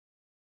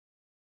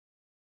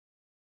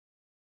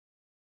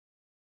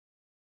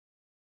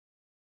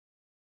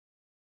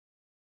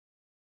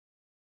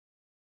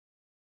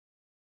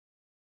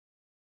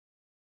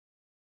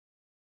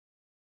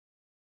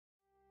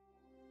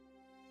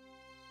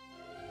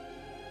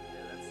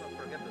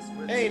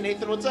Hey,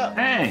 Nathan, what's up?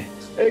 Hey.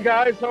 Hey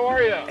guys, how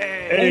are you?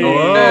 Hey.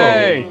 Hello.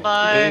 Hey.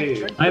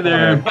 Hi. Hi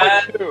there.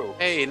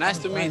 Hey, nice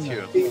to meet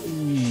you.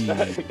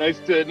 nice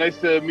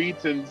to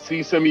meet and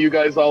see some of you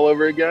guys all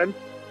over again.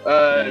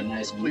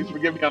 Please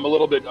forgive me. I'm a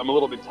little bit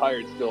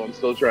tired still. I'm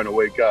still trying to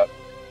wake up.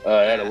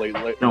 I had a late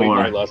night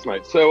last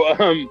night.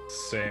 So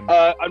Same.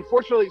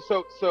 Unfortunately,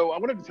 so I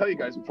wanted to tell you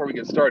guys before we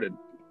get started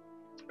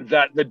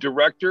that the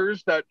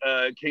directors that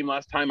came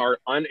last time are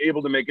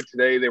unable to make it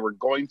today. They were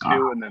going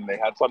to, and then they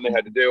had something they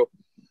had to do.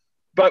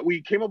 But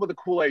we came up with a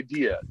cool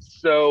idea.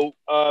 So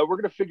we're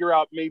going to figure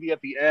out maybe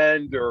at the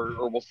end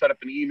or we'll set up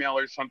an email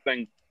or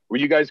something where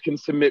you guys can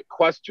submit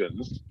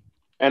questions.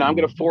 And I'm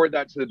going to forward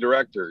that to the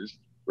directors,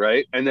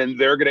 right? And then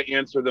they're going to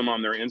answer them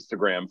on their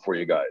Instagram for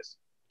you guys.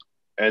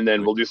 And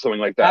then we'll do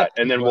something like that.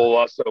 And then we'll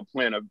also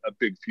plan a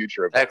big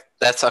future event.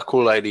 That's a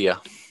cool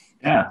idea.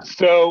 Yeah.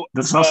 So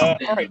that's awesome.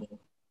 All right.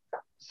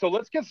 So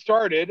let's get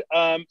started.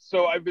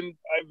 So I've been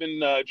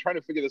trying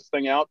to figure this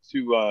thing out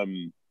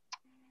to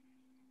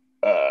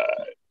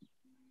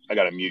I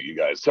gotta mute you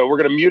guys. So we're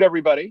gonna mute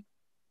everybody,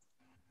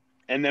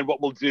 and then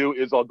what we'll do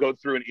is I'll go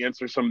through and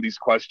answer some of these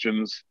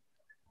questions,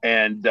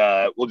 and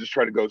we'll just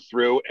try to go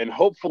through, and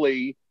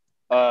hopefully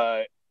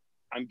I'm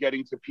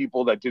getting to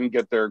people that didn't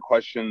get their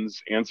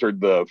questions answered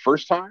the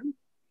first time.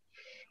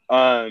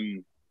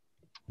 And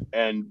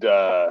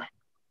I'm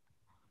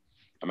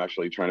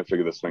actually trying to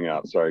figure this thing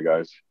out. Sorry,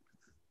 guys.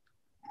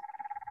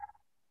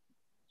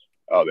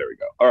 Oh, there we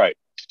go. All right.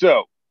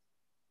 So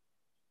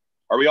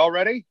are we all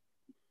ready?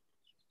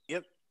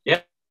 Yep.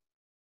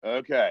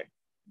 Okay.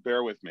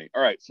 Bear with me.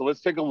 All right. So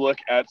let's take a look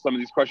at some of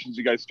these questions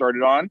you guys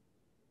started on.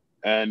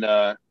 And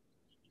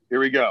here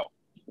we go.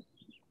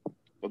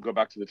 We'll go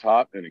back to the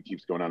top, and it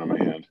keeps going on my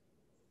hand.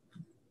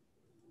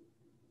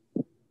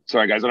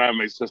 Sorry, guys. I don't have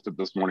my assistant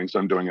this morning, so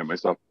I'm doing it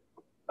myself.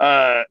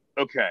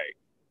 Okay.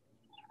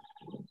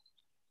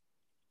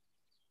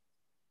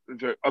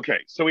 Okay.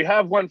 So we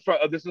have one from,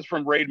 this is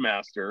from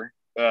Raidmaster.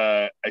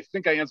 I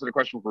think I answered a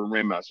question from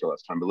Raidmaster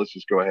last time, but let's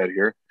just go ahead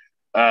here.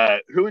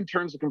 Who in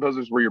terms of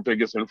composers were your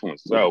biggest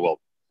influences? Oh, well,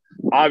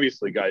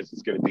 obviously, guys,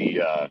 it's going to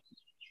be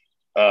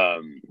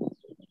John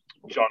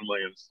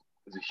Williams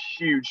is a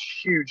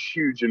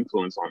huge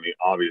influence on me,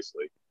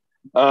 obviously.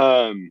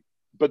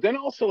 But then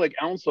also like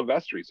Alan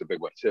Silvestri is a big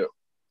one too.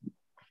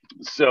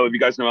 So if you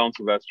guys know Alan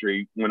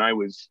Silvestri, when I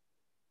was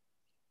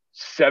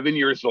 7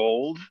 years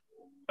old,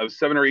 I was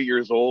 7 or 8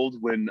 years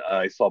old when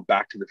I saw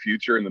Back to the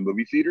Future in the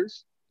movie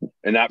theaters.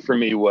 And that for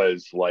me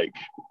was like,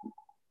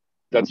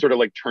 that sort of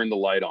like turned the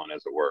light on,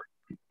 as it were.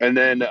 And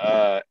then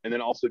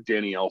also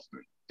Danny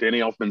Elfman. Danny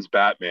Elfman's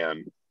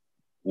Batman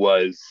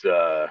was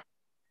a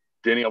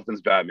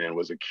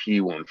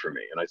key one for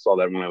me. And I saw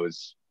that when I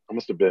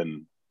must have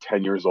been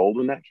 10 years old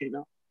when that came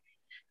out.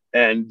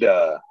 And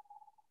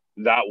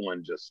that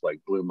one just like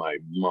blew my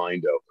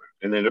mind open.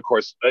 And then of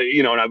course,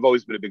 and I've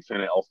always been a big fan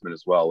of Elfman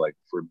as well, like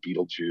for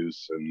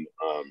Beetlejuice and,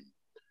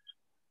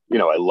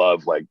 I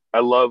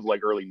love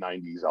early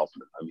 90s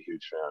Elfman. I'm a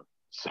huge fan.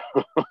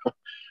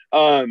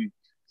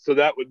 So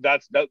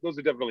those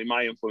are definitely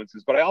my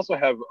influences, but I also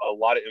have a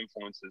lot of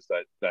influences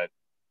that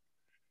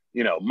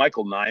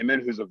Michael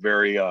Nyman, who's a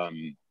very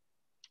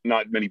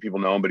not many people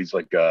know him, but he's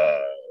like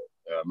a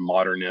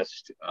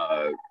modernist,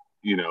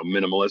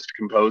 minimalist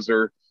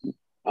composer.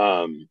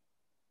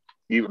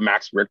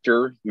 Max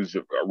Richter, who's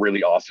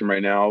really awesome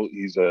right now.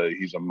 He's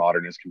a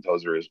modernist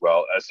composer as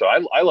well. So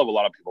I love a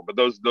lot of people, but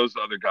those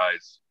other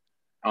guys,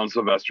 Alan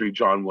Silvestri,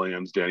 John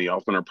Williams, Danny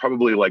Elfman, are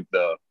probably like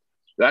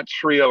that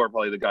trio are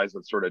probably the guys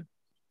that sort of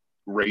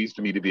raised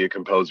me to be a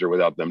composer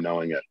without them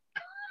knowing it.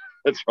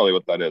 That's probably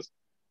what that is.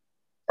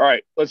 All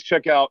right, let's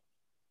check out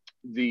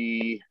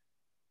I'm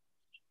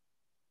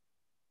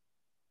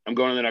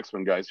going to the next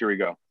one, guys. Here we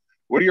go.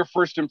 What are your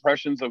first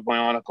impressions of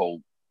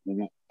Bionicle?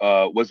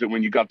 Was it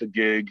when you got the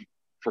gig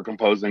for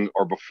composing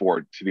or before?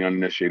 To the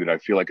uninitiated, I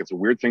feel like it's a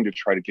weird thing to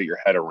try to get your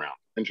head around.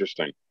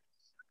 Interesting.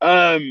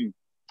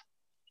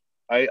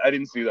 I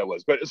didn't see who that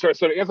was, but so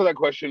to answer that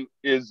question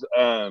is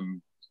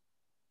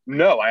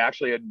no, I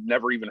actually had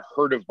never even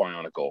heard of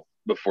Bionicle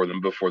before the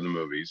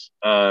movies.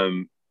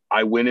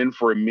 I went in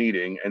for a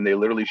meeting and they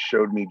literally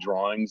showed me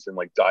drawings and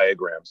like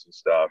diagrams and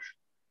stuff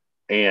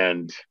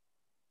and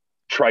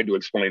tried to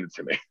explain it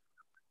to me.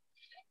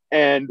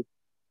 And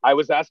I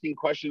was asking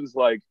questions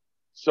like,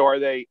 so are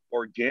they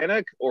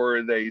organic or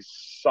are they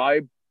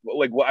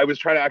I was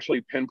trying to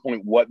actually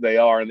pinpoint what they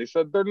are. And they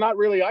said, they're not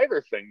really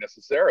either thing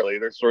necessarily.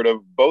 They're sort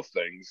of both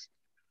things.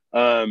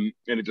 And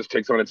it just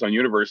takes on its own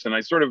universe. And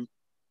I sort of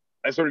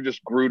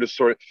just grew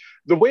to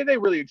the way they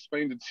really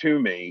explained it to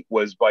me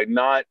was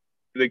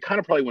they kind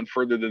of probably went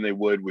further than they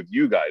would with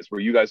you guys,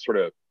 where you guys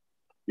were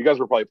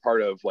probably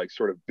part of like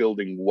sort of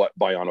building what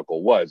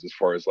Bionicle was as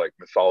far as like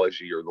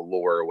mythology or the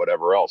lore or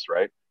whatever else,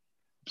 right?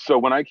 So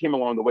when I came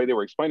along, the way they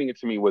were explaining it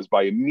to me was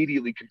by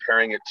immediately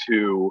comparing it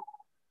to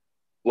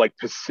like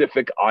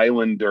Pacific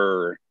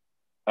Islander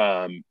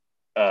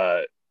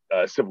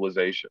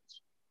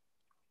civilizations.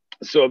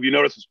 So if you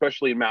notice,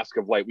 especially in Mask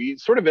of Light, we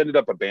sort of ended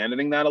up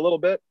abandoning that a little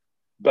bit.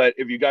 But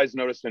if you guys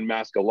noticed in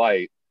Mask of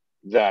Light,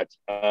 that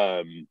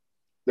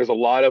there's a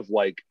lot of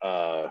like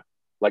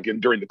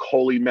during the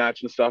Coley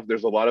match and stuff,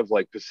 there's a lot of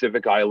like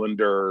Pacific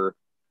Islander,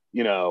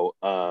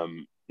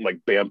 like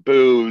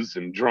bamboos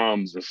and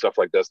drums and stuff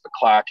like this, the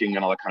clacking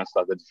and all that kind of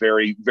stuff. That's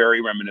very,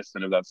 very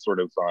reminiscent of that sort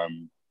of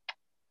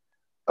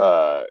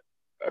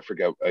I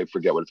forget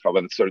what it's called,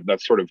 but it's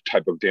that sort of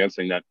type of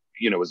dancing that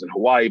is in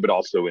Hawaii, but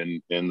also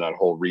in that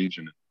whole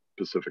region,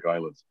 Pacific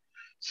Islands.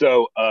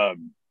 So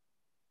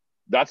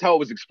that's how it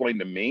was explained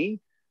to me,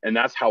 and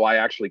that's how I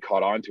actually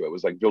caught on to it. It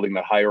was like building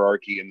the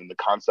hierarchy, and then the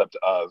concept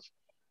of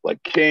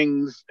like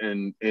kings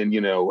and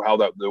how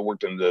that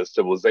worked in the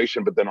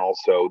civilization, but then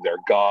also their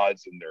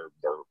gods and their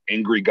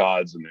angry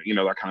gods and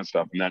that kind of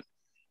stuff.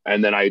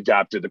 And then I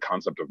adapted the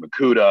concept of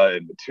Makuta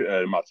and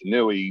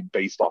Matanui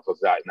based off of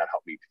that, and that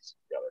helped me piece it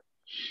together.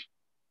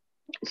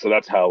 So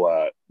that's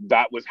how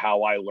that was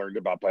how I learned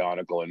about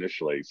Bionicle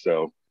initially.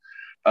 So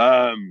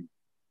oh,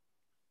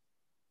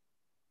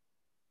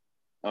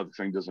 the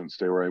thing doesn't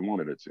stay where I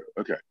wanted it to.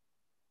 Okay.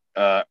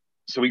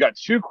 So we got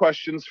 2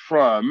 questions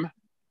from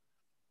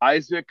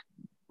Isaac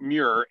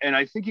Muir, and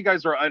I think you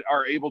guys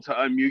are able to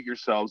unmute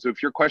yourselves. So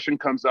if your question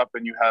comes up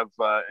and you have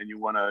and you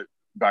want to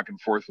back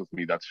and forth with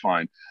me, that's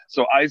fine.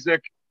 So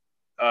Isaac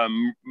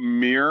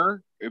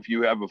Muir, if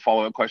you have a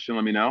follow-up question,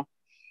 let me know.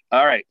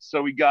 All right.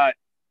 So we got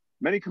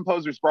many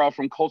composers borrow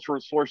from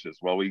cultural sources.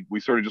 Well, we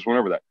sort of just went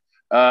over that.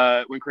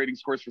 When creating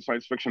scores for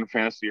science fiction and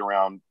fantasy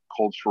around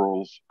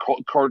cultures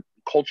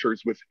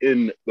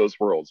within those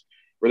worlds.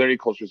 Were there any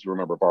cultures you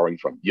remember borrowing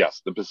from?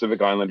 Yes, the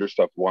Pacific Islander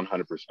stuff,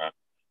 100%.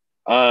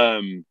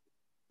 And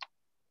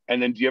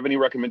then do you have any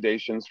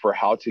recommendations for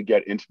how to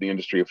get into the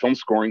industry of film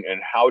scoring,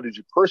 and how did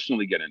you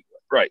personally get into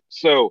it? Right.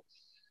 So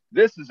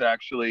this is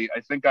actually,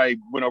 I think I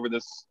went over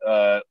this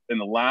in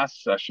the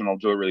last session. I'll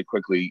do it really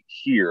quickly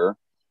here.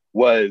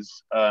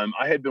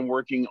 I had been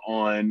working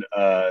on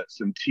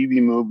some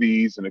TV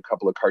movies and a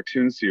couple of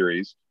cartoon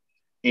series,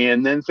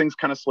 and then things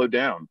kind of slowed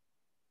down.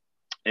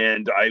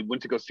 And I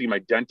went to go see my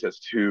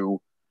dentist,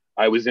 who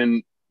I was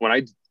in when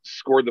I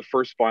scored the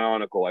first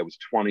Bionicle. I was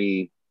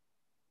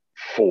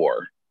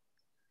 24,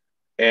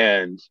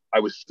 and I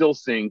was still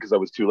seeing, because I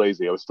was too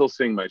lazy, I was still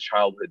seeing my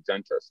childhood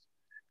dentist.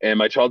 And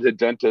my childhood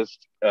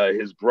dentist,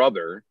 his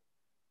brother,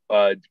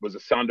 was a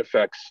sound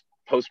effects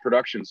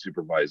post-production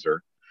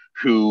supervisor,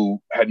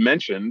 who had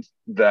mentioned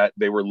that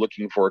they were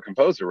looking for a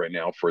composer right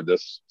now for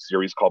this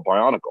series called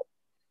Bionicle.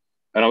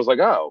 And I was like,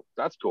 oh,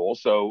 that's cool.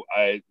 So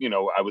I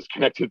was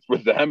connected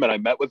with them, and I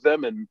met with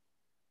them, and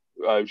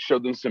I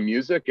showed them some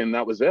music, and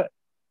that was it.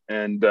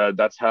 And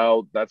that's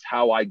how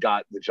I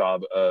got the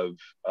job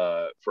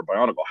for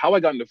Bionicle. How I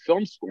got into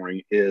film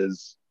scoring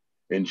is,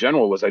 in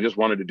general, was I just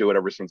wanted to do it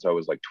ever since I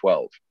was like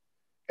 12.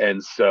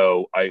 And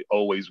so I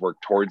always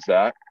worked towards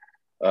that.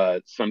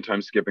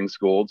 Sometimes skipping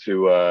school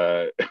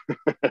to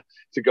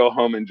to go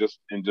home and just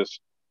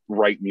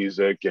write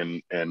music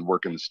and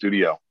work in the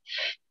studio.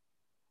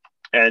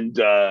 And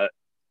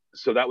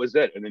so that was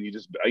it. And then you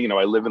just, I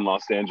live in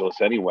Los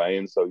Angeles anyway,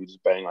 and so you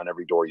just bang on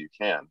every door you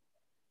can.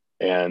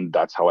 And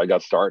that's how I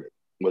got started,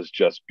 was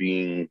just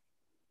being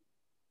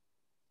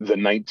the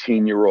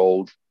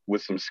 19-year-old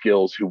with some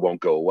skills who won't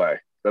go away.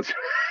 That's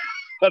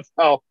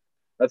how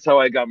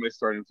I got my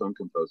start in film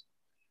composing.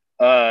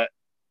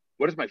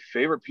 What is my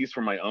favorite piece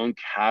from my own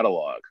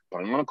catalog,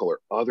 Bionicle or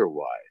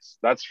otherwise?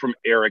 That's from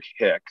Eric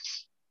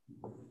Hicks.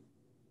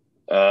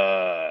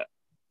 Okay,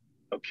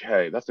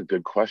 that's a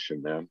good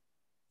question, man.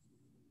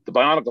 The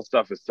Bionicle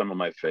stuff is some of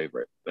my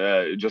favorite,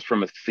 just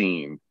from a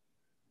theme.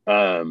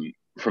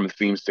 From a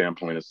theme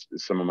standpoint, is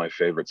some of my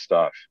favorite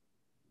stuff.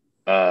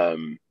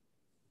 I'm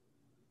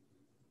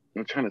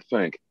trying to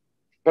think,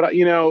 but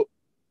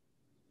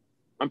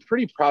I'm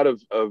pretty proud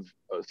of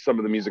some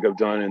of the music I've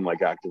done in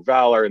like Act of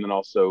Valor, and then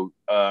also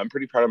I'm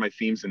pretty proud of my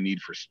themes in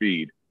Need for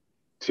Speed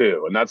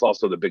too, and that's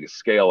also the biggest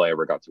scale I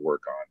ever got to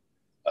work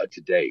on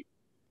to date.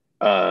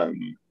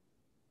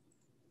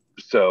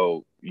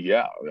 So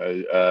yeah,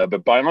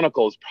 but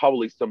Bionicle is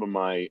probably some of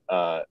my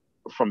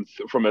from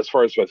as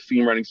far as a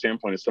theme writing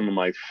standpoint, is some of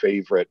my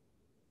favorite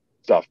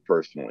stuff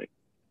personally.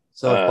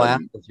 So if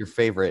Bionicle is your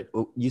favorite,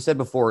 you said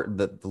before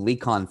the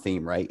Lecon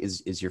theme, right,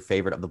 is your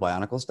favorite of the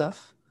Bionicle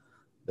stuff?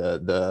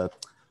 The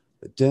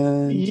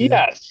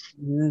yes.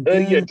 Yeah,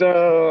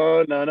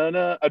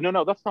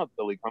 no, that's not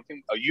the Lecon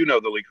theme. Oh, you know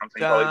the Lecon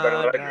theme probably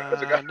better than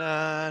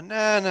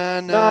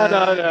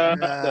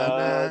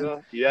I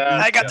do. Yeah,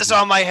 I got this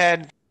on my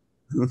head.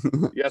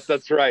 Yes,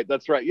 that's right.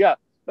 Yeah,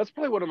 that's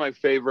probably one of my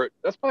favorite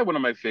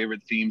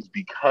themes,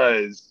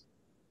 because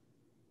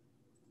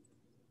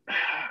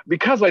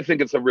I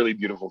think it's a really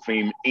beautiful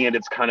theme, and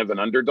it's kind of an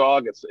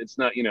underdog. It's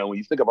not, when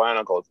you think of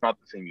Bionicle, it's not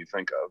the theme you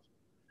think of.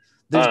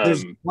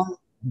 There's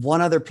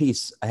one other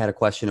piece I had a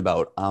question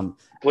about.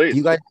 Please.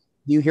 Do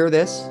you hear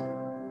this?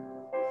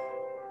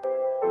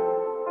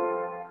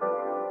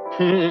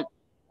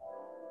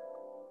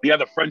 Yeah,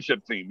 the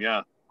friendship theme.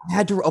 Yeah.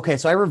 Okay,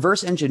 so I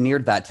reverse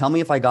engineered that. Tell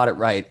me if I got it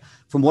right.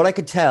 From what I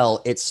could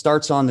tell, it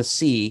starts on the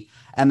C,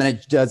 and then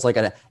it does like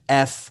an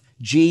F,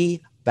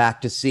 G,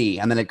 back to C,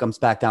 and then it comes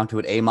back down to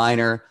an A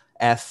minor,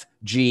 F,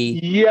 G.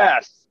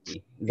 Yes. Is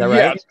that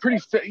Yeah, right? it's pretty.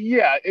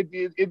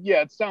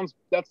 It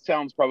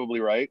sounds probably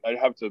right. I'd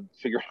have to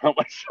figure it out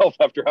myself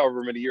after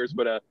however many years,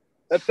 but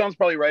that sounds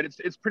probably right.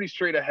 It's pretty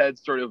straight ahead,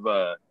 sort of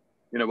what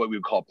we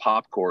would call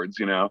pop chords,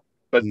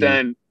 But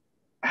then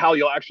how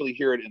you'll actually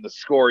hear it in the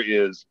score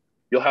is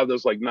you'll have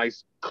those like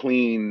nice,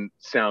 clean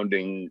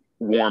sounding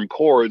warm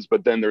chords,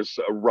 but then there's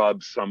a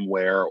rub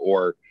somewhere,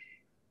 or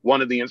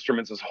one of the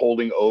instruments is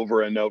holding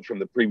over a note from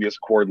the previous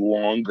chord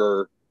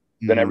longer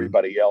than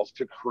everybody else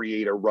to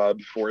create a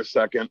rub for a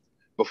second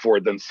before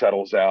it then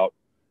settles out.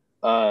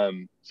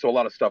 So a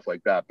lot of stuff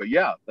like that. But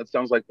yeah, that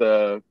sounds like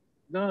the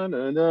no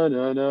no no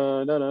no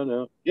no no no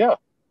no. Yeah,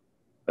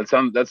 that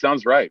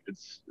sounds right.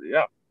 It's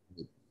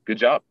good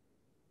job.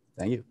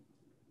 Thank you.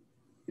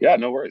 Yeah,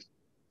 no worries.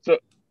 So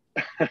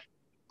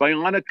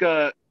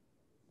Bionicle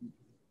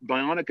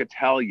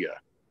Italia.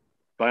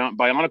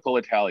 Bionicle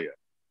Italia.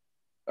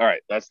 All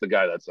right, that's the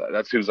guy.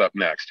 That's who's up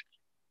next.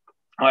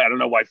 I don't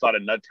know why I thought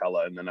of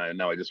Nutella, and then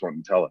now I just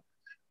want Nutella.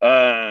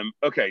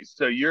 Okay,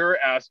 so you're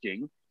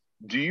asking,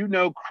 do you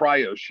know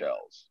cryo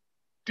shells?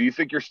 Do you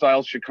think your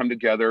styles should come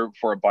together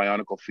for a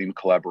Bionicle themed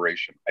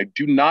collaboration? I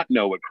do not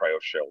know what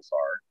cryo shells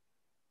are.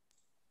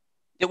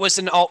 It was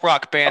an alt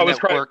rock band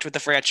that worked with the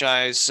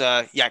franchise.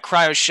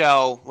 Cryo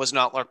Shell was an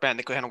alt rock band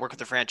that kind of worked with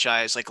the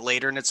franchise like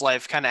later in its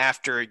life, kind of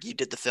after you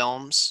did the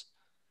films.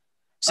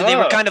 So they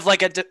were kind of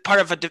like part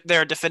of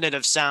their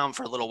definitive sound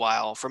for a little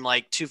while, from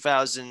like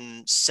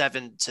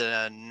 2007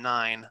 to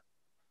 9.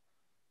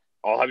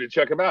 I'll have to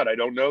check them out. I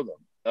don't know them.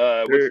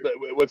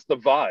 What's the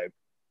vibe?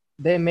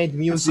 They made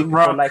music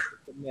for like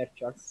the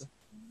merchants.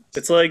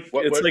 It's like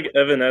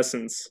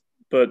Evanescence,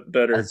 but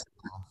better.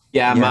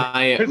 Yeah,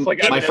 my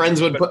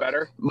friends would put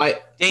my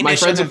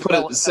friends would put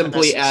it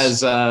simply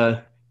as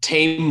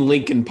tame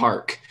Linkin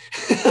Park.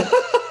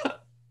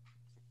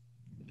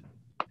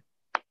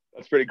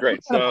 That's pretty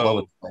great.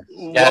 So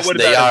yes,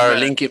 they are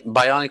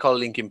Bionicle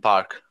Linkin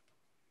Park.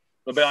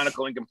 The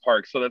Bionicle Linkin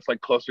Park. So that's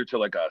like closer to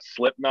like a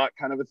Slipknot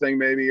kind of a thing,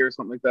 maybe, or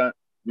something like that.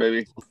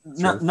 Maybe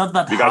not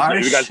that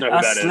harsh you guys know who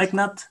as that is.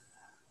 Slipknot,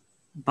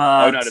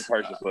 but not as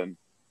harsh as Slim.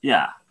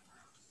 Yeah.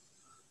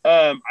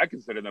 I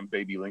consider them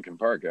baby Linkin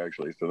Park,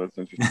 actually, so that's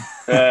interesting.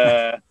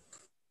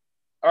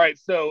 All right,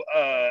 so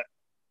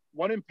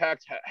what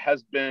impact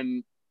has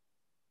being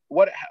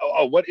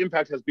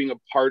a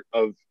part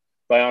of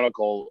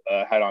Bionicle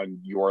had on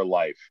your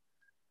life?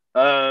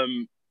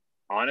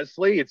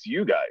 Honestly, it's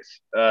you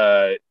guys.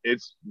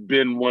 It's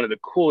been one of the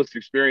coolest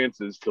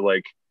experiences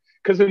to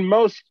because in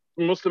most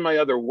of my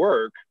other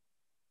work,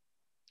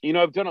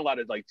 I've done a lot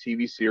of like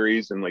TV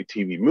series and like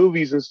TV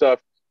movies and stuff.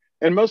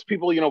 And most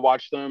people,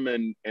 watch them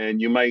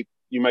and you might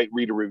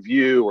read a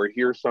review or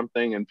hear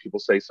something and people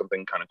say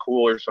something kind of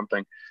cool or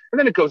something, and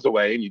then it goes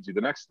away and you do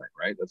the next thing,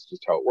 right? That's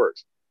just how it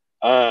works.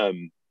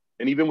 And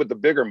even with the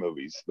bigger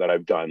movies that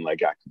I've done,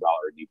 like Active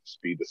Valor, Need for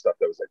Speed, the stuff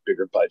that was like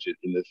bigger budget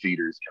in the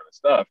theaters kind of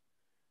stuff,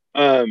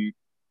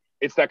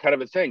 it's that kind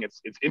of a thing.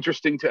 It's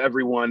interesting to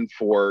everyone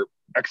for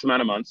X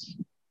amount of months,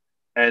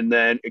 and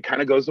then it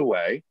kind of goes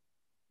away,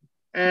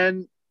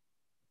 and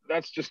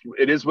that's just,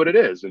 it is what it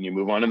is, and you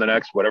move on to the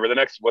next,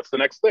 what's the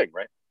next thing,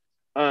 right?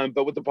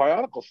 But with the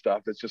Bionicle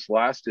stuff, it's just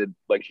lasted,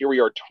 like, here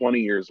we are 20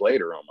 years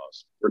later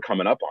almost. We're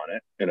coming up on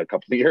it in a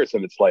couple of years,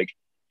 and it's like,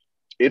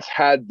 it's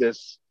had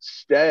this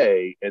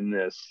stay in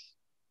this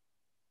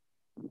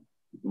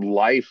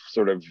life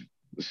sort of,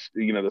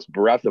 this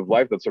breath of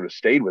life that sort of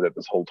stayed with it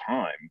this whole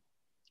time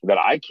that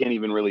I can't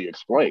even really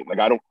explain.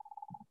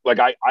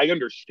 I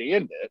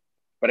understand it,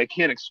 but I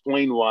can't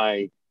explain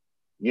why,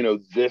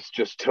 this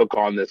just took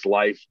on this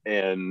life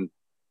and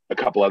a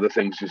couple other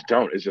things just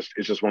don't. It's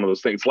just one of those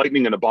things. It's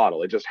lightning in a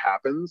bottle. It just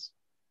happens.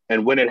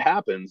 And when it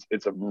happens,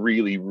 it's a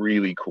really,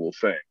 really cool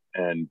thing.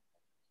 And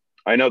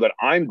I know that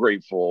I'm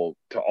grateful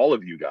to all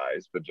of you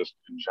guys, but just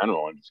in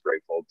general, I'm just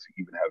grateful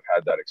to even have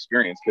had that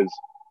experience, because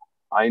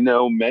I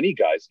know many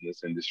guys in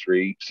this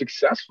industry,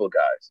 successful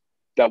guys,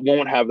 that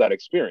won't have that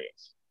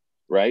experience,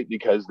 right?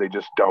 Because they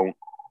just don't,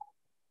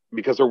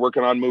 because they're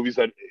working on movies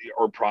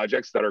or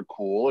projects that are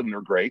cool and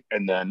they're great,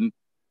 and then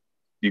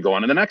you go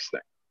on to the next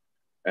thing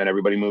and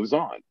everybody moves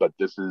on. But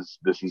this is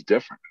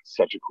different. It's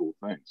such a cool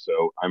thing.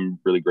 So I'm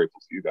really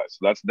grateful to you guys.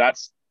 So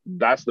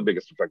that's the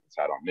biggest effect it's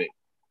had on me.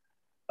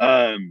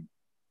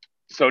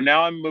 So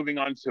now I'm moving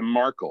on to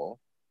Markle.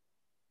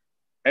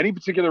 Any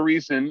particular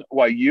reason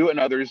why you and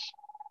others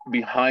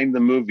behind the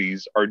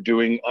movies are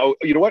doing,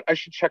 you know what? I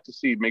should check to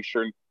see, make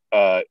sure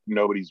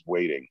nobody's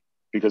waiting,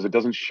 because it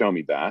doesn't show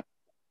me that.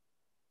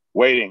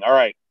 Waiting. All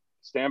right.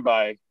 Stand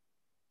by.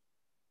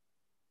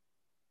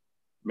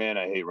 Man,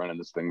 I hate running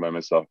this thing by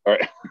myself. All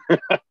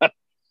right.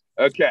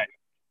 Okay.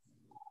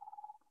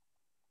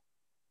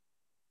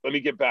 Let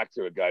me get back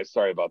to it, guys.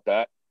 Sorry about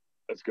that.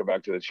 Let's go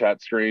back to the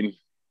chat screen.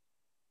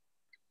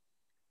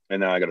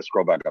 And now I got to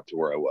scroll back up to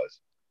where I was.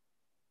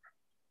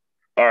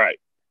 All right.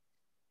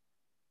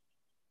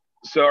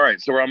 So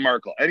we're on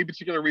Markle. Any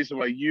particular reason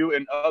why you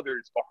and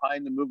others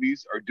behind the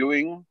movies are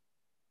doing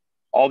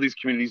all these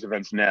communities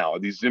events now?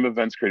 These Zoom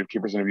events, creative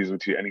keepers interviews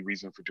with you. Any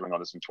reason for doing all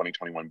this in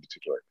 2021 in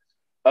particular?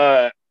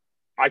 I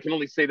can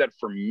only say that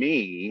for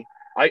me,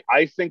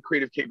 I think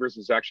Creative Capers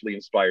is actually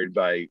inspired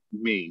by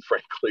me,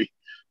 frankly,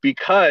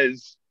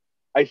 because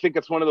I think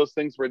it's one of those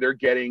things where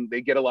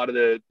they get a lot of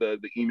the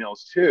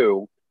emails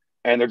too,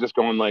 and they're just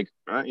going like,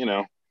 you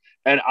know,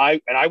 and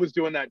I was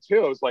doing that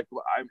too. I was like,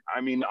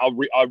 I mean, I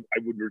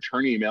would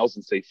return emails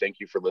and say thank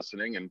you for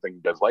listening and think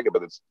you guys like it,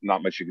 but it's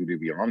not much you can do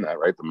beyond that,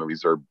 right? The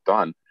movies are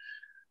done.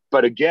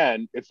 But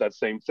again, it's that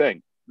same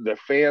thing. The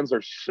fans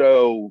are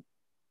so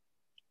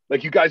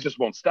like, you guys just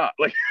won't stop.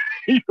 Like,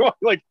 you know,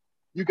 like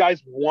you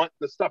guys want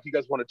the stuff. You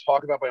guys want to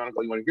talk about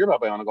Bionicle. You want to hear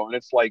about Bionicle, and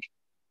it's like,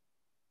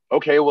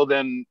 okay, well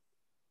then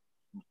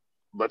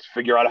let's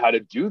figure out how to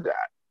do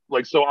that.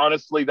 Like, so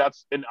honestly,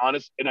 and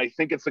I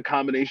think it's a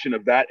combination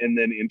of that. And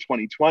then in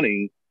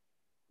 2020,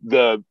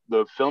 the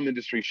film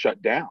industry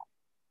shut down,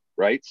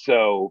 right?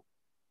 So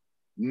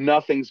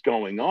nothing's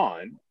going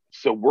on.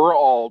 So we're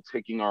all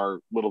taking our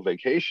little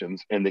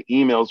vacations, and the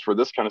emails for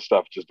this kind of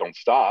stuff just don't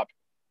stop.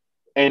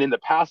 And in the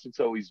past, it's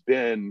always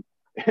been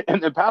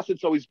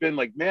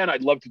like, man,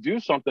 I'd love to do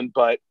something,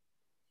 but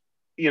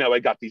you know, I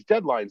got these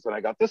deadlines and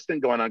I got this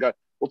thing going on.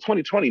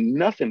 2020,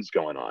 nothing's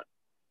going on.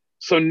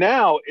 So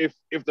now if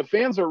the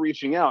fans are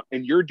reaching out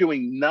and you're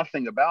doing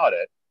nothing about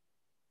it,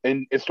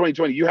 and it's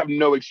 2020, you have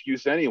no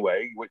excuse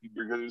anyway.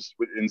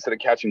 Instead of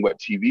catching what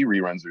TV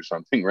reruns or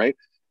something, right?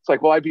 It's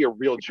like, well, I'd be a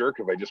real jerk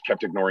if I just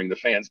kept ignoring the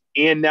fans.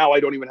 And now I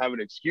don't even have an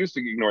excuse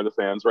to ignore the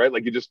fans, right?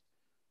 Like, you just,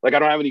 like, I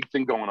don't have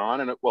anything going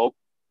on. And well,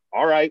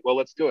 all right, well,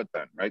 let's do it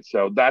then, right?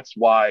 So that's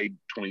why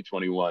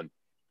 2021.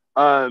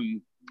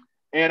 And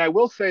I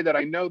will say that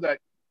I know that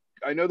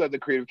the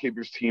Creative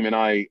Capers team and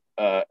I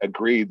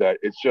agree that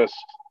it's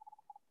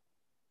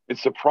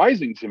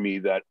surprising to me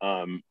that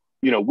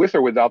you know, with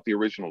or without the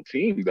original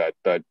team,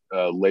 that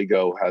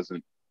Lego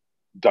hasn't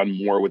done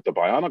more with the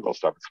Bionicle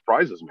stuff. It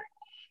surprises me.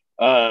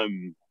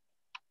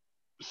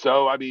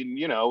 So I mean,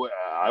 you know,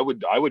 I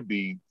would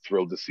be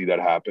thrilled to see that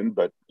happen,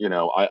 but you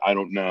know, I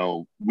don't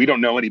know. We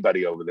don't know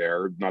anybody over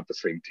there, not the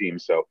same team.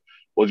 So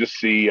we'll just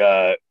see.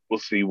 We'll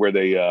see where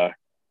they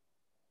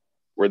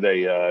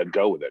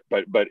go with it.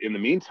 But in the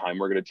meantime,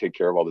 we're going to take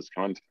care of all this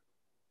content.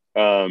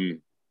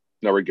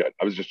 No, we're good.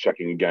 I was just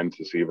checking again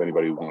to see if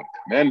anybody wanted to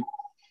come in.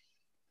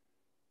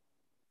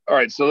 All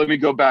right, so let me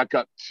go back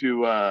up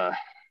to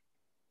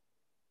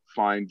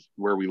find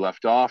where we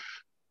left off.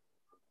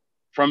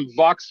 From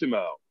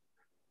Voximo.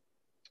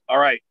 All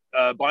right,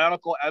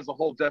 Bionicle as a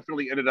whole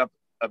definitely ended up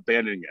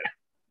abandoning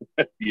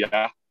it.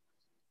 Yeah,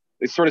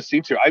 they sort of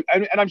seem to.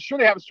 And I'm sure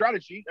they have a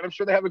strategy, and I'm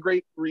sure they have a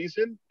great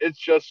reason. It's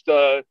just,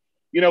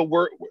 you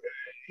know,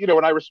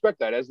 and I respect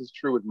that, as is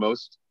true with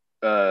most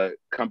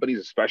companies,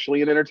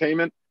 especially in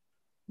entertainment.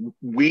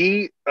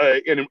 We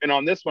and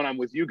on this one, I'm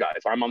with you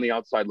guys. I'm on the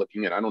outside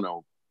looking in. I don't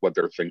know what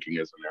their thinking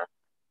is in there.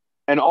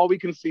 And all we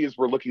can see is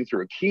we're looking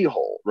through a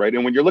keyhole, right?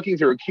 And when you're looking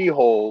through a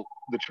keyhole,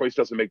 the choice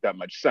doesn't make that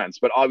much sense.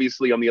 But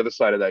obviously on the other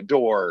side of that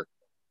door,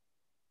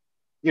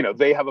 you know,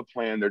 they have a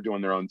plan. They're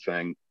doing their own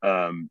thing.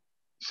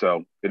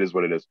 So it is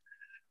what it is.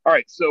 All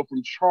right. So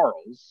from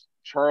Charles,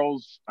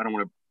 I don't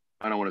want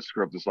to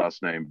screw up this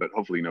last name, but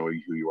hopefully you know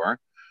who you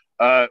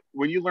are.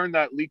 When you learned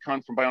that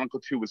Lee-Con from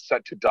Bionicle 2 was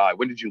set to die,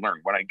 when did you learn?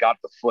 When I got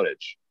the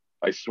footage,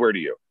 I swear to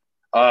you.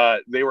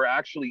 They were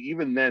actually,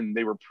 even then,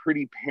 they were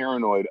pretty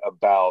paranoid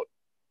about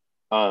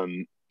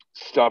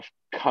stuff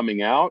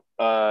coming out.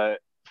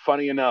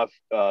 Funny enough,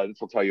 this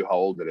will tell you how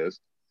old it is.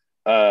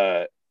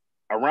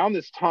 Around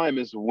this time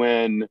is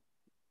when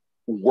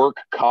work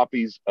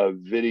copies of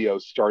video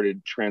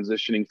started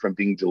transitioning from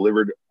being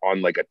delivered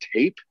on like a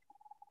tape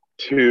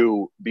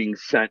to being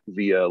sent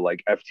via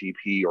like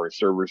FTP or a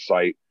server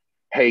site.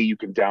 Hey, you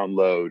can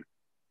download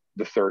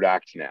the third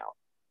act now,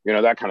 you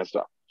know, that kind of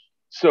stuff.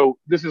 So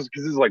this is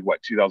like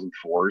what,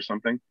 2004 or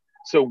something.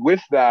 So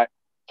with that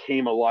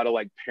came a lot of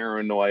like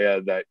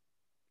paranoia that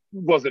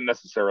wasn't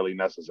necessarily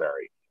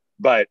necessary.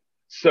 But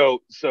so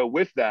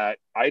with that,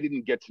 I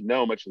didn't get to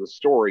know much of the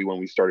story when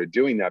we started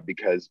doing that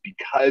because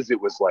it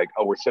was like,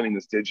 oh, we're sending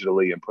this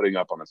digitally and putting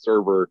up on a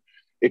server.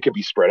 It could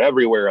be spread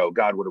everywhere. Oh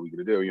God, what are we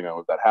going to do? You know,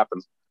 if that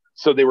happens.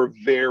 So they were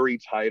very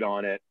tight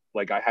on it.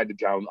 Like I had to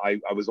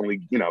I was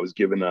only, you know, I was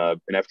given an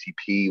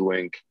FTP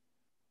link.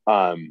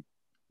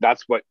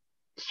 That's what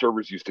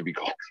servers used to be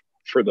called,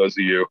 for those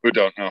of you who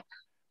don't know.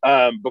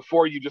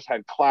 Before you just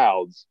had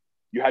clouds,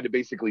 you had to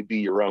basically be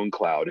your own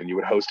cloud, and you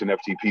would host an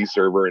FTP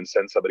server and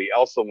send somebody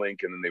else a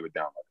link, and then they would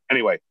download it.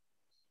 Anyway,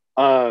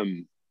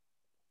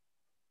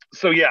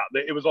 so yeah,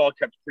 it was all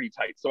kept pretty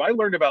tight. So I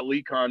learned about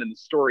Lee-Con and the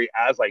story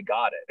as I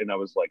got it, and I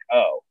was like,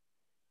 oh,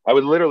 I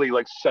was literally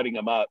like setting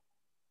him up.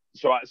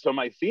 So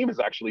my theme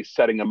is actually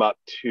setting him up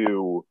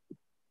to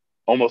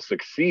almost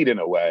succeed in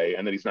a way,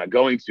 and that he's not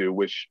going to,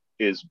 which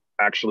is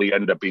actually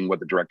ended up being what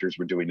the directors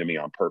were doing to me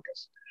on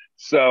purpose.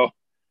 So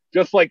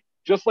just like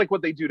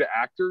what they do to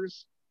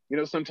actors, you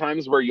know,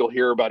 sometimes where you'll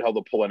hear about how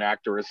they'll pull an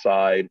actor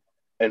aside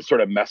and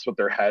sort of mess with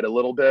their head a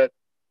little bit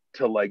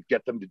to like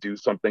get them to do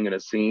something in a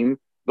scene.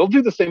 They'll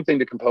do the same thing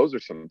to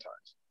composers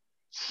sometimes.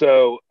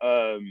 So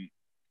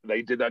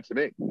they did that to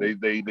me.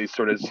 They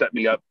sort of set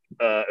me up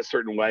a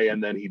certain way,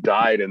 and then he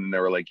died, and they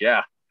were like,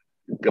 yeah,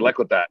 good luck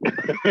with that.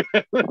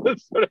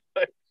 Sort of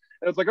like,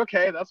 and it's like,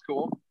 okay, that's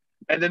cool.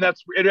 And then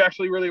it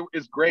actually really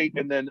is great.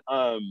 And then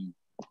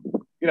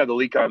you know, the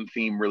Lecon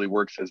theme really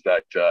works as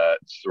that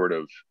sort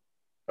of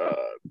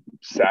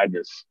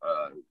sadness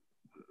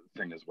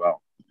thing as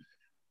well.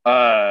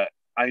 I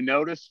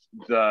noticed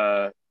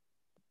I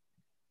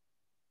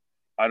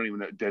don't even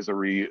know,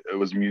 Desiree, it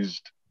was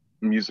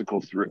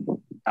musical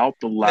throughout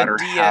the latter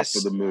half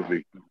of the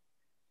movie.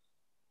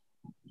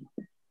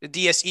 The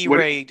DSE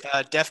Ray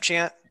Def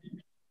Chant.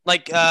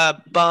 Like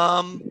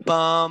bum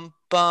bum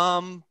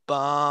bum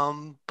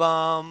bum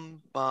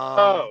bum bum.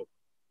 Oh.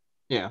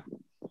 Yeah.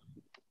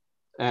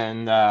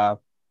 And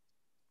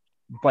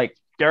like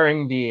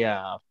during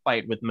the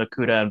fight with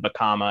Makuta and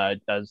Bakama,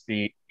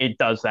 it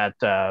does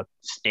that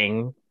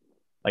sting.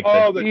 Like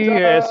oh, the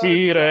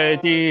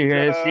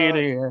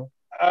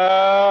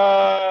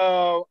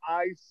Oh,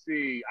 I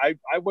see. I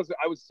was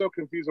so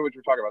confused on what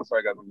you're talking about.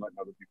 Sorry, guys, I'm letting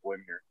other people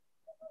in here.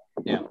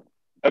 Yeah.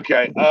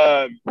 Okay.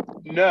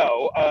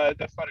 No,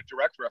 that's not a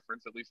direct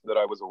reference, at least that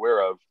I was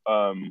aware of.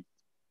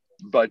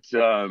 But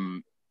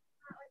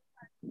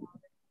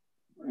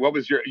what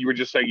was you were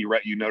just saying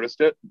you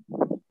noticed it?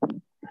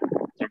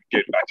 I'm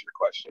getting back to your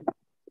question.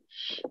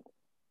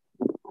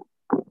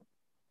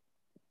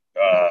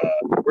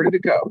 Where did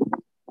it go?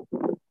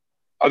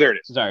 Oh, there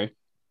it is. Sorry.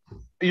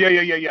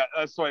 Yeah.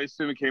 So I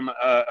assume it came.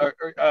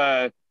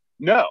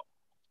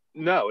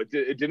 No,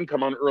 it didn't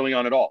come on early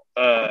on at all.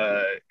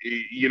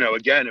 You know,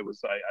 again, it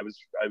was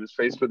I was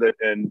faced with it,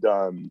 and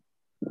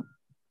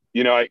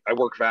you know, I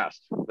work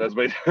fast. That's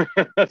my.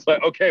 That's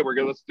like, okay,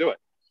 let's do it.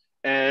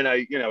 And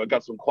I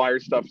got some choir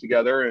stuff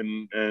together,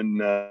 and you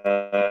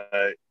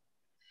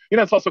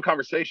know, it's also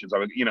conversations.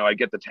 I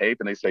get the tape,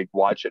 and they say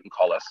watch it and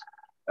call us,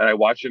 and I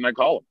watch it and I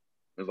call them.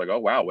 I was like, oh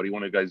wow, what do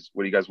you guys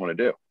want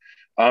to do?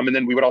 And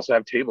then we would also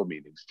have table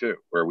meetings too,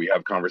 where we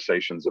have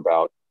conversations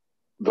about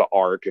the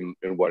arc and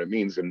what it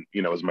means, and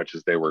you know, as much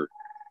as they were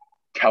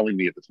telling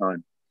me at the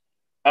time.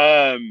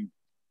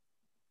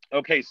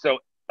 Okay, so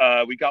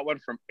we got one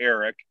from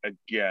Eric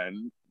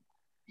again.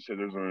 So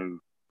there's a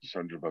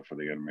Sandra buff for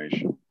the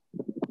animation.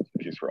 It's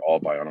the case for all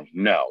Bionicle.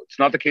 No, it's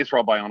not the case for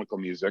all Bionicle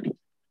music.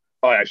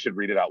 Oh, I should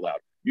read it out loud.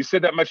 You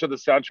said that much of the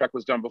soundtrack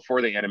was done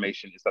before the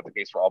animation. Is that the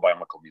case for all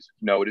Bionicle music?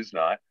 No, it is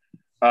not.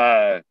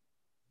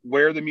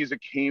 Where the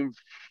music came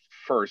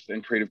first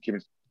and creative came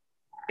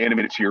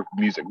animated to your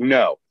music?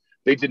 No,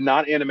 they did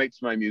not animate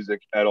to my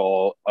music at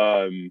all.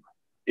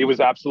 It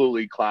was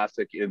absolutely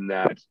classic in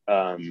that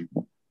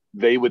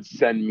they would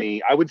send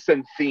me, I would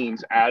send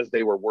themes as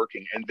they were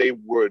working, and they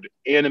would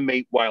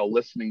animate while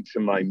listening to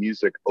my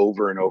music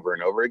over and over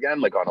and over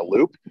again, like on a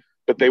loop,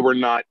 but they were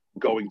not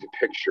going to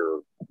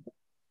picture,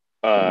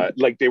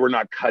 like they were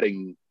not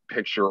cutting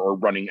picture or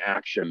running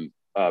action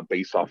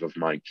based off of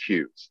my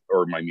cues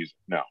or my music.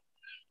 No.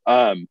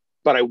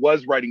 But I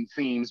was writing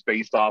themes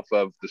based off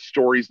of the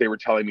stories they were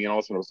telling me. And all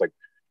of a sudden I was like,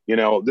 you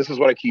know, this is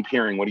what I keep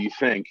hearing. What do you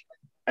think?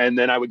 And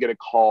then I would get a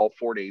call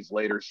 4 days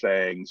later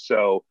saying,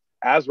 so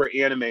as we're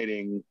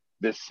animating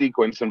this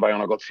sequence in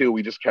Bionicle 2,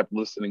 we just kept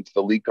listening to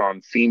the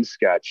Lecon theme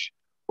sketch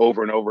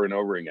over and over and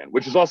over again,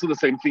 which is also the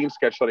same theme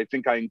sketch that I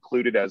think I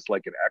included as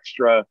like an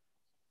extra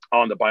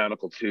on the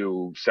Bionicle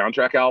 2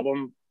 soundtrack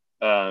album.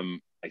 I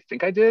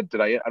think I did.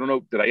 I don't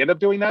know. Did I end up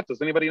doing that?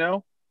 Does anybody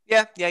know?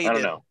 Yeah, you did. I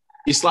don't know.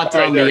 You slapped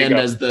it on the end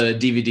as the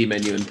DVD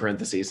menu in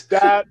parentheses.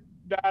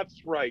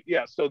 That's right.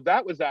 Yeah. So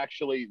that was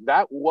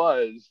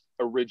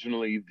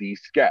originally the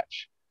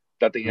sketch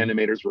that the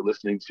animators were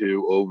listening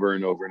to over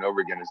and over and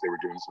over again as they were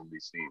doing some of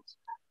these scenes.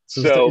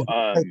 So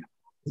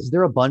is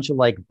there a bunch of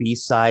like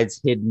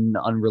B-sides, hidden,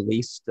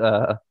 unreleased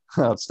stuff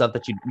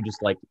that you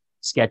just like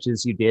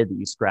sketches you did that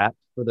you scrapped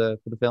for the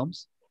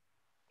films?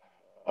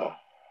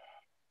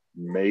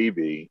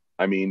 Maybe.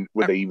 I mean,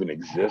 would they even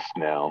exist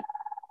now?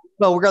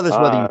 Well, regardless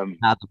of whether you have them,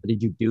 but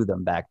did you do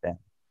them back then?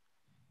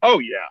 Oh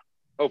yeah.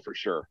 Oh, for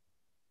sure.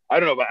 I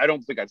don't know, but I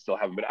don't think I'd still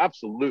have them, but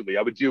absolutely.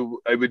 I would do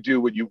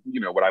what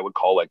what I would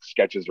call like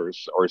sketches or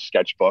a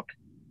sketchbook,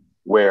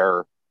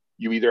 where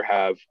you either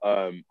have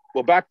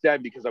well, back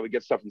then, because I would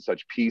get stuff in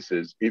such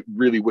pieces, it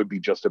really would be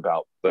just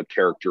about the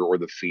character or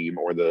the theme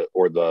or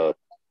the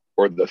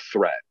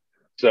thread.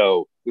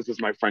 So this is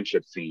my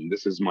friendship theme.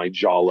 This is my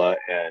Jala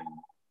and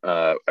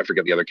I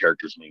forget the other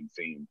character's name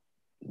theme.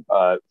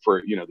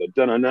 For the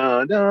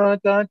da-na-na,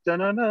 da-da,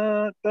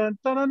 da-na-na,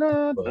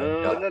 da-da-na,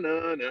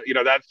 da-na-na,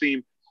 that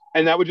theme.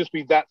 And that would just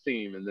be that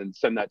theme, and then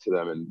send that to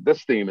them, and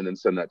this theme, and then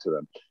send that to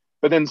them.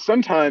 But then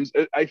sometimes,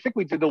 I think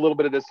we did a little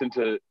bit of this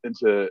into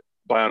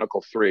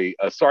Bionicle 3.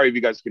 Sorry if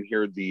you guys can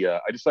hear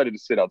I decided to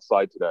sit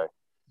outside today,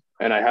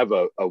 and I have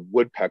a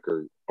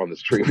woodpecker on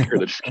this tree here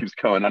that just keeps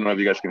going. I don't know if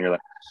you guys can hear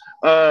that.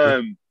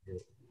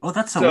 Oh,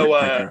 that's a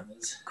woodpecker.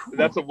 Cool.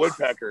 That's a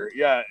woodpecker.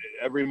 Yeah,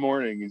 every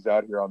morning he's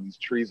out here on these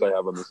trees I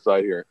have on the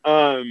side here.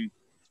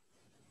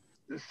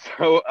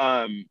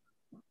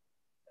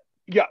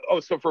 Yeah. Oh,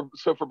 so for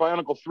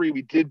Bionicle 3,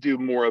 we did do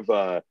more of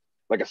a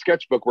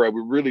sketchbook where I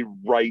would really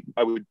write.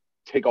 I would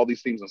take all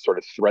these themes and sort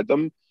of thread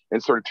them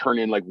and sort of turn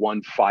in like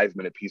one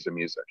 5-minute piece of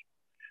music.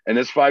 And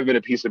this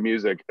 5-minute piece of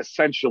music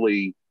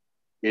essentially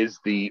is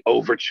the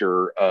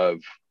overture of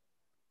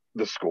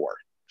the score,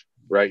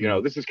 right? You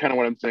know, this is kind of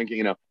what I'm thinking,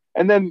 you know.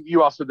 And then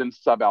you also then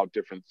sub out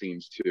different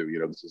themes too. You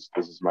know, this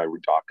is my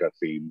Rudaka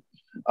theme.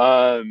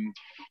 I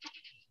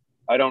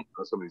don't.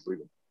 Oh, somebody's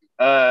leaving.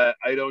 I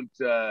don't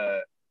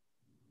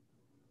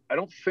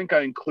think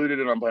I included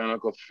it on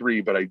Bionicle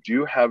 3, but I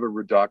do have a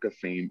Rudaka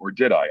theme, or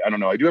did I? I don't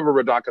know. I do have a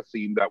Rudaka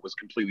theme that was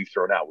completely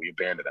thrown out. We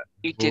abandoned it.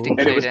 You did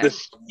include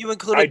it. You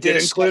included. I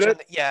did include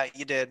it. Yeah,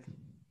 you did.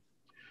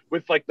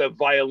 With like the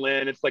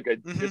violin, it's like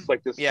it's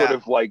like this sort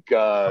of like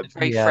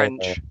very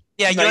French.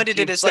 Yeah, you ended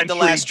it as like the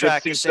last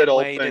track the same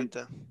way you did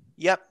the.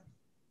 Yep.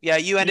 Yeah,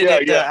 you ended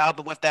the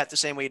album with that the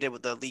same way you did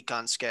with the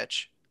Leakon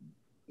sketch.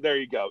 There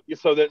you go.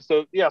 So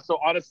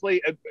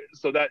honestly,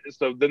 so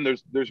then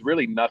there's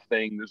really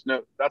nothing.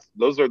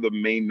 Those are the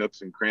main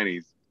nooks and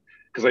crannies,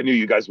 because I knew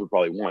you guys would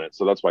probably want it,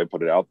 so that's why I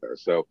put it out there.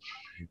 So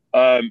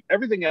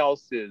everything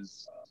else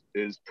is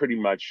pretty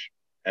much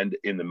in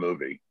the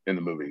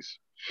movies.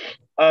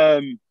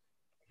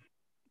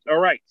 All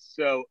right,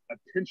 so a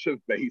pinch of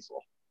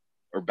basil,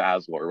 or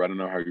basil, or I don't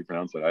know how you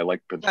pronounce it. I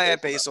like pinch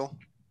of basil.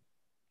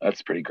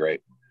 That's pretty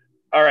great.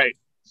 All right,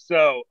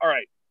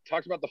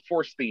 talked about the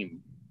Force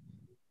theme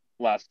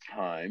last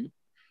time,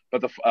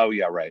 but but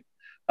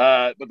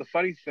the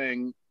funny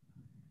thing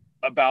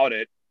about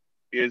it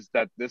is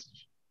that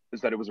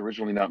it was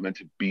originally not meant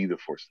to be the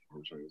Force theme.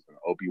 Originally, it was an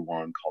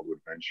Obi-Wan Call to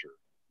Adventure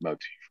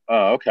motif.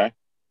 Oh, okay.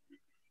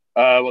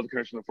 Well, the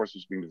connection of the Force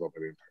was being developed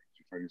by the Empire.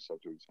 You find yourself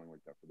doing something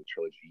like that for the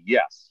trilogy?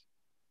 Yes.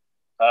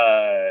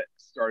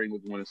 Starting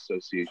with one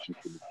association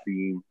for the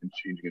theme and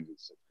changing it to the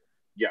system.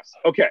 Yes.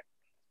 Okay.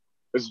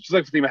 This is just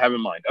like the theme I have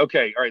in mind.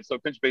 Okay. All right. So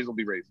pinch basil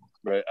be raised.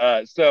 Right.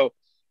 So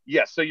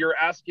yes. So you're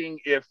asking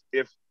if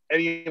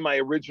any of my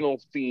original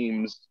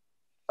themes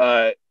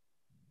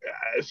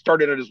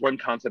started out as one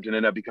concept and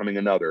ended up becoming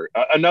another.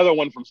 Another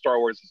one from Star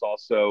Wars is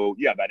also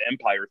that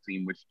Empire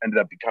theme, which ended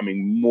up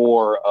becoming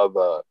more of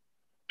a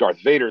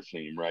Darth Vader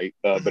theme, right?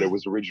 But it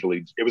was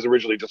originally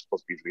just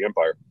supposed to be for the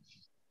Empire.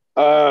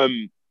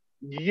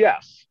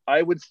 Yes,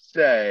 I would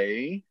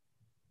say.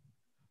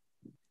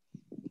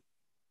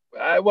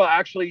 Well,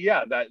 actually,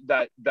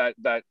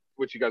 that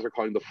what you guys are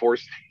calling the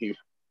Force theme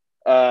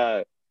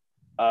for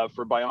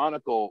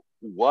Bionicle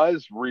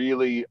was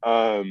really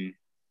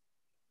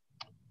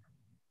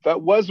that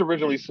was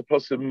originally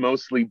supposed to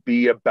mostly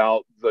be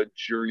about the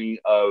journey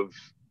of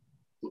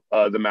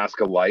the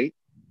Mask of Light.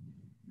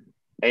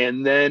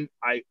 And then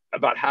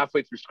about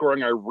halfway through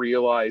scoring, I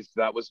realized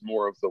that was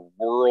more of the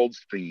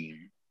world's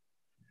theme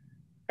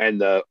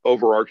and the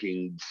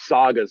overarching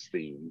saga's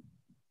theme,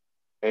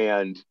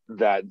 and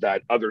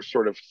that other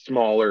sort of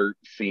smaller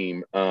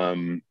theme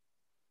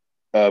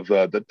of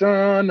the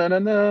da na na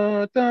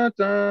na da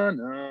da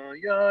na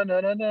ya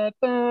na na na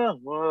da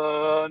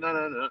na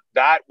na.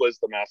 That was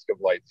the Mask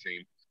of Light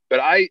theme, but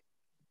I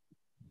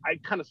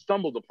kind of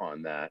stumbled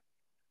upon that.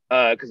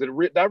 Because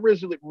that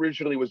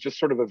originally was just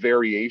sort of a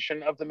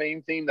variation of the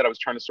main theme that I was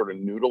trying to sort of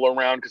noodle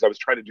around, because I was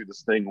trying to do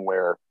this thing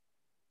where,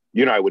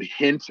 I would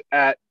hint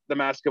at the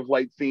Mask of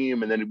Light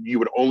theme, and then you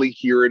would only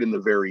hear it in the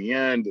very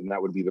end, and that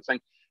would be the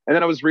thing. And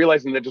then I was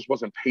realizing that just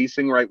wasn't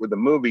pacing right with the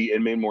movie.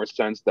 It made more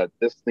sense that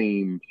this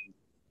theme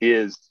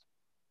is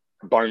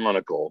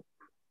Bionicle,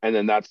 and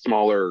then that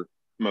smaller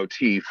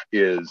motif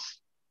is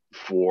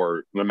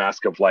for the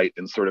Mask of Light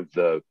and sort of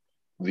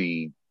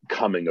the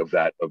coming of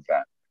that.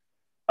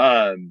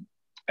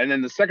 And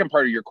then the second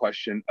part of your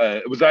question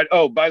was that.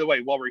 Oh, by the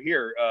way, while we're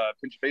here,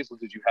 Pinch Basil,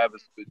 did you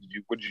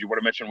want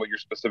to mention what your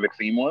specific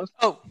theme was?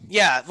 Oh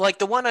yeah, like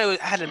the one I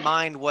had in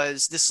mind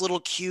was this little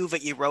cue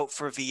that you wrote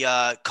for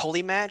the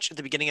Coley match at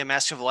the beginning of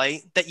Mask of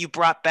Light that you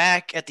brought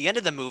back at the end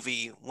of the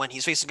movie when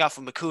he's facing off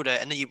with Makuta,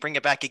 and then you bring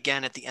it back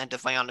again at the end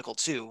of Bionicle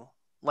 2.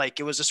 Like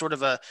it was a sort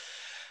of a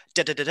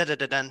something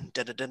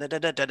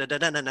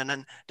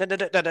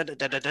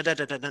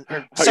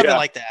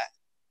like that.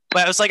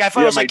 But it was like I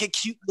thought it was like a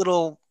cute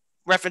little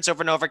reference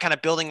over and over, kind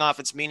of building off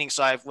its meaning.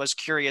 So I was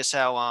curious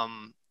how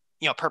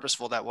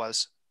purposeful that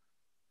was.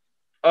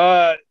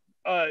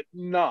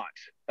 Not.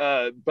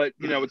 But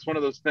it's one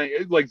of those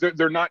things. Like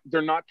they're not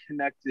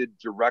connected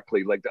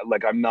directly. Like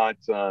I'm not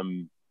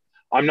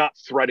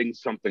threading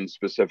something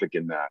specific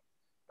in that.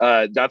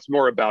 That's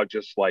more about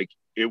just like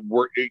it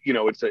work.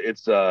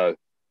 It's a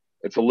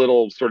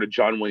little sort of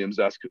John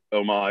Williams-esque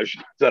homage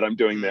that I'm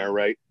doing there,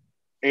 right?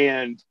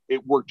 And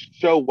it worked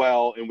so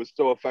well and was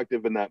so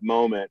effective in that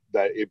moment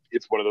that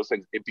it's one of those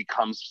things. It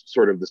becomes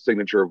sort of the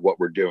signature of what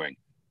we're doing.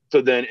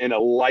 So then, in a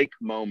like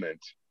moment,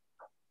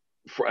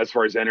 as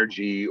far as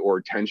energy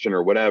or tension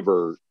or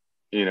whatever,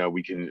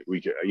 we can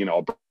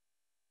I'll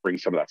bring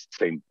some of that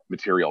same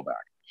material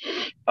back.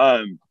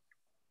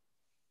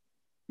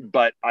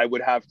 But I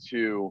would have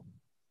to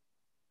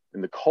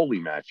in the Coley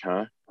match,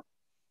 huh?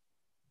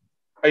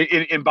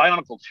 In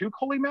Bionicle 2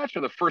 Coley match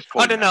or the first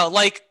Coley match? No.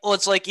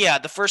 It's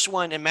the first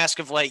one in Mask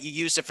of Light, you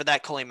used it for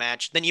that Coley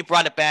match. Then you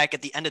brought it back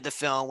at the end of the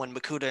film when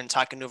Makuta and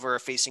Takanuva are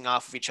facing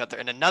off of each other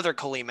in another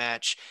Coley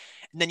match.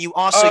 And then you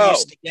also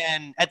used it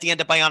again at the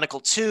end of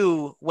Bionicle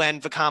 2 when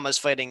Vakama's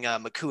fighting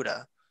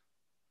Makuta.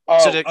 I'm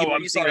sorry. I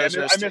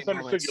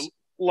misunderstood you.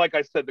 Like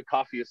I said, the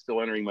coffee is still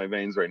entering my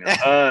veins right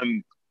now.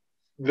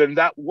 Then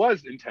that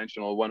was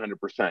intentional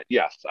 100%.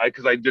 Yes,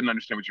 because I didn't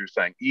understand what you were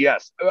saying.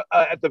 Yes,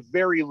 at the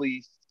very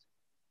least,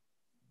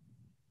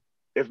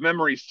 if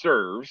memory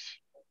serves,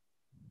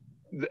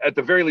 at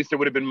the very least, it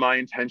would have been my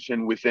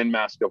intention within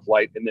Mask of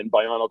Light, and then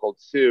Bionicle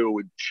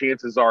 2,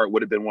 chances are it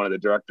would have been one of the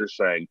directors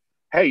saying,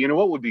 hey, you know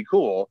what would be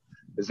cool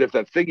is if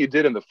that thing you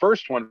did in the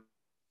first one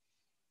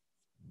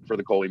for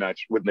the Coley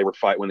match when they were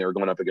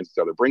going up against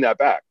each other, bring that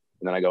back.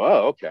 And then I go,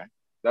 oh, okay.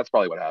 That's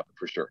probably what happened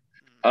for sure.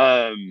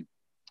 I'm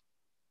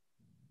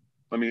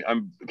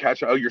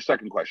catching. Oh, your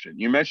second question.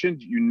 You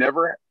mentioned you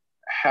never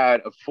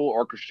had a full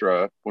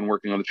orchestra when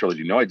working on the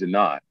trilogy. No, I did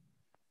not.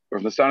 But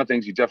from the sound of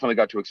things, you definitely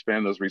got to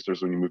expand those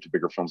resources when you moved to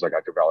bigger films like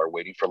Act of Valor,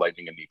 Waiting for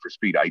Lightning, and Need for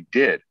Speed. I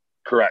did.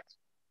 Correct.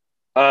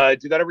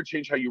 Did that ever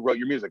change how you wrote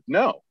your music?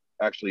 No,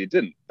 actually, it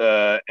didn't.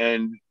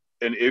 And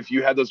if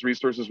you had those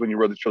resources when you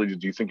wrote the trilogy,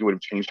 do you think it would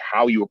have changed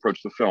how you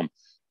approach the film?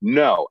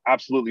 No,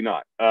 absolutely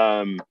not.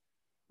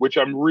 Which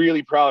I'm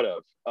really proud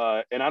of.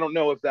 And I don't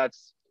know if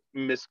that's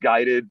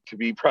misguided to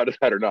be proud of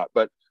that or not,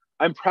 but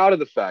I'm proud of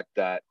the fact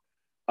that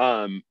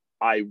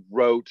I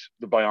wrote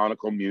the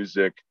Bionicle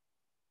music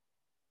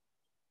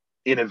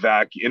in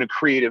a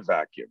creative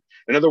vacuum.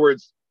 In other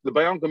words, the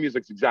Bionicle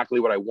music is exactly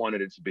what I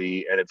wanted it to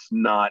be, and it's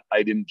not,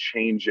 I didn't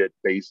change it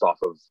based off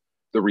of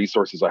the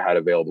resources I had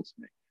available to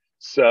me.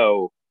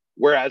 So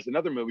whereas in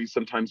other movies,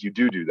 sometimes you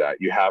do that,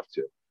 you have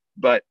to.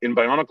 But in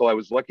Bionicle, I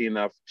was lucky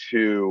enough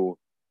to,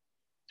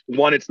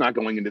 one, it's not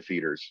going into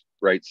theaters,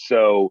 right?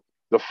 So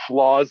the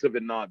flaws of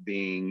it not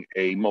being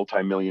a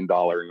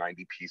multi-million-dollar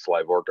 90-piece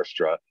live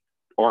orchestra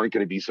aren't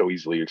going to be so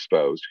easily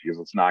exposed, because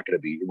it's not going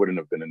to be, it wouldn't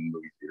have been in the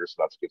movie theater. So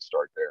that's a good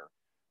start there.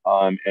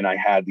 And I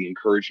had the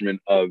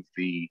encouragement of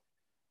the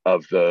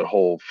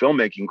whole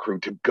filmmaking crew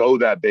to go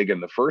that big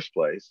in the first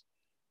place.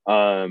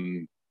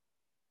 I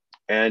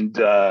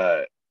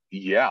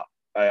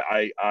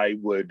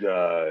would,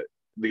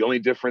 the only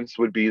difference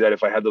would be that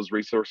if I had those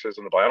resources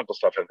and the Bionicle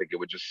stuff, I think it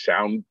would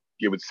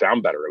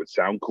sound better. It would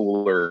sound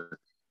cooler.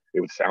 It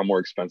would sound more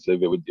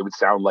expensive. It would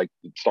sound like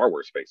Star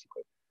Wars,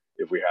 basically,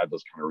 if we had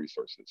those kind of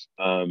resources.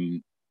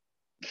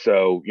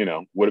 So,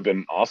 would have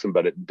been awesome,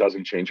 but it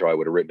doesn't change how I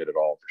would have written it at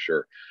all, for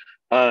sure.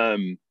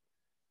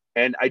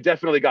 And I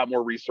definitely got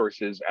more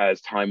resources as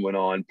time went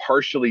on,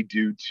 partially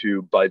due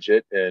to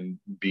budget and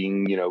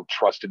being,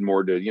 trusted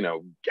more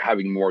to,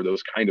 having more of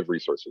those kind of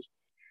resources.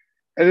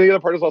 And then the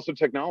other part is also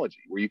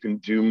technology, where you can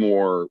do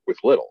more with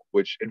little,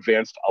 which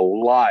advanced a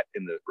lot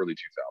in the early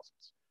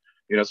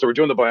 2000s. So we're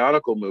doing the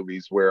Bionicle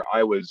movies where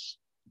I was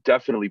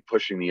definitely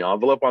pushing the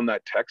envelope on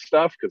that tech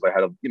stuff, because I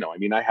had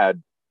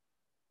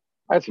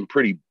I had some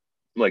pretty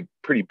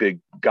big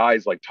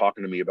guys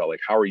talking to me about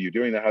how are you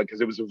doing that?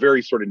 Because it was a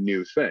very sort of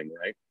new thing,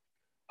 right?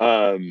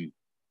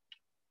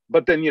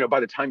 But then, by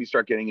the time you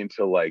start getting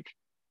into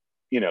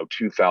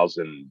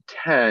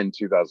 2010,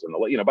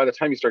 2011, by the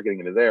time you start getting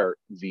into there,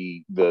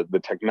 the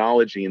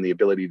technology and the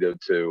ability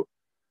to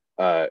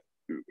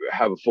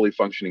have a fully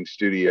functioning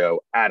studio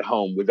at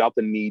home without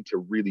the need to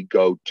really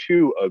go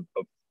to a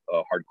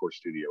hardcore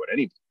studio at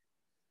any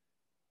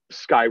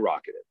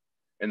skyrocketed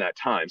in that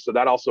time. So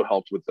that also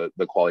helped with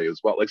the quality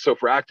as well. So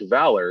for Act of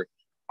Valor,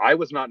 I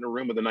was not in a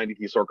room with a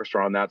 90-piece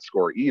orchestra on that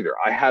score either.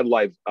 I had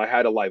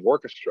a live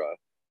orchestra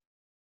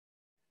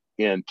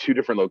in 2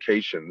 different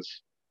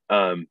locations.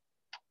 So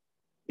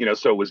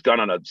it was done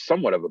on a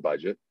somewhat of a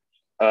budget.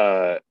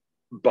 But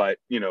by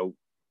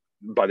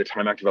the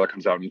time Act of Valor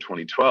comes out in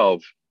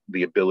 2012,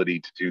 the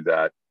ability to do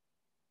that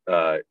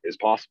is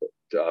possible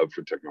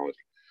for technology.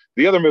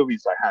 The other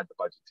movies, I had the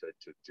budget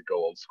to go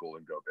old school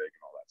and go big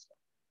and all that stuff.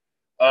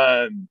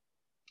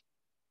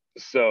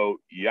 So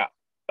yeah,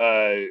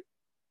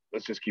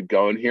 let's just keep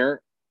going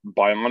here.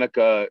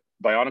 Bionicle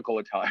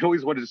Italia. I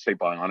always wanted to say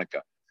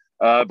Bionica.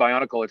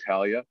 Bionicle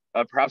Italia.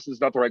 Perhaps this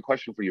is not the right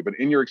question for you, but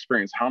in your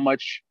experience, how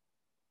much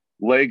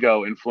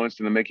Lego influenced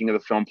in the making of the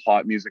film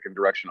plot, music, and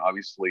direction?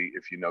 Obviously,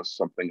 if you know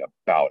something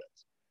about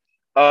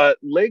it.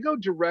 Lego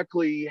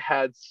directly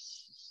had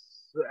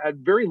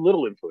very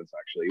little influence,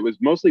 actually. It was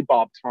mostly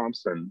Bob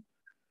Thompson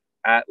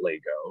at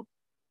Lego,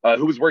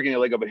 who was working at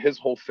Lego, but his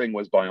whole thing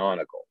was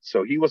Bionicle.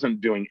 So he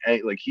wasn't doing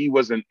he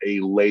wasn't a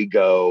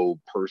Lego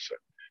person.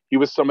 He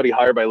was somebody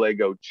hired by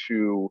Lego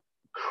to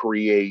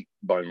create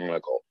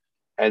Bionicle.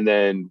 And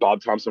then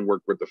Bob Thompson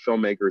worked with the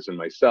filmmakers and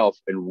myself,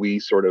 and we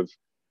sort of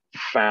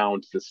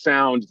found the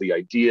sound, the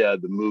idea,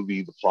 the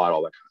movie, the plot,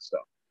 all that kind of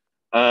stuff.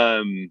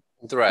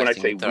 When I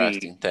say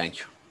interesting. Thank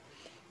you.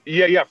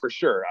 Yeah, for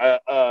sure.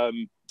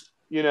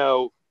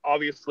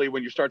 Obviously,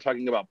 when you start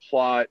talking about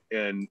plot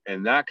and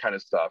that kind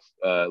of stuff,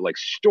 like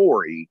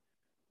story,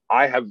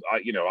 I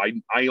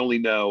only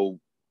know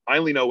I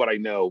only know what I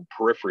know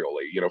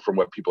peripherally, from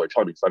what people are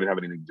telling me, because I didn't have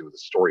anything to do with the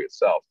story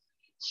itself.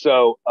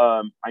 So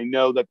I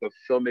know that the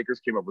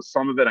filmmakers came up with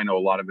some of it. I know a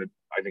lot of it.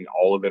 I think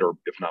all of it, or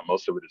if not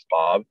most of it, is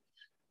Bob,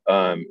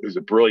 who's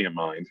a brilliant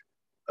mind.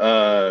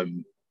 I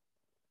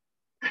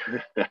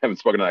haven't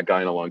spoken to that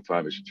guy in a long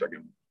time. I should check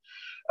him.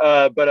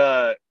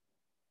 But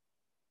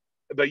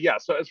yeah.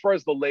 So as far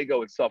as the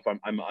Lego itself,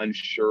 I'm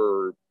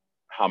unsure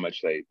how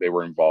much they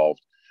were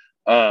involved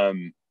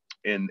in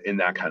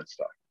that kind of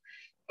stuff.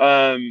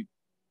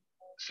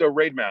 So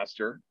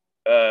Raidmaster.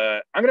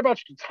 I'm gonna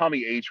vouch to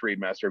Tommy H.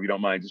 Raidmaster, if you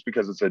don't mind, just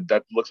because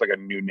that looks like a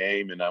new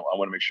name, and I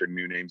want to make sure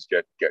new names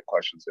get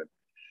questions in.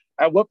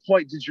 At what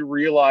point did you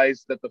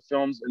realize that the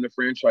films in the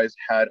franchise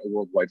had a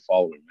worldwide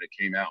following when it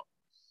came out?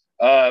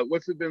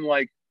 What's it been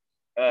like?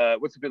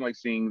 What's it been like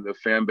seeing the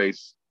fan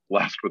base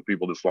last with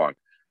people this long?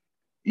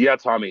 Yeah,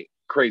 Tommy,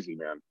 crazy,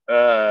 man.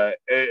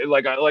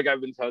 Like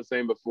I've been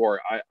saying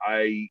before,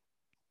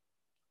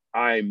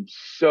 I'm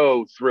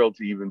so thrilled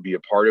to even be a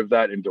part of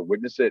that and to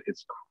witness it.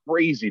 It's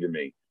crazy to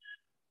me,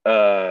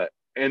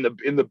 in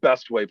the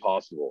best way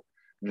possible,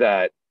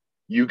 that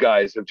you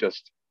guys have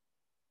just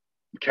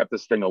kept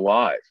this thing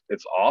alive.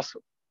 It's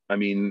awesome. I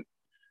mean,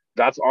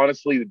 that's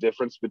honestly the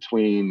difference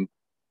between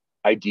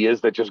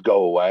ideas that just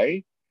go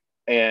away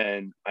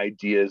and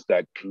ideas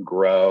that can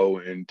grow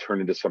and turn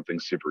into something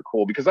super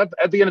cool. Because at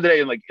the end of the day,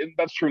 and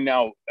that's true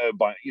now,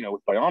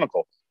 with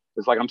Bionicle.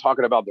 It's like I'm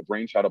talking about the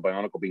brainchild of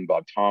Bionicle being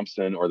Bob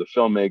Thompson or the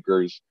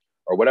filmmakers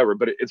or whatever,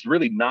 but it's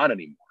really not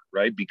anymore,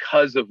 right?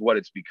 Because of what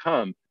it's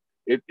become,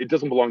 it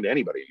doesn't belong to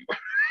anybody anymore.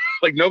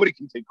 Like, nobody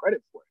can take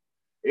credit for it.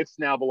 It's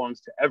now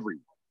belongs to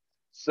everyone.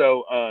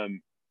 So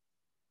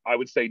I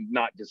would say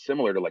not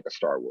dissimilar to like a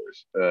Star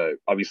Wars.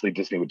 Obviously,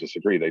 Disney would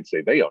disagree. They'd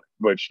say they own it,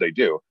 which they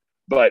do.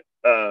 But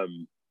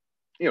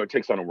it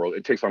takes on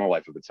a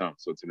life of its own.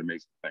 So it's an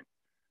amazing thing.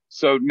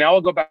 So now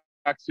I'll go back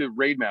to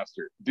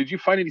Raidmaster. Did you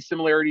find any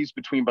similarities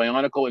between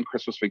Bionicle and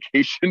Christmas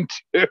Vacation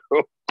 2?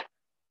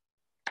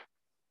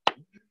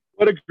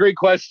 What a great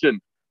question.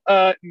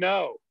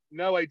 No,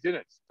 I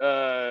didn't.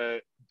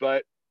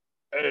 But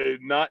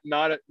not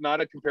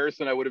a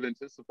comparison I would have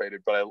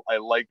anticipated. But I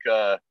like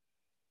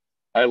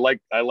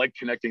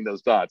connecting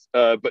those dots.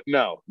 But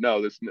no,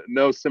 there's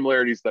no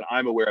similarities that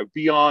I'm aware of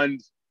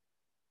beyond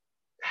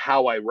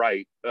how I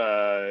write.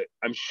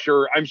 I'm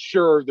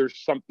sure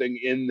there's something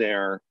in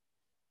there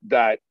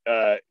that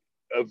that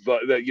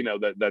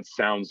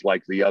sounds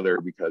like the other,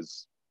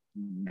 because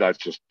that's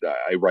just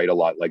I write a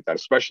lot like that,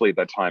 especially at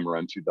that time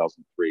around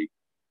 2003.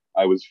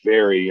 I was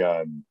very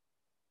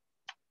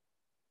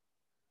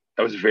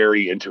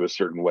into a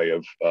certain way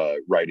of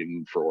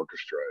writing for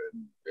orchestra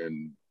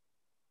and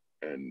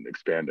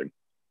expanding.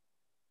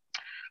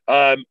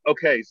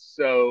 Okay,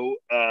 so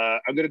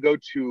I'm gonna go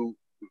to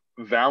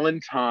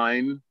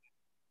Valentine.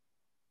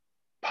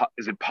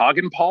 Is it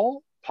Poggenpole?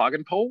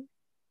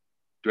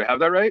 Do I have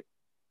that right?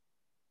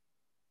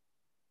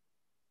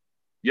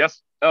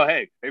 Yes. Oh,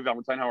 hey,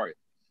 Valentine, how are you?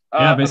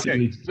 Yeah,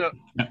 basically. Okay, so,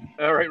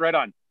 all right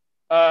on.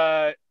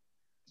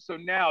 So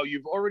now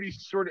you've already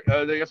sort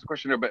of, they asked a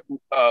question there, but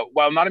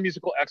while not a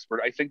musical expert,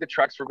 I think the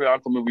tracks for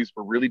Bionicle movies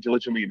were really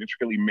diligently and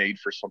intricately made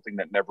for something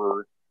that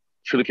never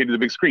truly came to the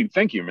big screen.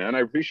 Thank you, man.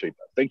 I appreciate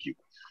that. Thank you.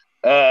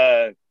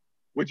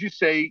 Would you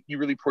say you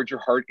really poured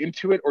your heart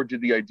into it, or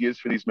did the ideas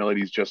for these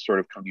melodies just sort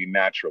of come to you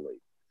naturally?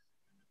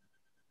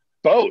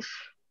 Both.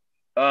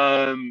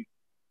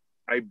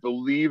 I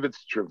believe it's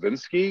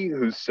Stravinsky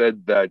who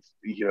said that,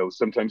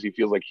 sometimes he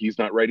feels like he's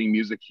not writing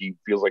music. He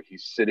feels like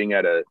he's sitting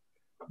at a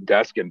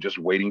desk and just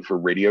waiting for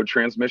radio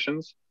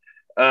transmissions.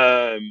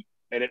 And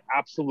it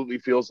absolutely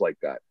feels like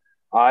that.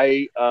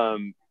 I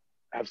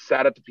have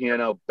sat at the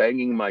piano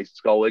banging my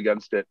skull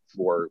against it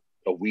for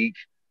a week,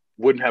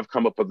 wouldn't have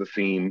come up with a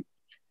theme.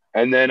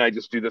 And then I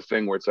just do the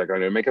thing where it's like, I'm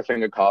going to make a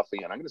thing of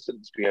coffee and I'm going to sit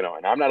at this piano,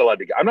 and I'm not allowed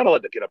to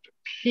get up to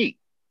pee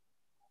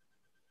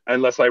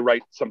unless I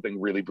write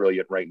something really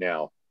brilliant right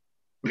now,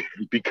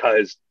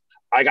 because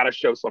I got to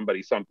show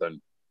somebody something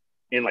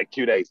in like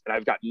 2 days and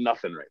I've got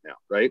nothing right now.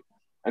 Right.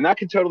 And that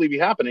could totally be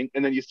happening.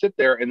 And then you sit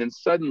there and then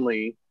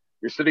suddenly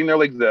you're sitting there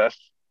like this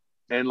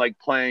and like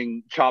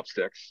playing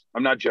chopsticks.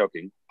 I'm not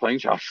joking, playing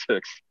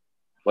chopsticks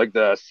like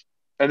this.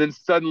 And then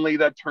suddenly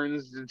that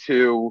turns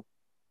into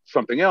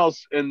something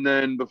else. And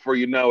then before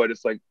you know it,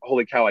 it's like,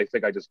 holy cow, I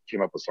think I just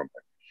came up with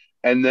something.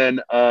 And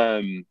then,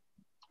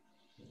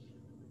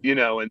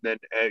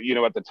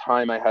 at the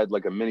time I had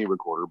like a mini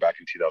recorder back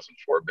in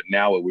 2004, but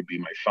now it would be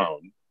my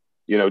phone,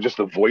 just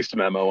a voice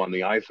memo on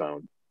the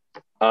iPhone.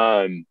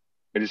 And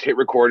just hit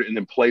record and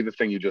then play the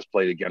thing you just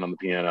played again on the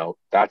piano.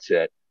 That's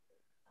it.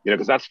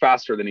 Because that's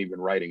faster than even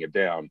writing it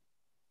down.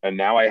 And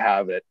now I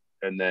have it,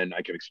 and then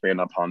I can expand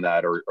upon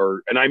that,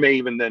 and I may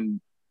even then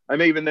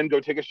go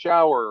take a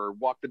shower or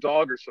walk the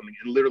dog or something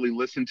and literally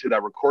listen to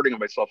that recording on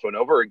my cell phone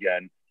over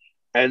again.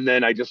 And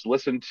then I just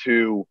listen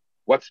to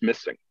what's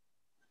missing,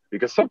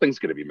 because something's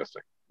going to be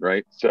missing,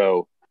 right?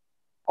 So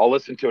I'll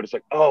listen to it. It's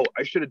like, oh,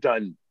 I should have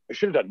done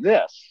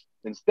this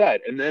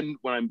instead. And then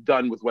when I'm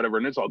done with whatever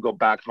it is, I'll go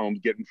back home,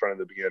 get in front of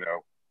the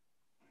piano,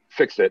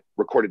 fix it,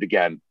 record it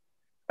again.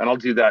 and I'll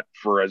do that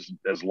for as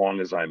long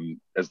as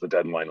the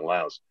deadline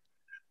allows.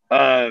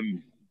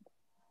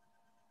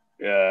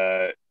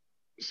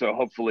 So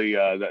hopefully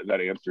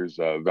that answers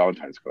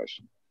Valentine's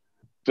question.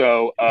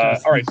 So all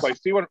right, so I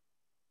see one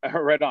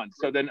right on.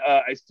 So then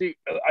I see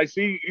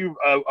you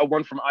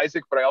one from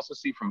Isaac, but I also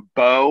see from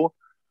Bo.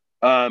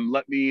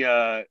 Let me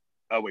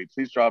wait,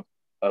 please drop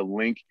a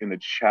link in the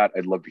chat.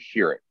 I'd love to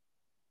hear it.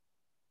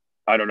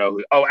 I don't know.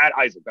 At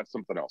Isaac, that's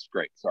something else.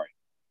 Great, sorry.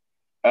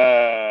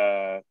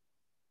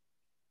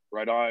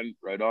 Right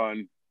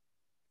on.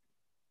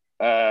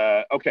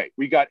 Okay,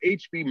 we got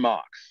HB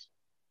Mox.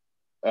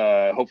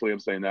 Hopefully I'm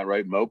saying that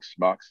right. Mox.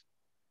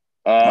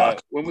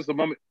 When was the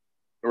moment?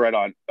 Right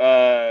on.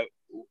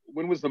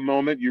 When was the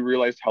moment you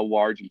realized how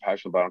large and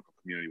passionate the Bionicle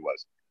community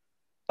was?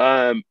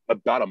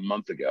 About a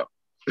month ago.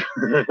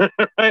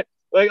 Right?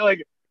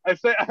 Like I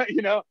say,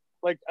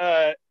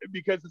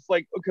 because it's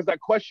like, because that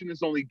question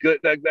is only good.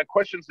 That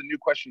question's a new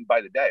question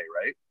by the day,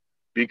 right?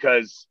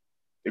 Because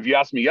if you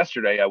asked me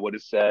yesterday, I would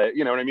have said,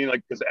 you know what I mean?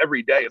 Like, because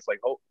every day it's like,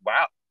 oh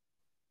wow,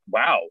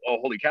 oh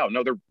holy cow,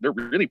 no, they're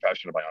really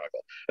passionate about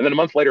Bionicle. And then a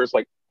month later, it's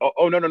like,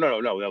 oh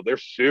no, they're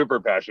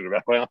super passionate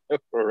about Bionicle,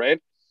 right?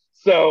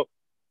 So,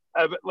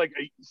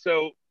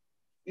 so,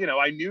 you know,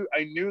 I knew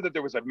that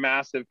there was a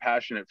massive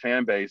passionate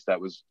fan base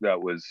that was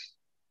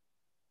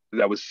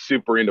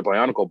super into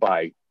Bionicle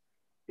by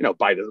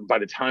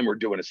the time we're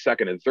doing a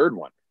second and third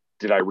one.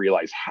 Did I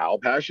realize how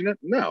passionate?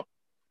 No.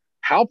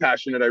 How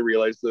passionate I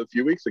realized a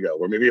few weeks ago,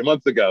 or maybe a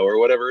month ago, or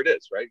whatever it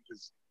is, right?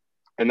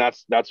 And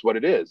that's what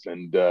it is.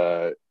 And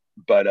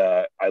but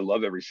I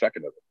love every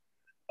second of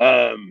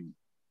it.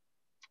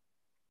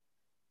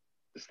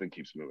 This thing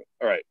keeps moving.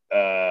 All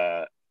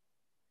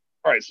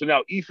right. So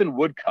now Ethan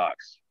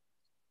Woodcocks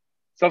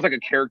sounds like a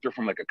character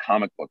from like a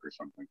comic book or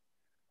something.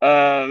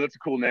 That's a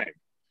cool name.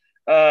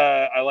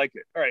 I like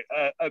it. All right.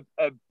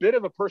 A bit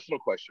of a personal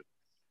question.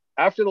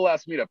 After the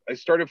last meetup, I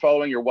started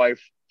following your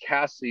wife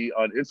Cassie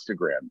on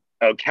Instagram.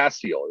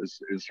 Cassiel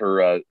is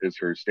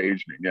her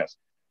stage name. Yes.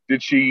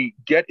 Did she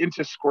get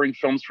into scoring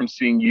films from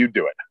seeing you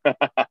do it,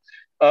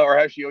 or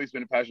has she always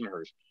been a passion of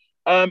hers?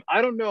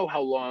 I don't know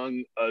how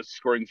long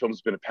scoring films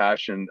has been a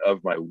passion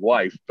of my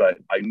wife, but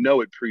I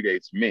know it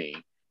predates me.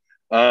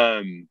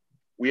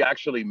 We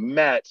actually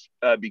met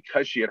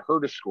because she had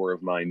heard a score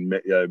of mine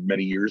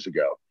many years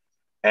ago,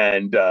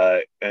 and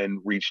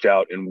reached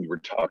out, and we were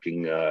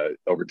talking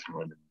over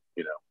time, and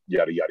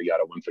yada yada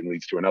yada. One thing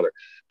leads to another.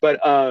 But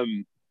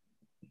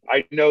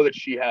I know that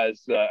she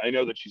has. I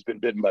know that she's been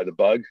bitten by the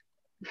bug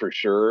for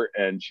sure,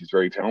 and she's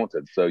very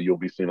talented. So you'll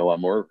be seeing a lot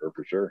more of her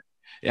for sure.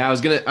 Yeah, I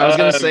was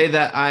gonna say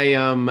that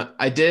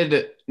I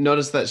did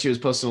notice that she was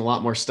posting a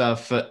lot more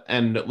stuff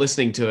and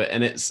listening to it,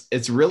 and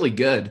it's really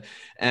good.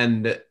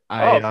 And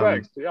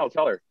thanks. Yeah, I'll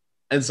tell her.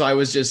 And so I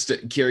was just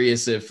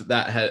curious if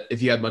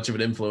you had much of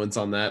an influence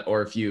on that,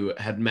 or if you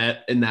had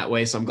met in that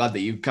way. So I'm glad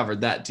that you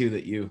covered that too,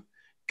 that you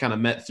kind of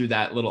met through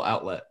that little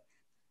outlet.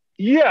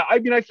 Yeah, I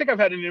mean, I think I've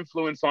had an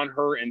influence on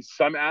her in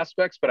some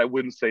aspects, but I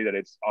wouldn't say that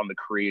it's on the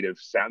creative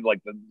sound.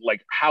 Like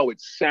how it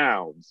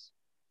sounds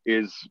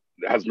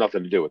has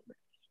nothing to do with me.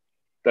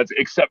 That's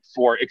except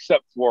for I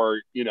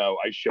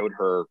showed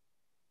her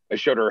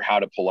how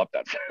to pull up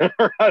that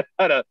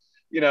how to,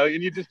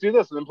 and you just do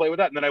this and then play with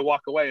that, and then I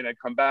walk away and I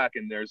come back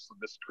and there's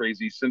this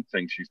crazy synth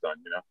thing she's done.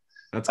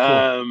 That's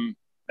cool.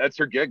 That's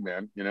her gig,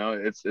 man.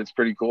 It's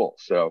pretty cool.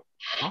 So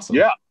awesome.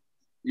 Yeah,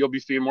 you'll be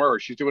seeing more.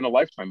 She's doing a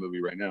Lifetime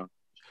movie right now.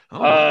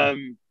 Oh.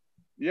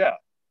 Yeah.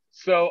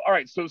 So all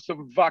right. So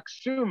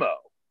Voxumo.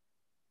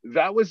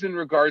 That was in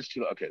regards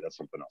to that's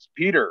something else.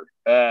 Peter,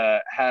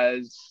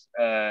 has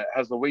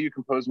the way you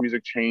compose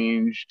music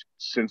changed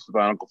since the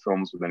Bionicle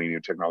films with any new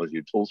technology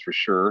or tools? For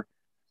sure.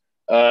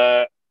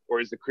 Or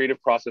is the creative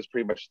process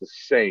pretty much the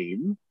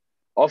same?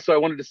 Also, I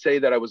wanted to say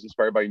that I was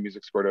inspired by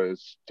music score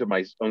to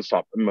my own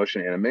stop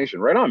motion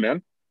animation. Right on,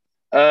 man.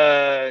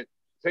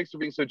 Thanks for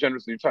being so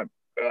generous with your time.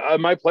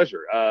 My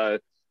pleasure.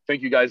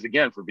 Thank you guys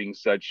again for being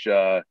such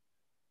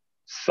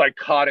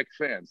psychotic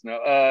fans. No,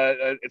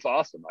 it's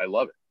awesome. I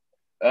love it.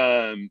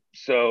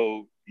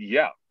 So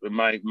yeah,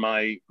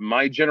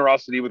 my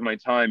generosity with my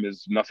time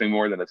is nothing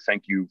more than a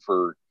thank you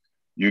for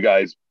you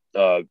guys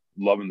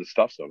loving the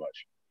stuff so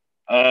much.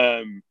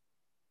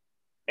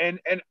 And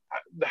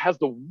has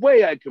the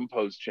way I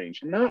compose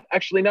changed? Not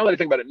actually. Now that I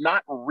think about it,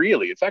 not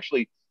really. It's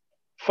actually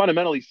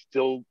fundamentally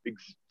still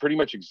pretty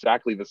much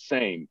exactly the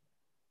same.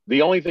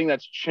 The only thing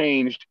that's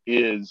changed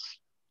is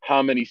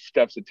how many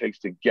steps it takes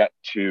to get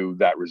to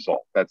that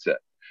result. That's it.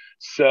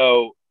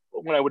 So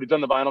when I would have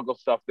done the Bionicle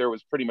stuff, there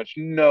was pretty much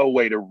no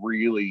way to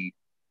really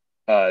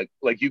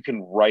you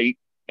can write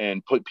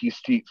and put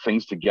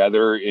things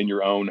together in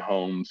your own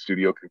home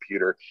studio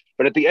computer.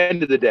 But at the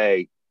end of the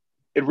day,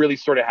 it really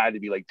sort of had to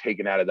be like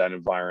taken out of that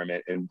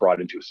environment and brought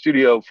into a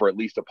studio for at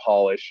least a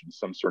polish and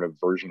some sort of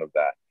version of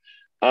that.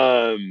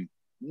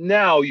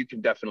 Now you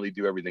can definitely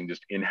do everything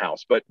just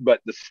in-house, but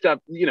the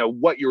step,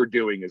 what you're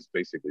doing is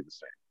basically the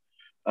same.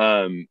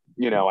 I'm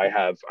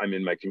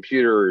in my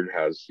computer. It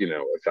has,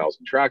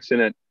 1,000 tracks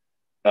in it.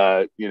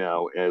 and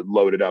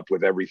load it up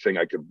with everything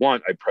I could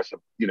want. I press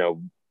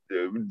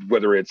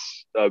whether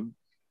it's a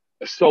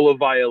solo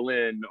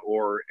violin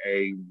or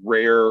a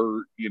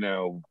rare,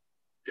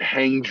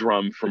 hang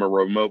drum from a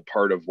remote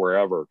part of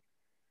wherever,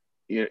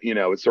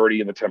 it's already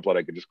in the template.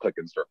 I could just click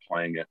and start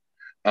playing it.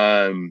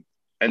 And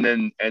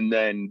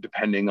then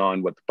depending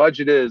on what the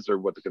budget is or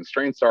what the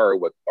constraints are, or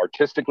what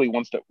artistically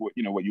what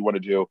you want to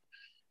do,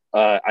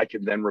 I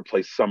can then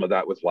replace some of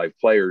that with live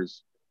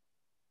players.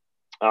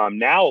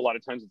 Now, a lot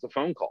of times it's a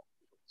phone call.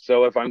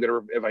 So if I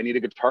need a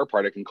guitar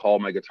part, I can call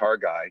my guitar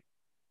guy.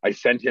 I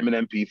send him an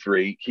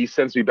MP3. He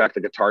sends me back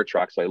the guitar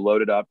track. So I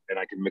load it up and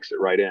I can mix it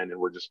right in and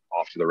we're just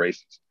off to the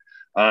races.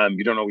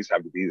 You don't always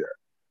have to be there.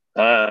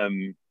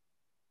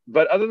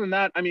 But other than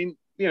that, I mean,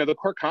 the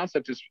core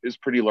concept is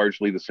pretty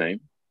largely the same.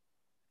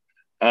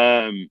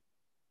 All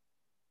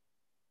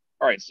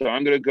right, so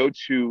I'm going to go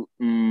to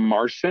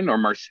Marcin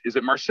is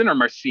it Marcin or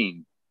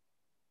Marcin?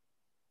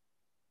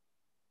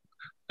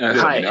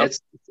 Hi.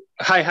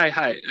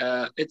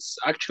 It's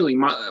actually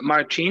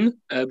Marcin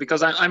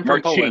because I'm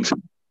from Poland.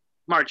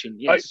 Marcin,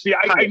 yes. See,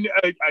 I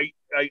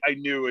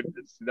knew it.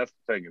 That's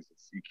the thing, is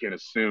you can't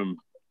assume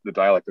the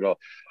dialect at all.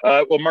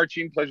 Well,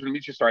 Marcin, pleasure to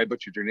meet you. Sorry I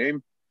butchered your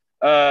name.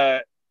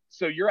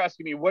 So you're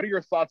asking me, what are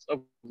your thoughts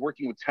of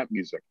working with temp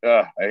music?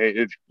 I hate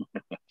it.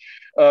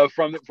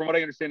 From what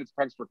I understand, it's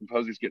practice where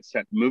composers get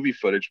sent movie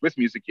footage with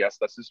music. Yes,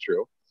 this is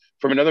true.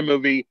 From another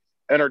movie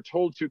and are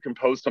told to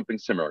compose something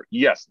similar.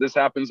 Yes, this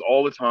happens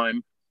all the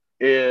time.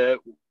 It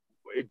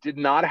did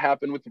not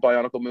happen with the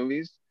Bionicle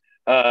movies.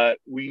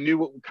 We knew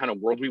what kind of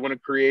world we want to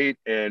create,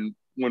 and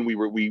when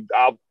we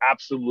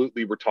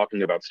absolutely were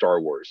talking about Star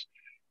Wars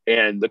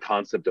and the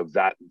concept of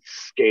that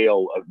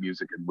scale of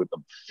music and with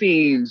the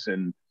themes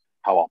and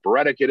how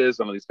operatic it is,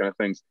 some of these kind of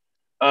things.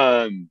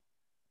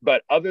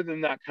 But other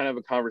than that kind of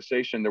a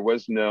conversation, there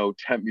was no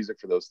temp music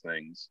for those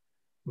things.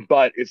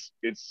 But it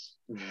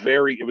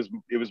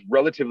was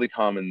relatively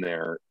common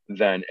there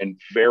then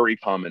and very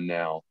common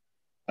now,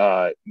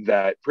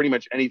 that pretty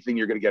much anything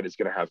you're going to get is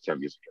going to have temp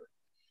music in it.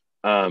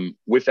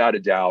 Without a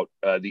doubt.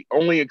 The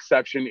only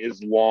exception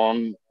is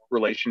long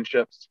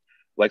relationships,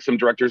 like some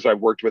directors I've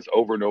worked with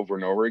over and over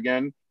and over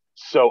again.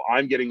 So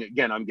I'm getting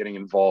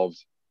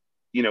involved,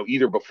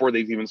 either before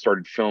they've even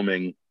started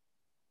filming,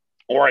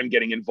 or I'm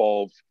getting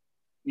involved,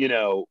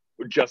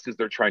 just as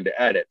they're trying to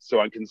edit.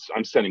 So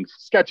I'm sending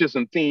sketches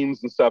and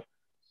themes and stuff.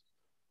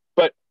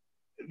 But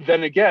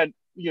then again,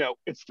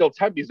 it's still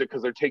temp music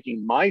because they're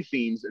taking my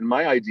themes and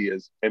my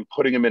ideas and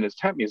putting them in as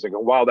temp music.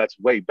 And while that's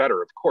way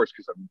better, of course,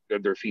 because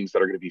they're themes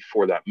that are going to be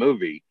for that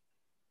movie,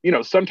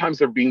 sometimes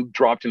they're being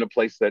dropped in a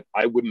place that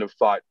I wouldn't have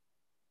thought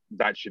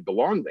that should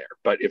belong there.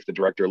 But if the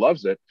director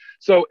loves it,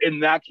 so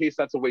in that case,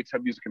 that's a way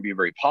temp music can be a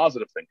very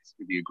positive thing. It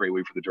can be a great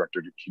way for the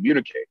director to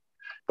communicate.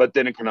 But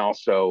then it can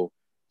also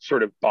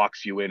sort of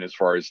box you in as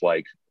far as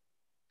what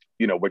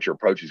your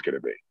approach is going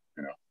to be,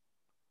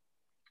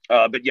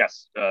 But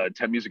yes,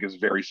 temp music is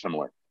very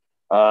similar.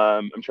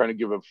 I'm trying to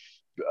give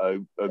a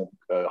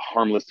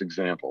harmless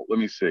example. Let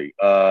me see.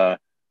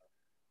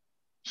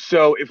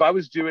 So if I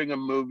was doing a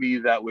movie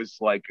that was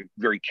like a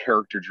very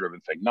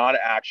character-driven thing, not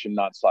action,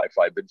 not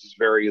sci-fi, but just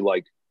very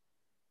like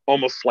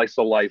almost slice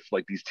of life,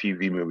 like these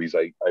TV movies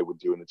I would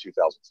do in the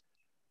 2000s.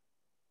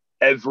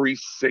 Every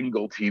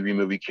single TV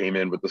movie came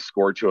in with the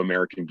score to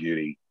American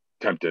Beauty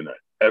temped in it.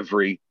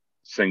 Every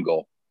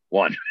single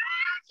one.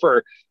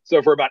 For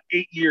about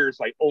 8 years,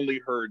 I only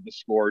heard the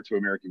score to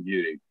American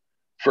Beauty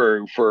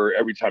for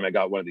every time I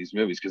got one of these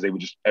movies,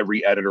 because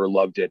every editor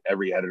loved it.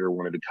 Every editor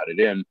wanted to cut it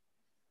in.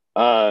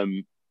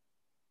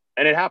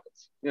 And it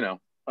happens,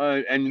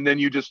 and then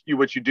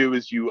what you do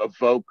is you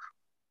evoke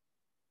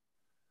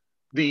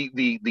the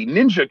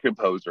ninja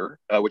composer,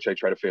 which I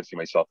try to fancy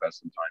myself as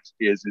sometimes,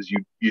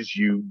 is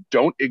you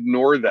don't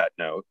ignore that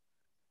note.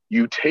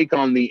 You take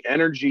on the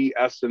energy,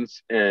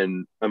 essence,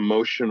 and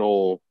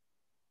emotional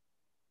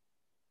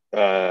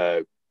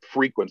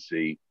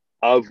frequency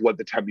of what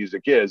the temp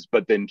music is,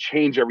 but then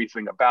change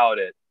everything about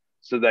it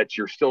so that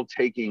you're still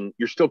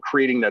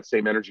creating that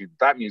same energy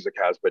that music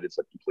has, but it's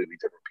a completely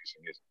different piece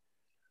of music.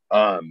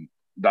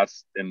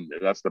 That's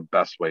the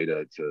best way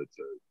to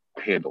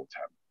handle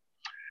temp.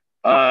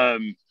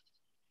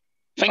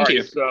 Thank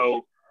you.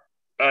 So,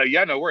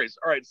 yeah, no worries.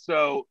 All right.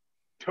 So,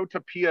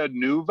 Totapia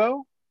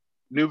Nuva.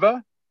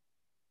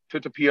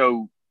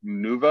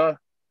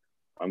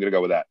 I'm gonna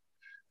go with that.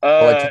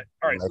 All right.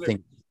 I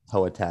think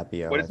Toa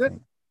Tapio. What is it?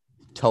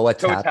 Toa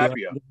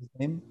Tapio.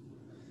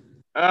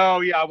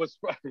 Oh yeah, I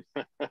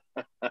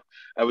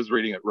was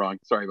reading it wrong.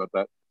 Sorry about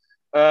that.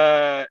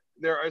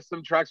 There are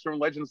some tracks from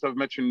Legends of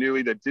Metro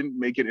Nui that didn't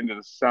make it into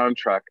the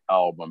soundtrack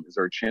album. Is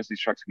there a chance these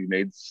tracks can be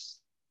made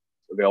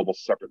available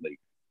separately?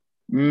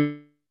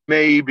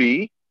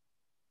 Maybe.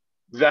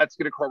 That's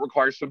going to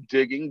require some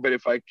digging, but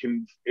if I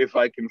can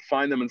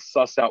find them and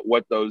suss out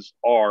what those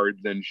are,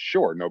 then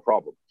sure, no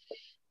problem.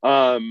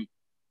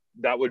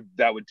 That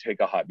would take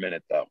a hot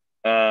minute though.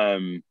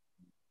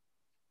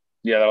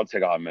 Yeah, that'll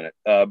take a hot minute.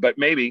 But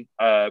maybe.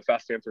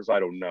 Fast answers, I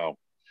don't know.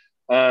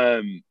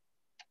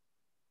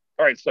 All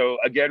All right. So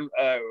again,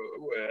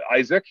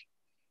 Isaac,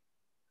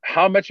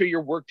 how much of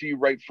your work do you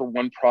write for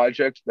one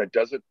project that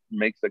doesn't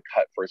make the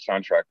cut for a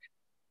soundtrack?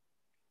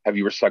 Have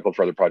you recycled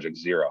for other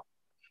projects? 0.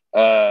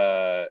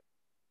 In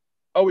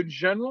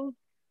general,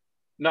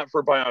 not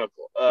for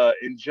Bionicle.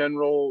 In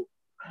general,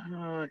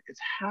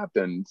 it's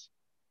happened.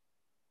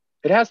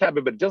 It has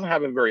happened, but it doesn't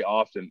happen very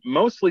often.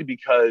 Mostly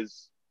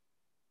because,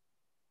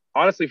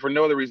 honestly, for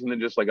no other reason than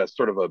just like a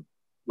sort of a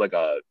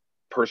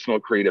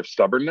personal creative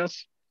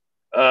stubbornness.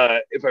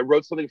 If I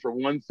wrote something for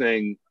one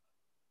thing,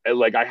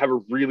 I have a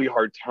really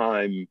hard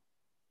time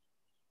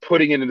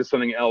putting it into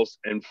something else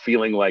and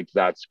feeling like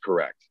that's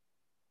correct.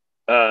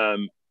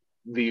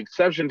 The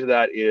exception to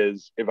that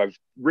is if I've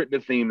written a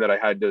theme that I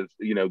had to,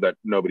 that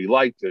nobody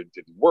liked, it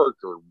didn't work,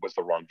 or was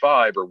the wrong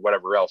vibe, or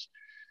whatever else.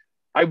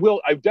 I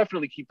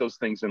definitely keep those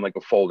things in like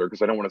a folder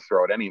because I don't want to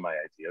throw out any of my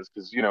ideas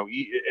because,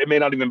 it may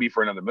not even be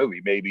for another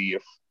movie. Maybe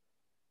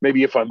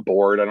if I'm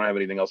bored, I don't have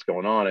anything else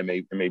going on,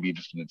 it may be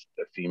just a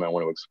theme I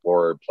want to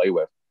explore or play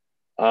with.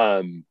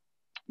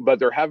 But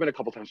there have been a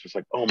couple times where it's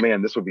like, oh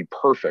man, this would be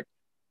perfect.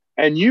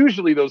 And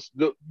usually those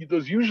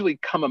usually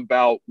come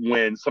about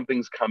when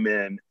something's come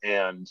in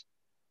and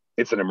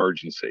it's an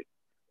emergency.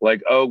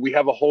 Like, oh, we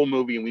have a whole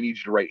movie and we need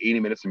you to write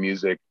 80 minutes of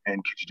music, and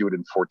could you do it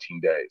in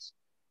 14 days?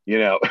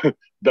 And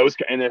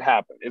it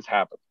happened. It's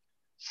happened.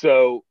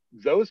 So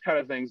those kind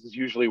of things is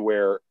usually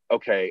where,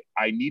 okay,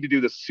 I need to do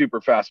this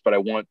super fast, but I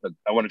want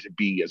it to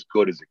be as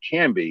good as it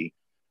can be.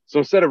 So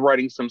instead of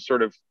writing some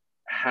sort of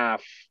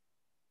half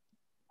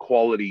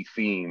quality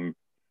theme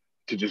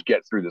to just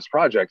get through this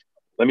project,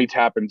 let me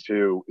tap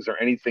into, is there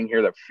anything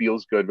here that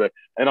feels good?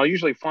 And I'll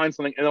usually find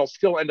something, and I'll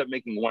still end up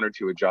making 1 or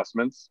 2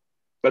 adjustments,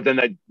 but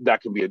then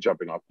that can be a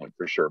jumping off point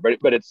for sure.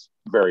 But it's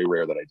very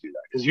rare that I do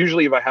that, because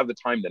usually if I have the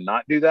time to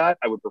not do that,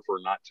 I would prefer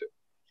not to.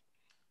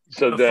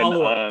 So then,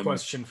 follow-up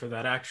question for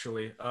that,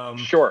 actually.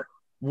 Sure.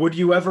 Would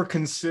you ever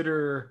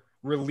consider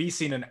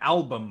releasing an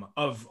album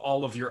of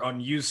all of your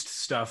unused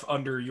stuff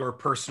under your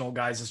personal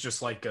guise as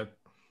just like a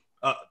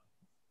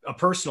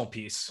personal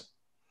piece?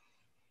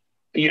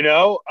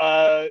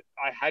 I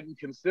hadn't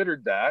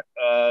considered that,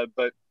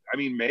 but I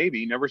mean,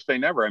 maybe. Never say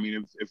never. I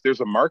mean, if there's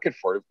a market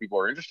for it, if people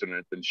are interested in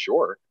it, then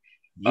sure.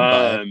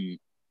 There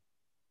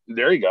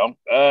you go.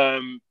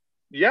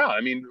 Yeah,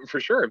 I mean,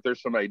 for sure. If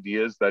there's some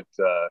ideas that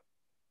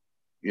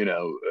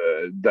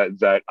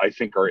that I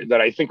think are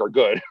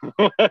good,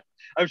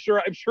 I'm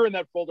sure in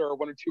that folder are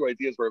 1 or 2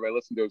 ideas where if I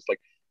listen to it, it's like,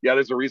 yeah,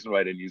 there's a reason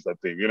why I didn't use that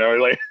theme.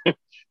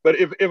 But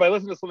if I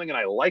listen to something and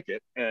I like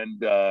it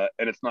and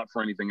it's not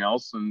for anything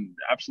else, and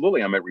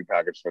absolutely I might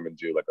repackage them and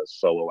do like a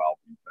solo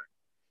album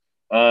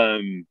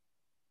thing.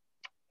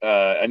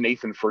 A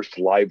Nathan Furst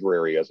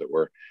library, as it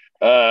were.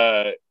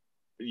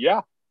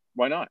 Yeah,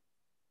 why not?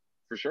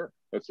 For sure.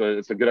 It's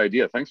a good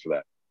idea. Thanks for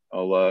that.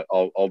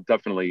 I'll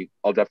definitely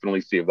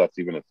see if that's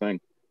even a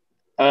thing.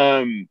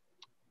 All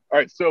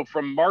right. So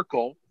from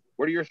Markle,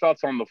 what are your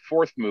thoughts on the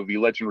 4th movie,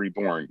 Legend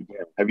Reborn?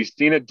 Have you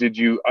seen it? Did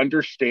you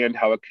understand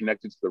how it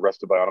connected to the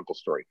rest of Bionicle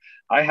story?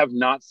 I have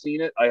not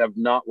seen it. I have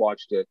not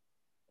watched it.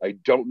 I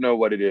don't know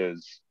what it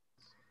is.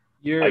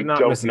 I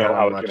don't know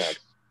how it connects.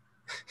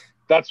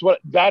 That's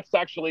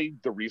actually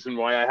the reason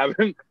why I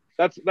haven't.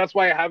 That's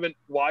why I haven't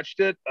watched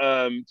it.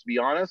 To be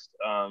honest,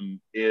 I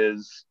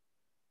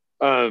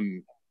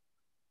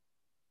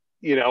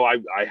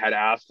had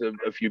asked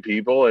a few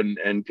people,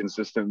 and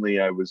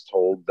consistently I was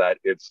told that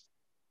it's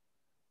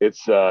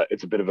a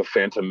bit of a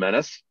Phantom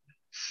Menace.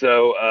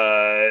 So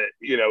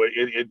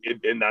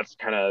and that's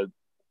kind of,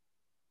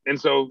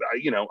 and so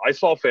I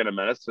saw Phantom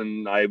Menace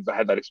and I've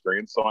had that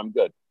experience, so I'm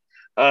good.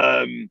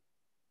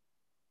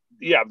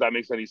 Yeah, if that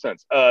makes any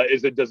sense.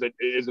 Is it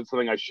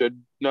something I should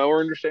know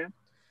or understand?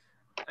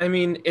 I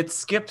mean, it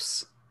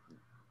skips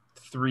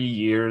 3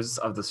 years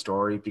of the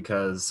story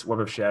because Web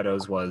of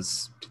Shadows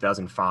was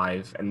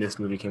 2005 and this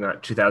movie came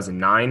out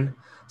 2009.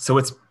 So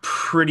it's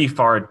pretty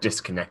far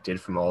disconnected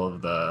from all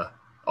of the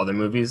other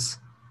movies.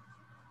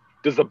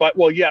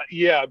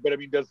 Yeah, but I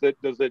mean, is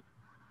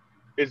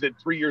it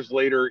 3 years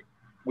later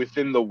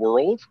within the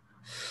world?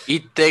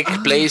 It takes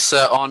place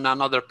on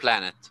another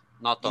planet,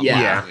 not on the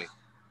movie.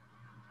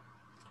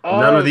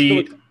 None of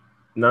the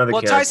well,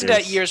 it ties into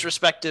that year's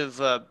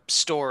respective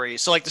story.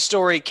 So, like, the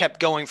story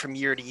kept going from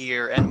year to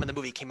year, and when the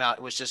movie came out,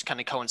 it was just kind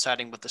of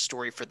coinciding with the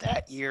story for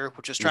that year,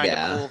 which was trying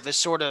to pull this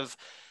sort of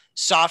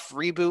soft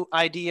reboot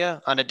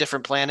idea on a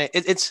different planet.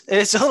 It's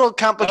a little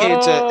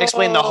complicated to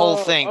explain the whole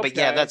thing, but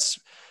yeah,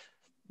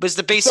 was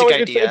the basic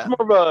idea.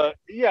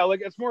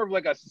 It's more of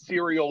like a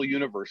serial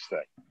universe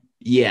thing.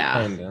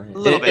 Yeah, a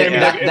little bit.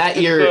 That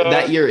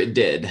year it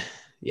did.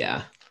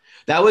 Yeah.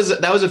 That was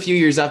a few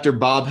years after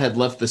Bob had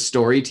left the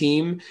story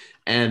team,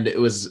 and it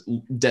was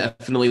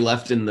definitely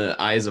left in the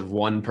eyes of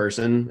one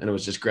person, and it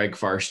was just Greg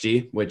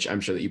Farsty, which I'm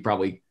sure that you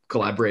probably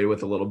collaborated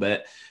with a little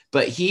bit.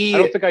 But I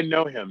don't think I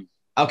know him.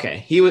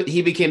 Okay,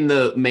 he became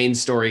the main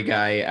story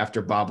guy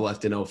after Bob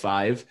left in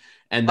 2005,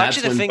 and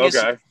that's when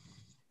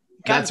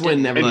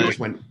everything just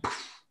went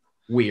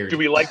weird. Do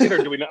we like it or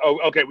do we not? Oh,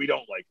 okay, we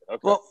don't like it.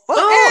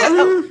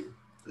 Okay.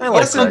 I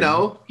yes and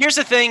no. Here's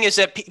the thing: is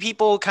that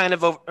people kind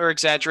of over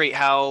exaggerate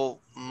how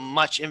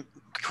much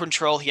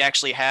control he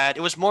actually had.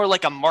 It was more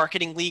like a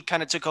marketing leak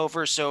kind of took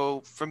over.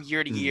 So from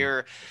year to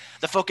year,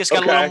 the focus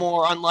got a little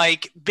more on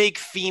like big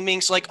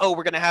theming. So like, oh,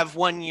 we're gonna have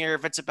 1 year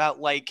if it's about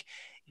like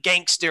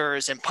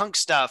gangsters and punk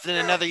stuff.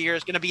 Then another year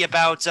is gonna be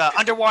about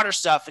underwater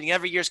stuff, and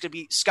every year is gonna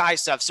be sky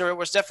stuff. So it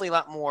was definitely a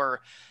lot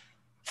more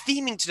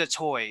theming to the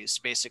toys,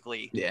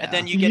 basically. Yeah. And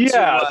then you get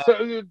to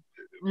so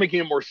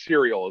making it more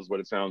serial is what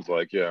it sounds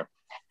like. Yeah.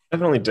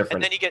 Definitely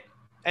different.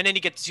 And then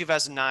you get to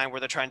 2009 where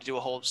they're trying to do a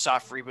whole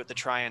soft reboot to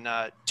try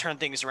and turn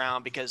things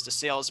around because the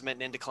sales have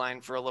been in decline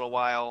for a little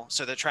while.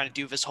 So they're trying to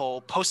do this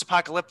whole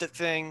post-apocalyptic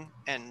thing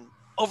and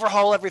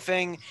overhaul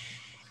everything.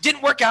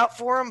 Didn't work out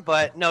for them,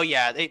 but no,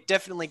 yeah, they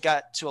definitely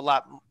got to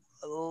a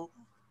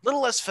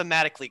little less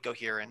thematically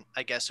coherent,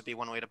 I guess would be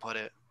one way to put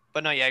it.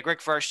 But no, yeah,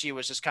 Greg Furst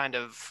was just kind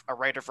of a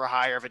writer for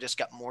hire if it just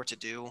got more to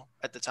do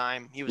at the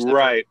time. He was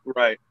right.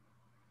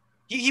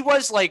 He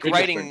was like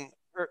writing.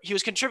 He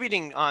was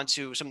contributing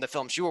onto some of the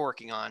films you were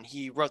working on.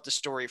 He wrote the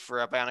story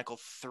for Bionicle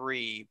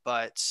 3,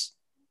 but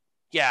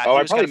yeah. Oh, he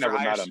I was probably kind of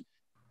never met him.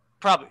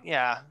 Probably,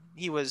 yeah.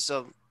 He was.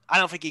 I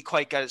don't think he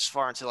quite got as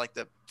far into like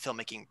the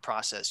filmmaking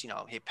process. You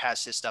know, he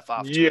passed his stuff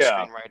off to a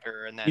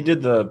screenwriter, and then he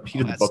did the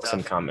books stuff.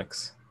 and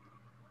comics.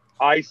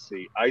 I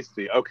see.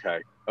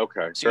 Okay.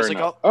 So he was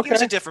like, he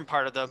was a different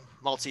part of the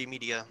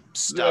multimedia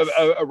stuff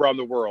around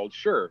the world.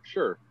 Sure.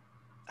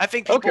 I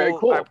think people. Okay,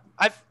 cool.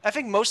 I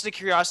think most of the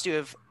curiosity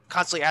of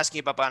constantly asking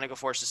about Bionicle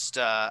Force is,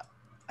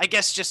 I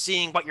guess, just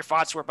seeing what your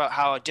thoughts were about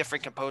how a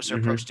different composer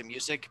approached the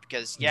music.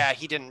 Because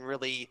he didn't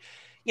really,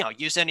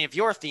 use any of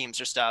your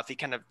themes or stuff. He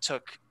kind of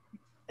took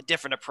a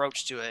different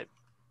approach to it.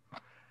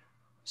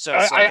 So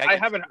it's I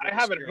haven't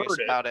heard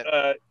it. About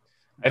it.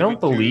 I don't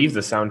believe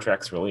the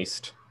soundtrack's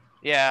released.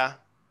 Yeah,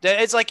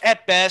 it's like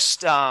at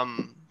best.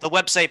 The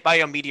website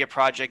Biomedia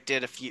Project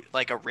did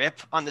a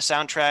rip on the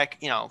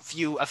soundtrack,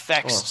 few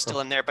effects still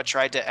in there, but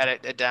tried to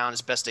edit it down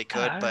as best they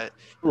could. But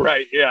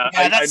right, yeah,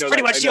 that's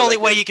pretty much the only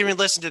way you can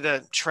listen to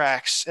the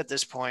tracks at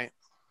this point.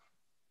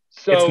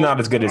 So it's not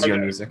as good as your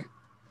music.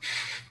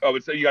 Oh,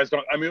 so you guys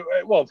don't. I mean,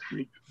 well,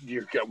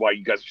 you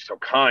guys are so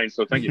kind.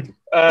 So thank you.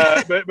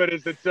 But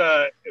is it?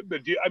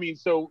 But do you, I mean,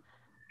 so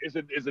is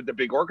it the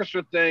big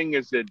orchestra thing?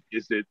 Is it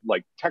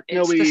like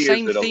techno-y? It's the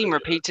same theme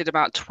repeated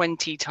about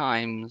 20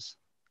 times.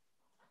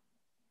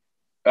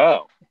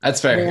 Oh,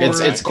 that's fair.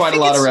 It's quite a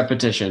lot of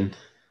repetition.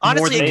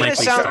 Honestly, it kind of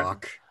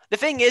sounds. The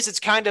thing is, it's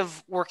kind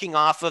of working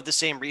off of the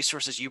same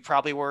resources you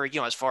probably were,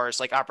 as far as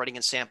like operating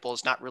in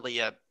samples, not really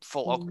a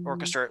full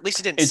orchestra. At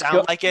least it didn't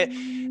sound like it.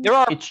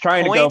 It's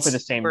trying to go for the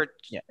same.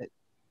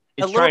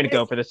 It's trying to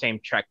go for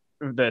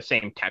the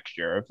same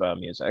texture of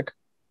music.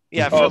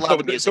 Yeah, for a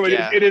lot of music. So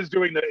it is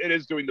doing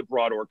the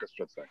broad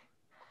orchestra thing.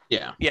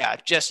 Yeah,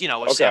 just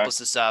with samples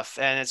and stuff,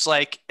 and it's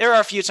like there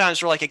are a few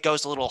times where like it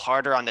goes a little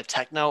harder on the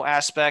techno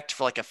aspect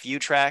for like a few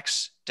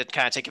tracks to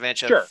kind of take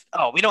advantage of.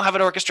 Oh, we don't have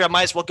an orchestra,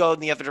 might as well go in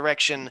the other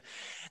direction.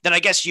 Then I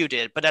guess you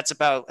did, but that's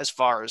about as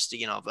far as the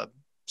the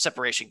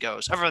separation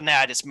goes. Other than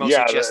that, it's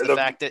mostly just the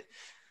fact that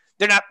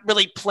they're not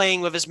really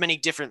playing with as many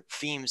different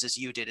themes as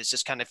you did. It's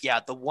just kind of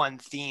the one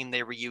theme they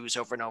reuse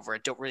over and over.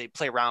 It don't really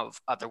play around with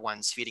other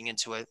ones feeding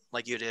into it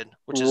like you did,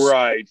 which is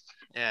right.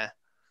 Yeah.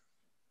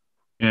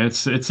 Yeah,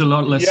 it's a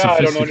lot less sophisticated. I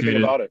don't know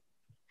anything about it.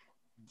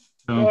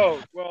 Oh,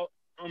 well,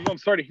 I'm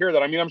sorry to hear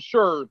that. I mean, I'm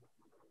sure,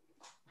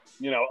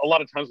 a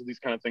lot of times with these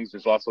kind of things,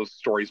 there's also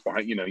stories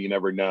behind, you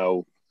never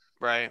know.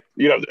 Right.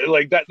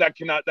 Like that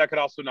could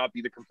also not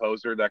be the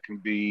composer. That can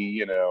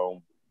be, a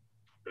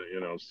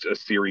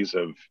series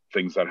of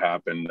things that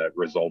happen that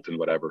result in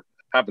whatever.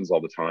 Happens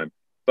all the time.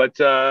 But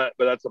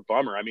that's a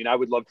bummer. I mean, I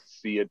would love to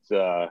see it,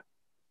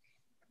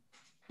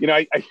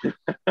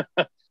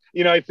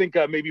 I think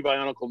maybe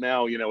Bionicle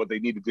now, what they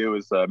need to do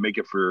is make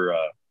it for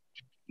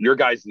your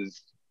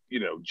guys'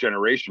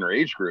 generation or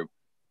age group,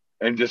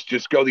 and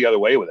just go the other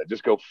way with it.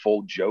 Just go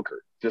full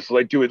Joker. Just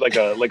like do it like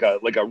a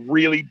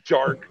really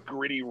dark,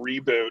 gritty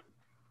reboot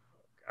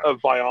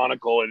of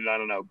Bionicle, and I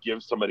don't know,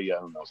 give somebody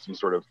some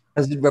sort of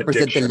does it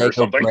represent the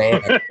Lego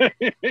brand? I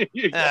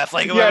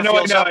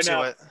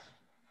know.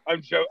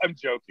 I'm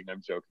joking.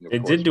 They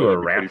did do a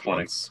rap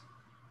once.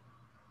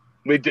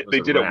 They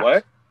did a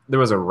what? There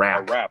was a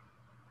rap.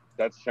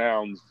 That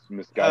sounds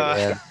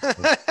misguided.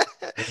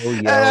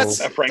 That's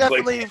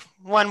definitely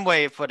one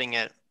way of putting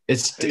it.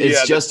 It's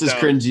just as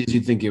cringy as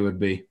you think it would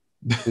be.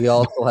 We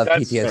also have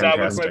PTSD. That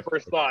was my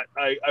first thought.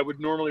 I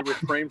would normally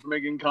refrain from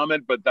making a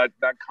comment, but that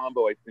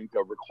combo I think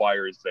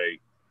requires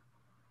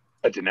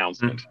a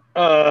denouncement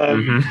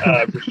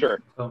for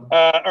sure. All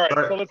right,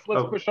 so let's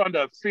push on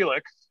to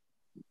Felix.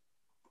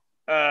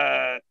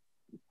 How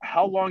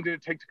long did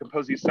it take to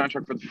compose the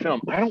soundtrack for the film?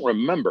 I don't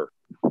remember.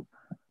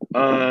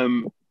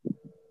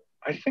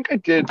 I think I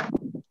did.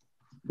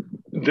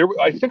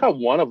 I think on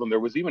one of them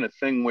there was even a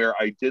thing where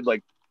I did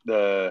like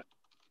the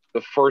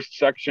first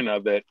section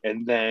of it,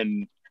 and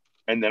then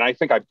I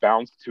think I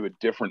bounced to a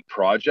different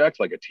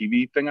project, like a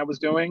TV thing I was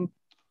doing,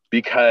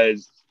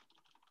 because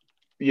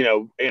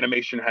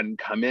animation hadn't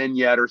come in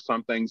yet or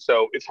something.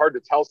 So it's hard to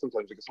tell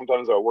sometimes, because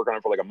sometimes I'll work on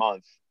it for like a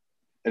month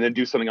and then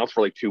do something else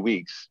for like 2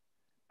 weeks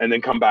and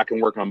then come back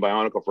and work on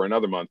Bionicle for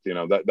another month.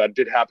 That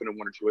did happen in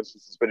 1 or 2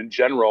 instances, but in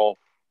general,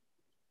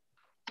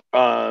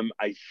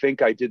 I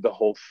think I did the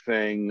whole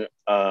thing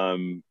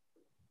in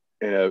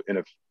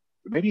a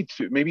maybe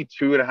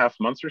 2.5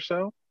 months or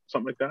so,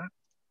 something like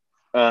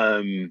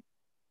that.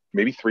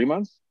 Maybe 3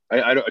 months.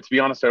 I don't, to be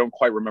honest, I don't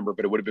quite remember,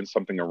 but it would have been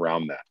something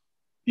around that.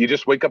 You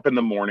just wake up in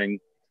the morning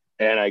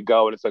and I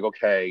go and it's like,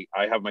 okay,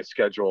 I have my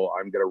schedule.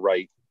 I'm going to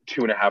write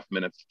 2.5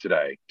 minutes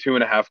today,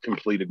 2.5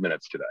 completed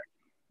minutes today,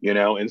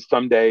 and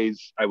some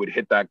days I would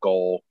hit that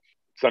goal.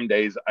 Some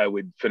days I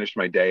would finish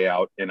my day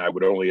out and I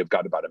would only have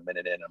got about a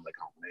minute in. I'm like,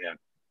 oh man.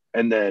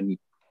 And then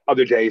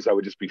other days I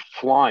would just be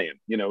flying,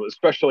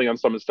 especially on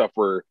some of the stuff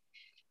where,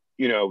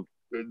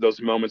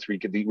 those moments where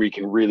you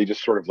can really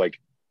just sort of like,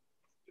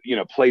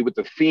 play with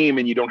the theme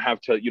and you don't have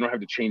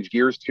to change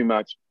gears too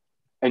much,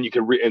 and you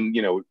can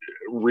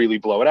really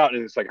blow it out.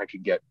 And it's like, I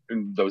could get,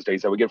 in those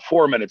days I would get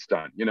 4 minutes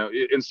done,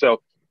 and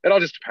so it all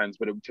just depends,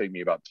 but it would take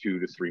me about 2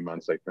 to 3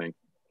 months, I think,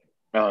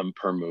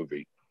 per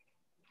movie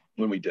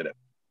when we did it.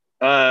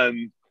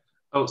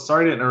 Oh,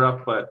 sorry to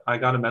interrupt, but I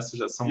got a message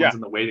that someone's in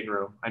the waiting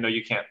room. I know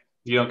you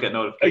don't get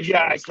notifications.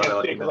 Yeah, I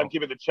can't see because I'm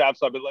keeping the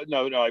chats up. But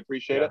no, I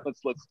appreciate it.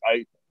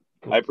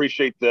 I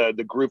appreciate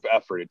the group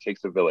effort. It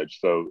takes a village,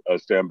 so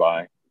stand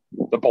by.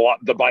 The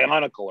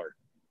Bionicler.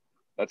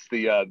 That's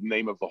the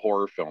name of the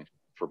horror film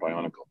for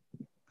Bionicle.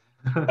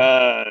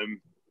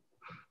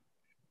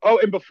 Oh,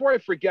 and before I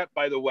forget,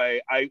 by the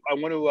way, I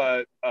want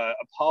to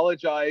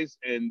apologize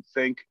and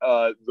thank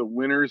the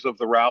winners of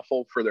the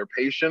raffle for their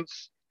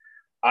patience.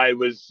 I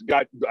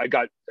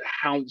got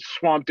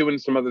swamped doing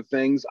some other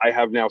things. I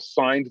have now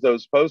signed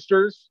those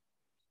posters,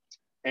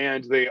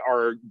 and they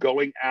are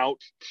going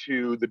out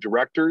to the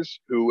directors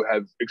who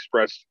have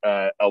expressed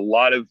a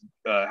lot of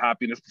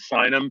happiness to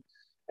sign them.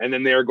 And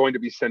then they are going to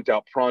be sent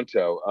out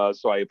pronto.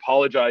 So I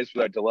apologize for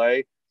that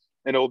delay,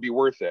 and it will be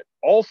worth it.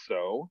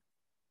 Also,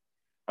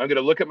 I'm going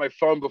to look at my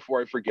phone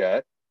before I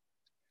forget.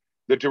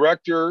 The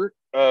directors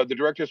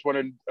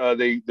wanted,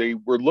 they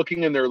were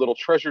looking in their little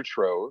treasure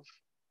trove.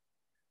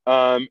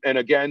 And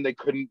again, they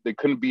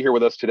couldn't be here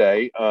with us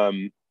today.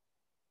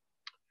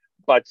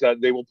 But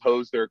they will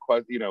pose their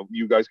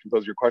you guys can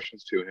pose your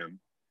questions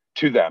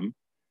to them.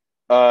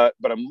 But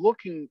I'm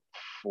looking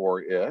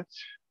for it.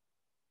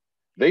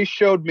 They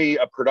showed me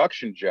a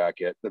production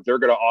jacket that they're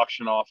going to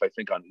auction off, I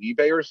think, on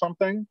eBay or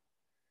something.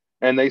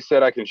 And they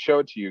said I can show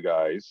it to you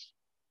guys.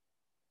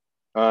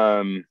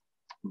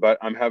 But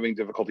I'm having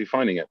difficulty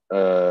finding it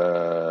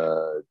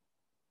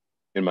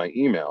in my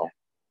email.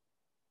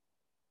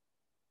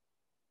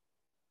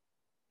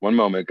 One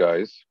moment,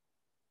 guys.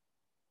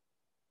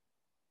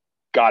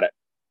 Got it.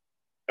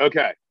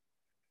 Okay.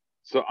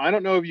 So I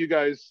don't know if you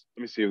guys,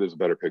 let me see if there's a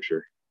better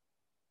picture.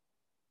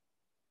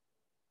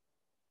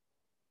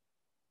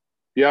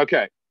 Yeah,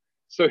 okay.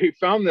 So he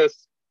found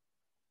this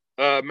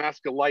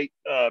Mask of Light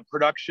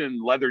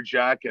production leather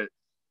jacket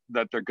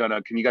that they're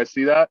gonna, can you guys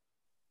see that?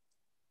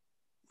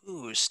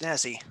 Ooh,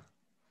 snazzy.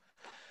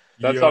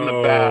 That's on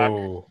the back.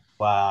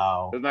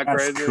 Wow. Isn't that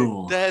crazy?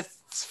 Cool.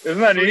 That's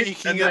Isn't that neat?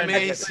 freaking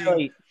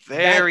amazing.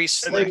 Very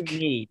slick.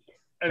 Neat.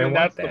 And then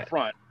that's the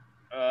front.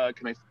 I'm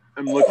trying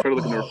to look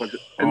in the reflection.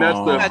 And that's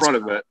the front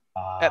of it.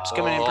 Pep's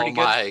coming in pretty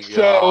good. Oh my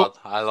god,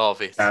 I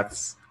love it.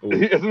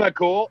 Isn't that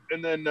cool?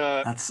 And then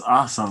that's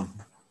awesome.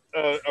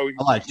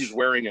 He's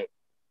wearing it.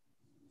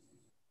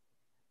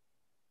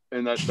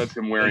 And that's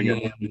him wearing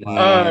it.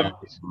 All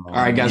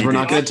right, guys, we're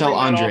not going to tell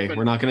Andre.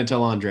 We're not going to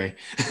tell Andre.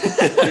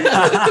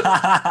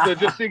 So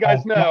just so you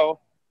guys know,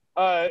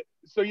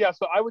 so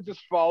I would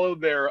just follow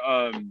their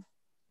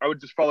I would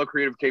just follow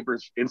Creative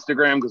Capers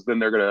Instagram, because then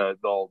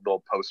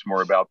they'll post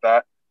more about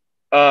that.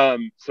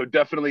 So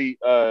definitely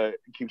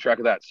keep track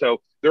of that.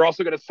 So they're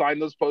also going to sign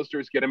those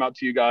posters, get them out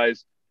to you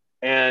guys.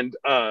 And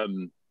I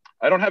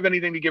don't have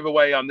anything to give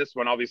away on this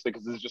one, obviously,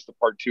 because this is just the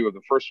part 2 of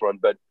the first one,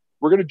 but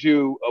we'll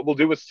do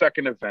a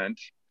second event.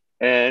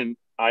 And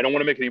I don't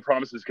want to make any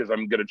promises, because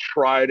I'm going to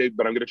try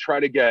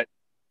to get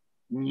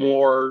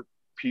more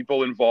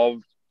people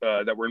involved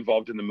that were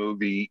involved in the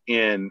movie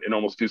and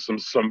almost do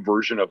some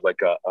version of like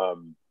a,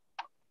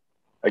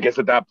 I guess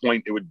at that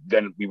point we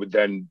would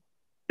then,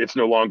 it's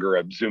no longer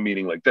a Zoom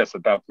meeting like this.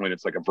 At that point,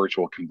 it's like a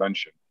virtual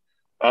convention.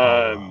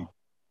 I'm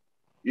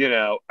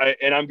going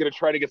to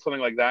try to get something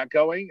like that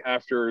going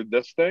after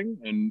this thing,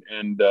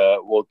 and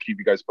we'll keep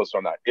you guys posted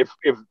on that.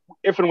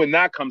 If and when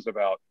that comes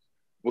about,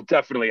 we'll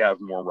definitely have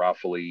more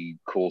raffly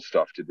cool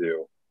stuff to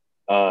do.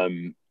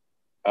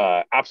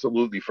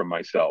 Absolutely, from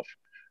myself,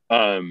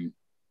 at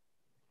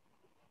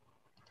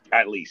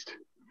least.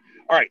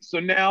 All right, so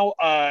now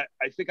I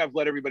think I've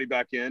let everybody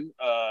back in.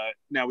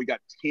 Now we got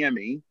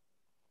Tammy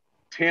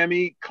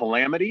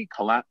Calamity.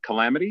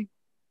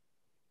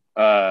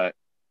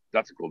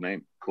 That's a cool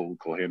name. Cool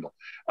handle.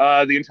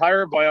 The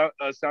entire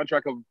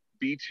soundtrack of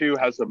B2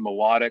 has a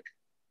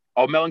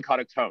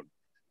melancholic tone.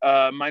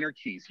 Minor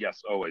keys,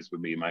 yes, always with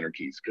me, minor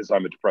keys, because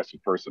I'm a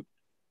depressive person.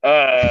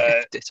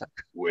 I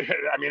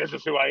mean, it's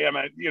just who I am.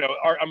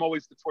 I'm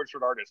always the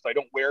tortured artist. I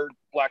don't wear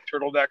black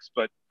turtlenecks,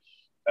 but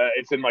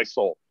it's in my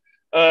soul.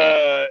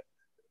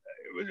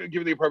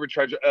 Given the appropriate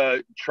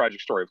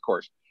tragic story, of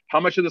course. How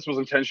much of this was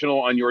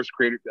intentional on yours,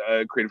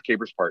 Creative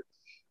Caper's part?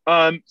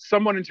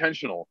 Somewhat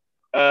intentional.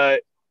 I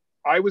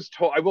was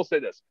told, I will say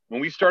this,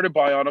 when we started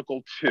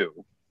Bionicle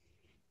 2,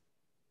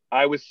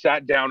 I was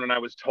sat down and I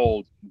was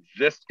told,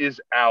 this is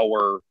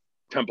our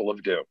Temple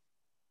of Doom.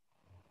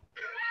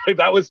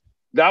 that was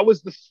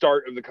the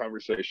start of the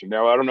conversation.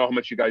 Now, I don't know how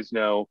much you guys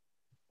know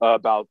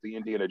about the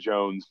Indiana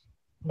Jones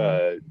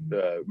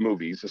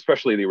movies,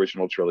 especially the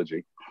original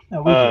trilogy.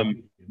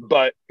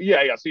 But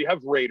yeah. So you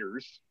have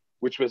Raiders,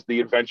 which was the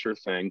adventure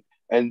thing.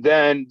 And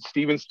then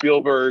Steven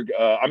Spielberg,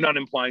 I'm not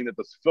implying that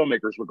the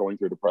filmmakers were going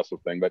through a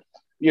depressive thing, but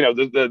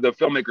the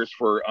filmmakers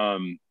for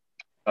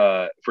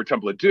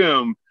Temple of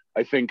Doom,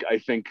 I think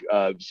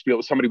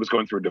somebody was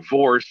going through a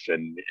divorce,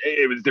 and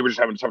they were just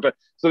having a tough time.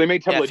 So they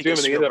made Temple of Doom,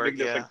 and they ended up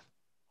making this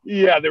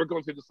they were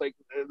going through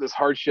this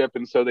hardship,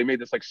 and so they made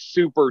this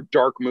super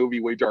dark movie,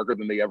 way darker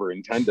than they ever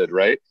intended,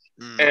 right?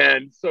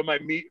 And so my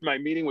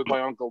meeting with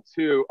Bionicle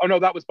 2, oh no,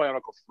 that was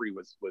Bionicle 3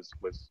 was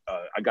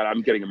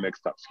I'm getting it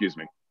mixed up. Excuse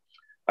me,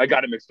 I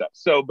got it mixed up.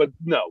 So, but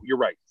no, you're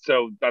right.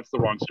 So that's the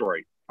wrong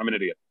story. I'm an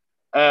idiot.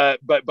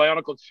 But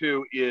Bionicle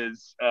 2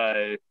 is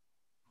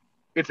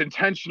it's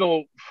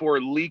intentional for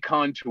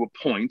Lee-Con to a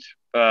point,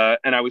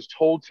 and I was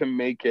told to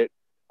make it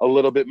a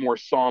little bit more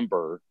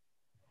somber.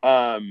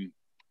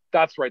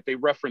 That's right. They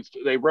referenced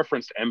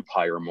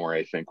Empire more,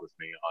 I think, with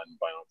me on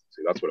Bionicle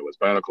 2. That's what it was.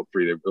 Bionicle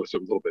 3, there was a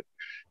little bit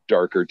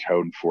darker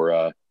tone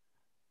for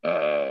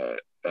like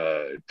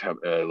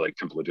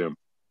Temple of Doom.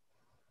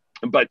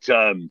 But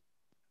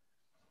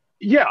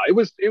yeah, it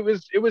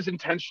was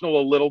intentional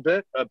a little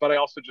bit, but I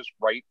also just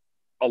write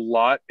a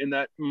lot in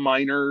that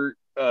minor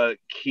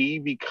key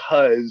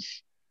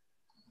because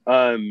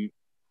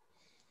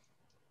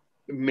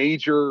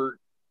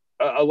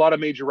a lot of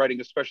major writing,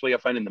 especially I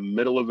find in the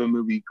middle of a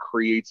movie,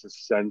 creates a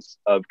sense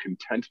of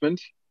contentment.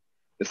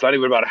 It's not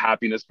even about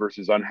happiness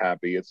versus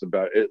unhappy. It's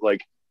about it,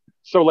 like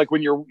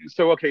when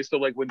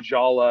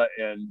Jala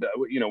and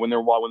when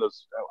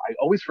those I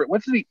always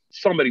forget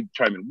somebody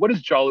chime in. What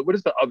is Jala? What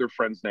is the other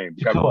friend's name?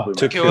 Takua.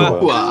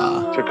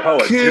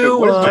 Dude,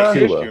 what is my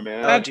issue,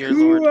 man? Oh dear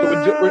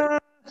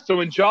Lord. So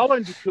when Jala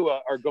and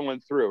Takua are going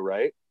through,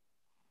 right,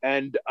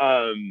 and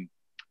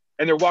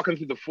they're walking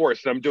through the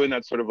forest, and I'm doing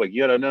that sort of like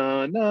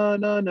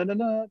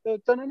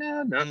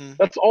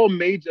That's all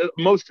major.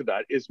 Most of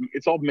that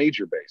it's all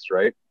major based,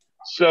 right?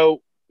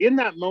 So in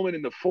that moment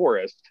in the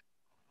forest,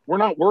 we're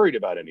not worried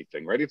about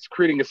anything, right? It's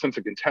creating a sense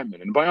of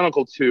contentment. And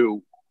Bionicle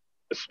 2,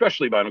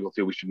 especially Bionicle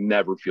 2, we should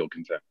never feel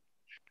content.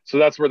 So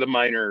that's where a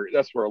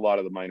lot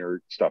of the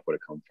minor stuff would have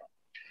come from.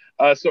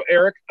 So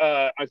Eric,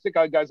 I think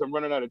guys, I'm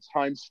running out of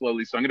time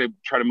slowly, so I'm going to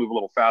try to move a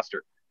little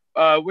faster.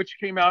 Which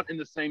came out in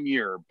the same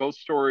year? Both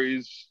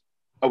stories.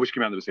 Which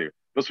came out in the same year?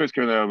 Both stories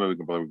came out.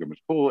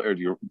 Cool.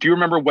 Do you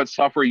remember what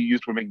software you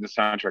used when making the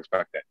soundtracks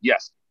back then?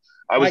 Yes,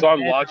 I was on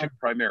Logic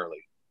primarily.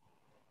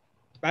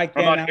 Back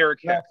then, I was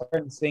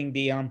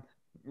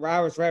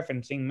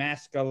referencing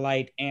Mask of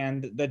Light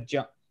and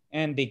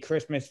the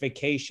Christmas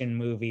Vacation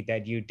movie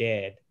that you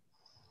did.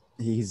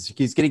 He's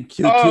getting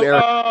too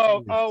Eric.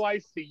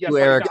 I see. Yes,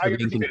 I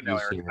understand now,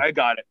 Eric. I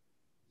got it.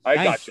 I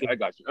got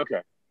you.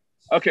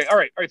 Okay. All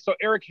right. So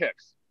Eric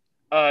Hicks,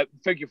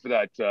 thank you for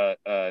that,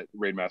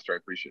 Raidmaster. I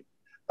appreciate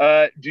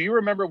it. Do you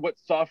remember what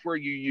software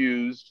you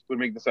used when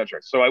making the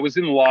soundtrack? So I was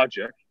in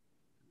Logic,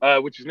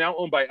 which is now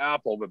owned by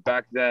Apple, but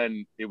back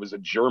then it was a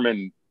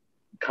German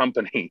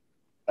company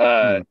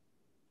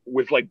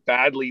with like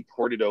badly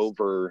ported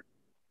over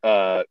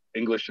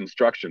English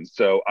instructions.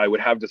 So I would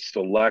have to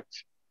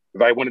select,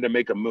 if I wanted to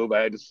make a move,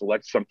 I had to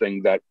select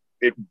something that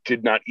it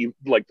did not even,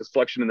 like the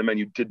selection in the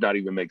menu did not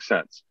even make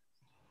sense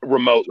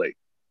remotely.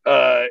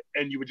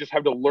 And you would just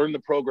have to learn the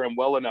program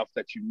well enough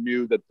that you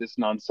knew that this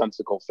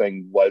nonsensical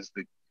thing was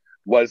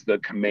the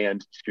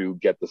command to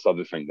get this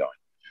other thing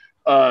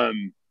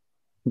going.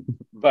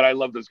 But I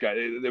love those guys.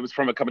 It was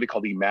from a company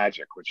called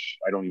eMagic, which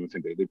I don't even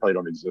think they probably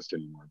don't exist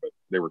anymore, but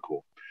they were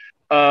cool.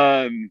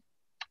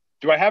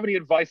 Do I have any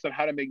advice on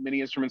how to make mini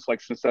instruments like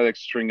synthetic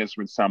string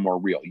instruments sound more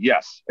real?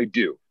 Yes, I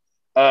do.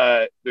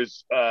 I'll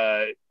just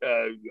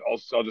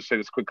say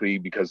this quickly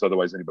because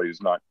otherwise anybody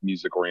who's not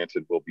music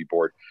oriented will be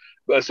bored.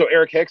 So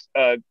Eric Hicks,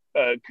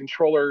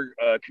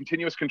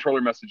 continuous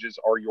controller messages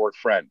are your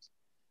friend.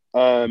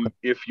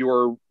 If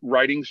you're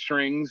writing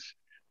strings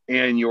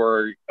and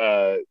your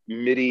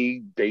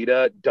MIDI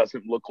data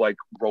doesn't look like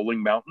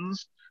rolling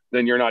mountains,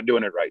 then you're not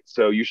doing it right.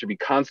 So you should be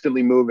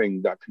constantly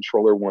moving that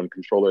controller 1,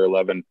 controller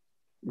 11,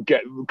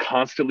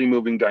 constantly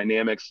moving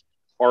dynamics,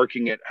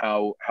 arcing it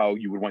how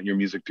you would want your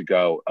music to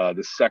go.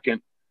 The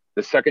second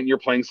you're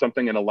playing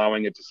something and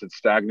allowing it to sit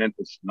stagnant,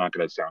 it's not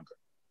going to sound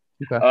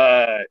good.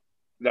 Okay.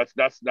 That's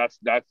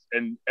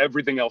and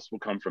everything else will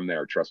come from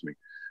there. Trust me.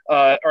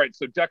 All right.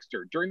 So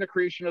Dexter, during the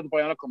creation of the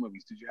Bionicle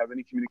movies, did you have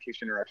any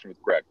communication interaction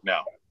with Greg?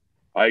 No,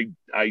 I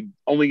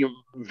only am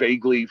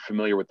vaguely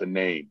familiar with the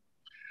name.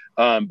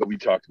 But we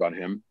talked about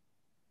him.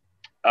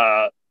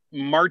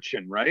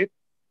 Marchin, right?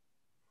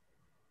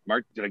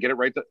 Did I get it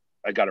right?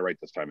 I got it right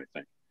this time, I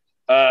think.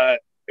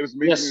 It was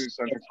amazing.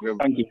 Yes.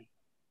 Thank you.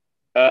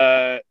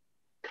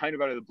 Kind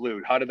of out of the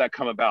blue. How did that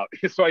come about?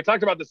 So I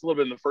talked about this a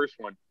little bit in the first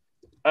one.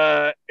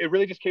 It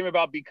really just came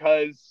about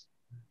because,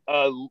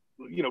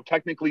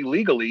 technically,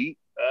 legally,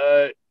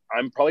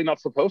 I'm probably not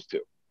supposed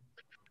to.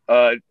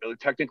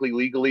 Technically,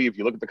 legally, if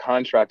you look at the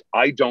contract,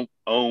 I don't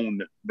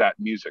own that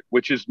music,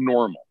 which is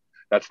normal.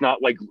 That's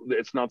not like,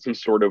 it's not some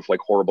sort of like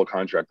horrible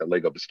contract that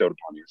Lego bestowed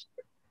upon you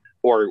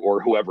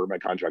or whoever my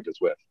contract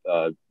is with.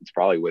 It's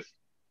probably with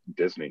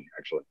Disney,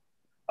 actually.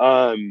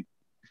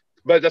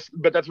 But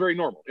that's very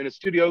normal. In a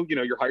studio,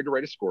 you're hired to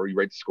write a score, you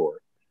write the score.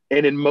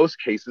 And in most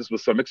cases,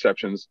 with some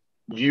exceptions,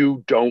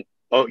 you don't,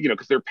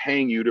 because they're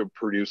paying you to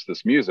produce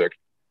this music,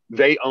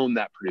 they own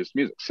that produced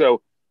music.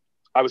 So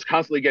I was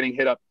constantly getting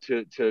hit up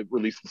to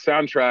release the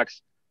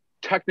soundtracks.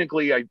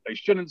 Technically, I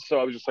shouldn't, so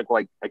I was just like,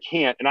 well, I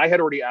can't. And I had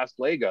already asked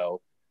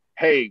Lego,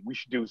 hey, we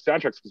should do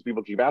soundtracks because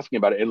people keep asking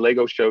about it. And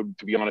Lego showed,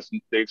 to be honest,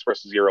 they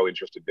expressed zero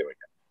interest in doing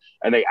it.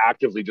 And they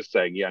actively just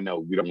saying, yeah, no,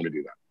 we don't want to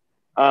do that.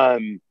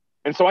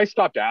 And so I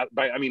stopped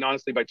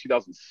honestly, by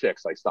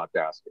 2006, I stopped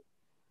asking.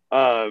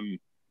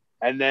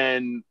 And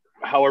then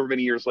however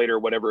many years later,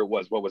 whatever it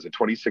was, what was it,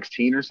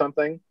 2016 or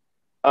something?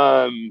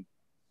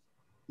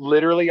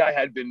 Literally, I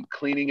had been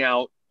cleaning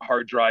out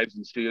hard drives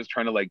in studios,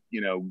 trying to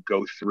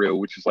go through,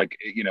 which is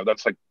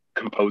that's like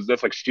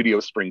studio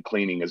spring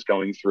cleaning, is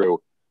going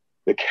through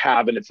the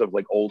cabinets of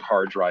like old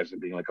hard drives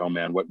and being like, oh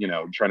man, what,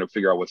 trying to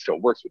figure out what still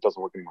works, what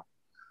doesn't work anymore.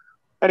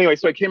 Anyway,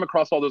 so I came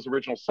across all those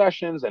original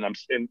sessions, and I'm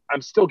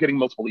still getting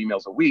multiple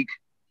emails a week.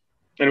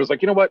 And it was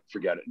like, you know what?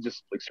 Forget it.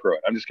 Just screw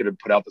it. I'm just going to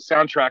put out the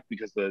soundtrack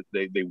because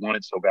they want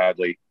it so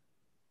badly.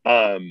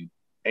 And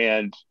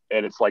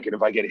it's like, and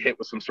if I get hit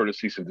with some sort of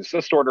cease and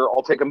desist order,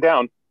 I'll take them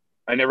down.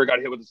 I never got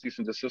hit with a cease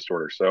and desist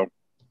order. So,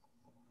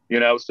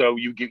 so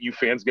you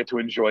fans get to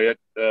enjoy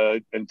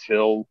it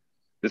until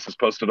this is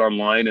posted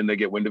online and they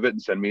get wind of it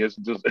and send me a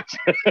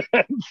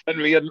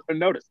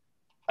notice.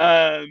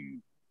 But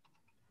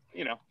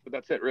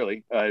that's it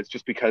really. It's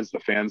just because the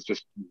fans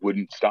just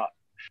wouldn't stop.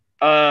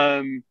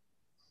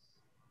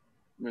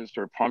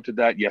 Sort of prompted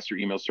that. Yes, your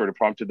email sort of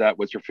prompted that.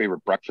 What's your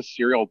favorite breakfast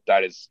cereal?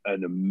 That is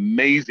an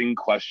amazing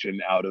question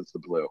out of the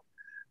blue.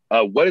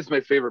 What is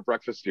my favorite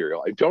breakfast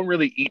cereal? I don't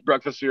really eat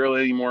breakfast cereal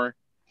anymore.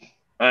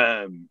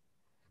 The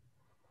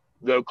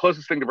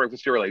closest thing to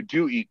breakfast cereal I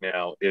do eat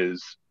now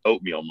is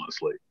oatmeal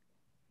mostly.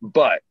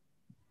 But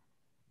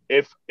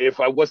if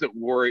I wasn't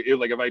worried,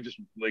 if I just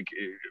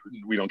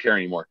we don't care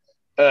anymore,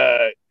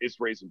 it's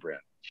Raisin Bran.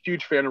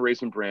 Huge fan of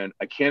Raisin Bran.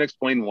 I can't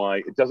explain why.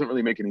 It doesn't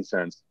really make any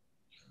sense,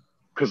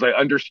 because I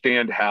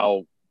understand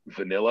how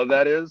vanilla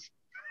that is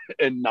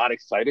and not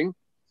exciting,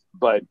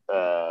 but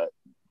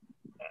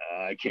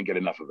I can't get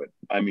enough of it.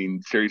 I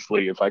mean,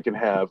 seriously, if I can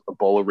have a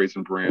bowl of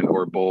Raisin Bran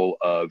or a bowl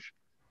of,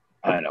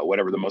 I don't know,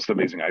 whatever the most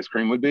amazing ice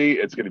cream would be,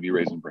 it's going to be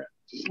Raisin Bran.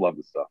 Just love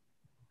the stuff.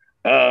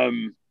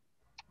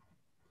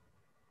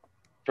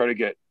 Try to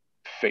get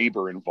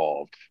Faber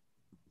involved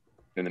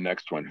in the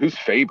next one. Who's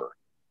Faber?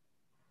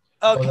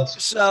 Okay,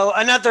 so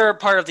another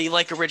part of the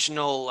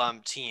original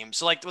team.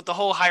 So with the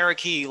whole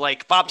hierarchy,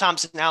 Bob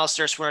Thompson and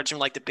Alistair Swinnerton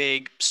were the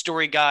big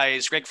story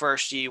guys. Greg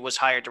Furst was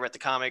hired to write the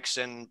comics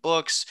and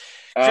books.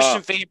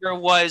 Christian Faber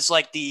was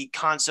the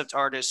concept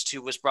artist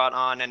who was brought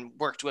on and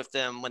worked with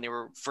them when they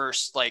were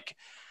first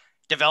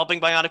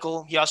developing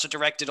Bionicle. He also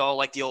directed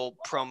all the old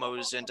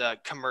promos and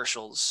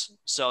commercials.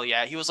 So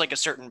yeah, he was a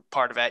certain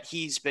part of it.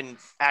 He's been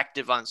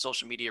active on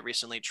social media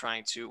recently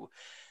trying to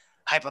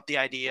hype up the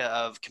idea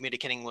of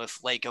communicating with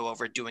Lego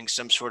over doing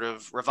some sort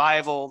of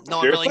revival. No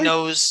one really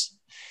knows.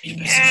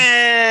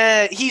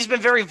 He's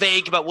been very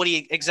vague about what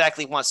he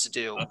exactly wants to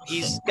do.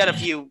 He's got a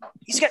few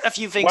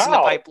things in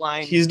the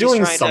pipeline. He's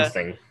doing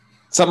something.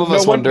 Some of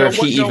us wonder if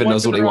he even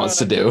knows what he wants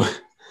to do.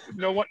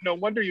 No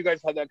wonder you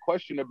guys had that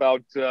question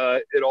about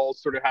it all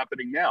sort of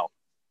happening now.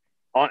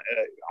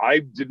 I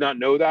did not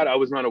know that. I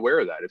was not aware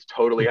of that. It's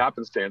totally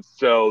happenstance.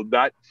 So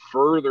that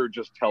further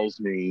just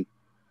tells me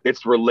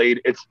it's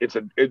related.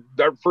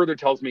 That further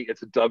tells me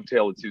it's a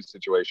dovetail of two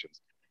situations.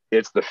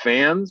 It's the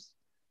fans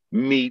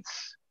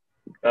meets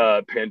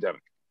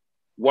pandemic.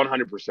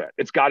 100%.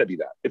 It's got to be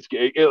that.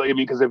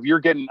 Because if you're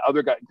getting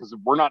other guys, because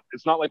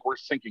it's not like we're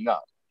syncing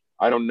up.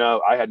 I don't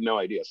know. I had no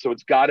idea. So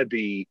it's got to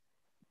be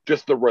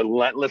just the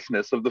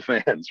relentlessness of the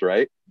fans,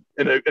 right?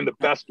 In the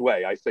best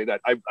way. I say that.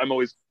 I'm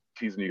always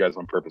teasing you guys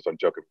on purpose. I'm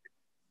joking.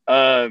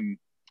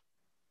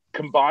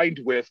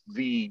 Combined with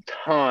the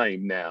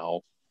time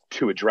now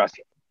to address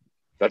it.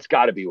 That's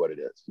got to be what it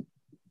is.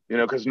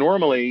 Because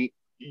normally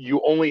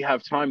you only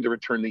have time to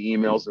return the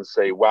emails and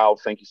say, wow,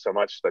 thank you so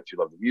much that you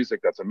love the music.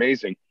 That's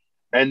amazing.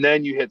 And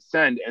then you hit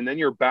send, and then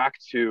you're back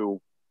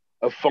to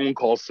a phone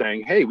call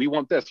saying, hey, we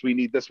want this, we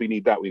need this, we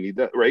need that, we need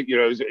that, right?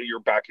 You're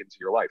back into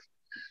your life.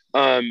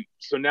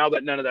 So now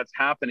that none of that's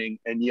happening,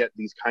 and yet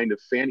these kind of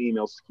fan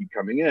emails keep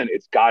coming in,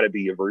 it's got to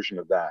be a version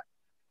of that.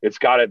 It's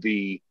got to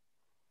be,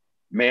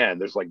 man,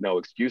 there's no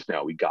excuse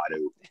now. We got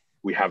to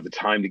we have the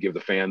time to give the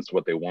fans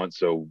what they want,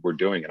 so we're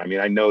doing it. I mean,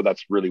 I know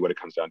that's really what it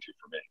comes down to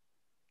for me.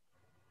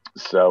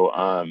 So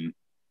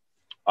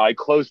I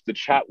closed the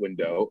chat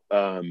window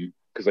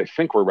because I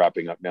think we're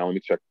wrapping up now. Let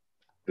me check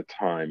the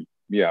time.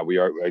 Yeah, we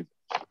are.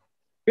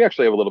 We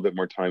actually have a little bit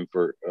more time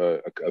for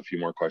a few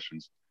more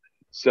questions.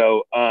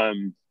 So how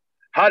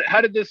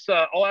did this?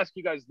 I'll ask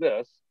you guys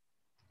this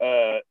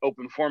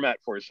open format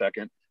for a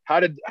second. How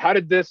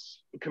did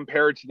this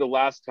compare to the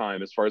last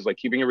time as far as like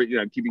keeping it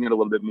a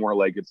little bit more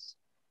like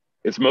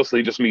it's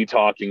mostly just me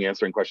talking,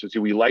 answering questions.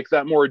 Do we like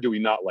that more or do we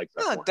not like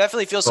that more? It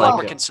definitely feels a lot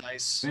more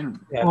concise.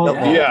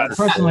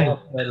 Personally,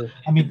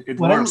 I mean, it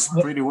works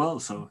pretty well.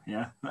 So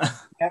yeah.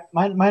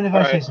 Mind if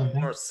I say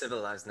something? More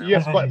civilized now.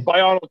 Yes,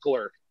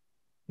 Bionicle.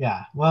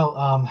 Yeah. Well,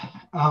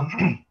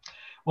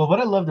 well, what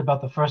I loved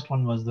about the first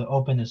one was the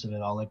openness of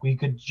it all. Like we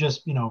could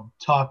just,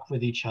 talk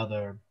with each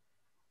other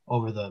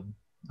over the.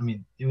 I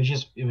mean, it was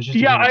just.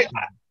 Yeah,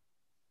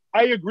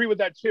 I agree with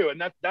that too,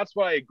 and that's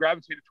why I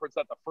gravitated towards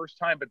that the first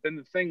time. But then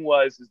the thing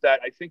is that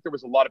I think there were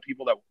a lot of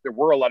people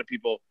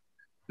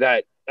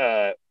that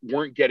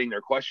weren't getting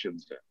their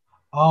questions in.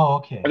 Oh,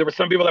 okay. And there were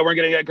some people that weren't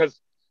getting it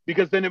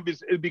because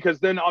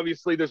then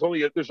obviously there's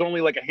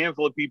only like a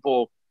handful of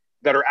people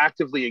that are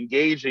actively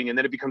engaging, and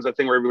then it becomes a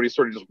thing where everybody's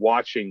sort of just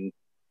watching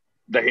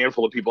the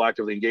handful of people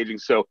actively engaging.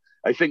 So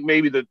I think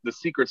maybe the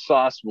secret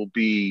sauce will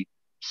be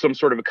some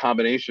sort of a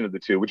combination of the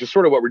two, which is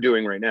sort of what we're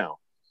doing right now.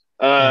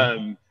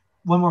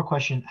 One more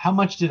question. How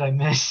much did I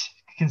miss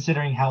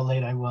considering how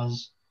late I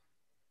was?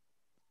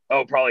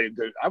 Oh, probably a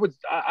good, I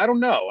don't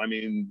know. I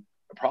mean,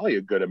 probably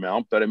a good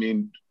amount, but I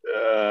mean,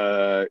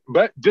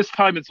 but this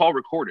time it's all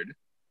recorded.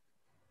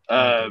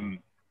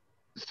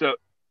 So,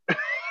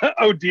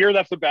 oh dear,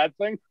 that's a bad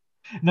thing.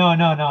 No. I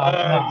knew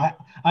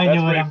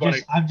it.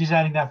 I'm just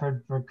adding that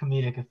for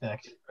comedic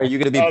effect. Are you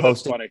going to be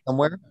posting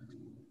somewhere?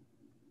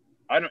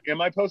 Am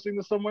I posting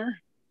this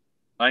somewhere?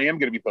 I am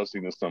going to be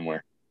posting this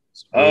somewhere.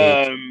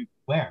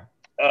 Where?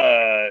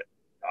 I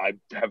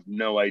have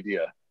no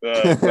idea,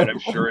 but I'm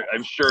sure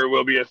it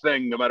will be a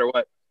thing no matter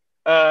what.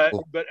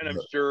 I'm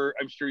sure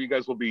you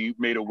guys will be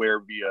made aware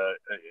via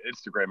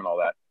Instagram and all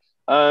that.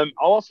 I'll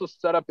also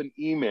set up an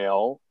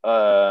email.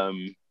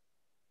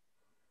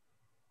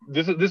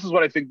 This is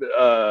what I think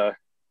that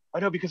I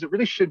know, because it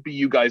really should be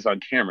you guys on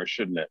camera,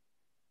 shouldn't it?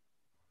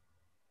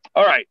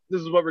 All right,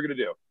 this is what we're gonna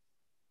do.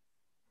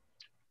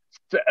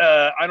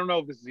 I don't know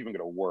if this is even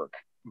gonna work,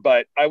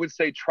 but I would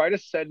say try to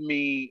send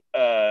me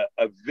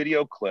a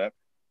video clip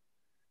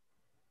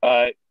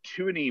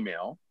to an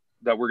email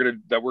that we're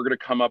gonna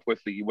come up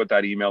with what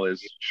that email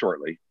is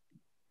shortly,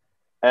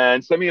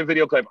 and send me a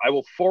video clip. I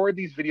will forward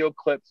these video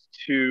clips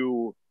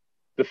to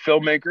the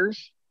filmmakers,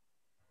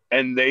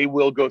 and they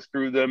will go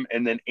through them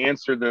and then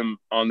answer them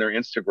on their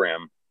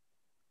Instagram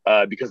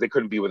because they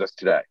couldn't be with us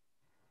today.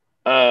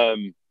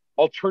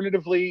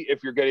 Alternatively,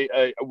 if you're getting,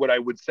 what I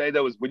would say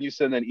though is when you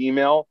send an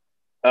email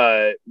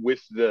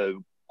with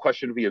the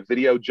question via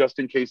video, just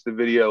in case the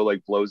video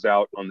like blows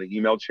out on the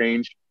email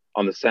change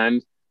on the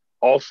send,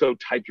 also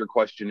type your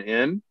question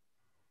in,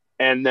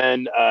 and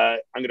then I'm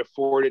going to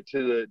forward it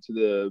to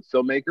the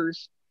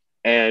filmmakers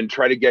and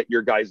try to get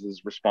your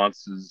guys'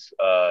 responses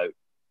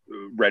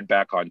read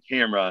back on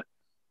camera,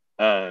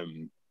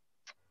 from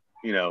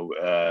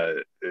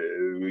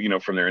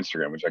their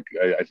Instagram, which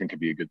I think could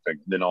be a good thing.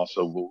 Then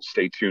also we'll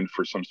stay tuned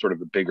for some sort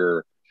of a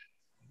bigger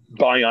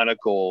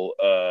Bionicle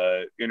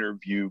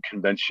interview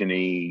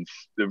convention-y,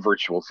 the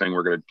virtual thing.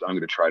 I'm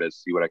gonna try to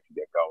see what I can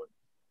get going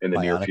in the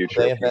near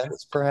future. Day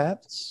events,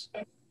 perhaps.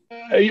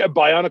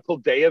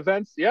 Bionicle Day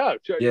events, yeah.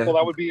 Well,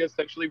 that would be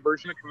essentially a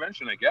version of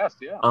convention, I guess.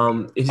 Yeah.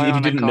 If you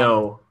didn't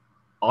know,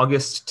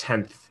 August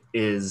 10th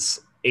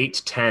is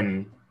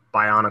 8/10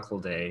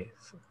 Bionicle Day.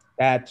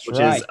 That's which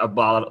right. Is a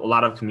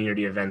lot of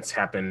community events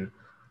happen.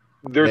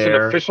 There's an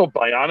official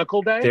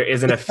Bionicle Day? There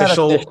is an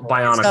official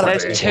Bionicle Day.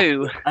 There's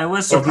two. I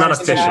was it's not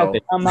official.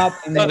 Come up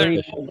in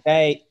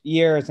recent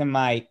years in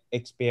my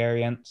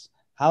experience.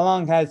 How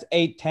long has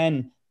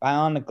 8/10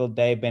 Bionicle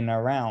Day been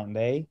around,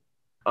 eh?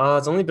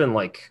 It's only been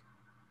like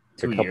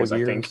 2 years,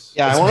 I think.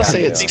 Yeah, I want to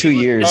say it's 2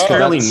 years. It's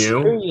fairly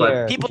new,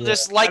 but people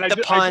just like the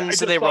puns,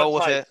 so they roll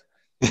with it.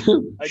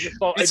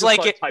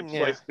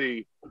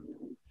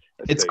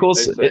 It's cool.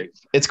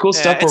 It's cool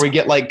stuff where we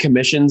get like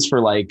commissions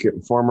for like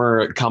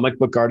former comic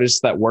book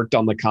artists that worked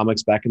on the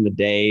comics back in the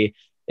day.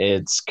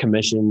 It's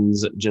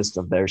commissions just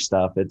of their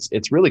stuff.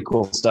 It's really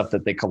cool stuff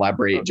that they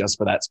collaborate just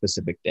for that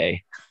specific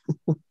day.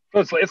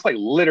 It's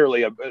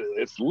literally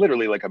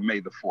like a May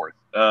the 4th.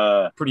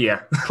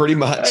 Pretty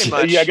much.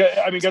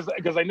 Yeah, I mean,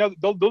 because I know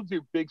they'll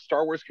do big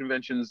Star Wars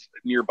conventions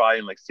nearby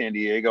in like San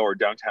Diego or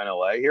downtown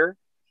LA here.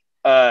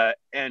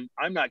 And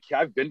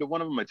I've been to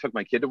one of them. I took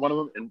my kid to one of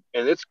them, and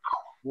it's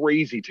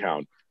crazy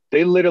town.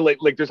 They literally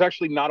there's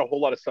actually not a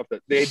whole lot of stuff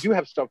that they do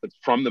have stuff that's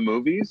from the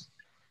movies,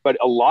 but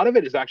a lot of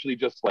it is actually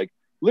just like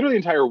literally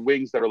entire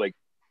wings that are like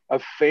a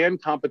fan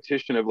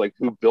competition of like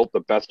who built the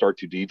best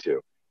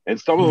R2D2,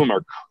 and some of them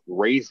are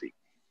crazy,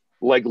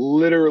 like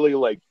literally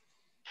like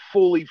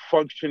fully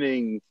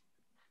functioning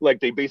like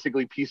they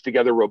basically pieced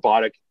together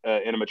robotic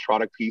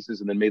animatronic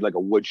pieces and then made like a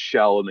wood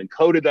shell and then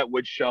coated that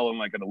wood shell in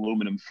like an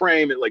aluminum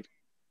frame. It like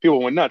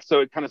people went nuts.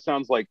 So it kind of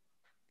sounds like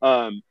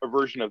a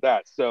version of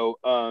that. So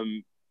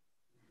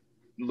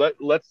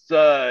let's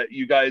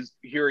you guys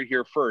hear it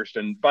here first.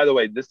 And by the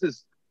way,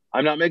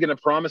 I'm not making a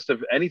promise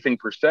of anything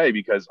per se,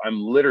 because I'm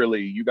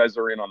literally, you guys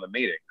are in on the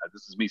meeting.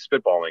 This is me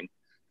spitballing.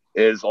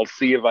 I'll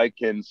see if I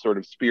can sort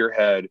of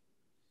spearhead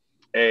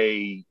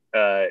a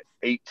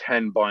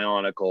 810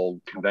 Bionicle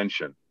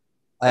convention.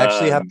 I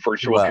actually have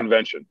virtual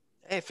convention.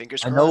 Hey,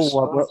 fingers I crossed.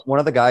 know one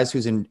of the guys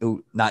who's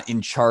not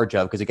in charge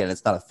of, because again,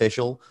 it's not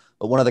official,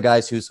 but one of the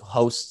guys who's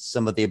hosts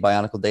some of the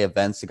Bionicle Day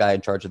events, the guy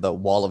in charge of the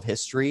Wall of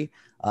History.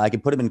 I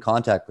can put him in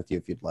contact with you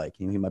if you'd like.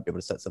 He might be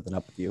able to set something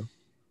up with you.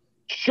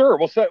 Sure,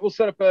 we'll set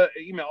up an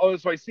email. Oh,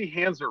 so I see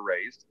hands are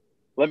raised.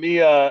 Let me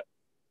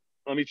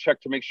check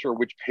to make sure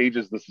which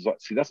pages this is on.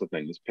 See, that's the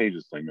thing. This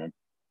pages thing, man.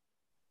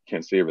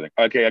 Can't see everything.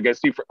 Okay, I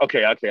guess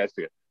okay, I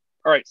see it.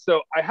 All right,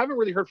 so I haven't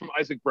really heard from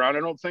Isaac Brown,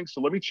 I don't think.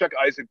 So let me check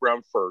Isaac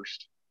Brown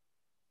first.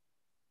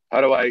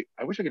 How do I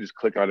wish I could just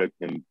click on it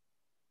and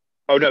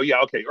oh no, yeah,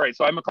 okay. All right,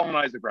 so I'm calling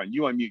Isaac Brown.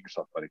 You unmute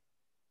yourself, buddy.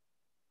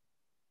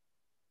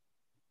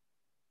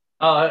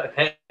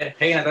 Hey,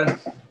 Nathan.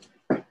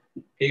 Can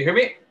you hear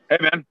me? Hey,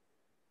 man.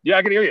 Yeah,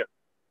 I can hear you.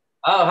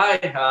 Oh, hi.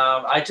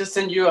 I just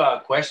sent you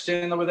a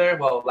question over there.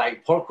 Well,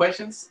 like 4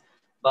 questions,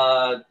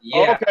 but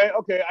yeah. Oh,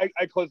 okay.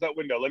 I closed that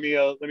window. Let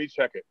me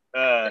check it.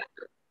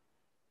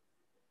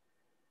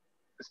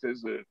 This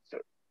is the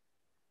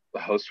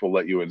host will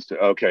let you in.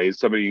 Okay,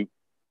 somebody.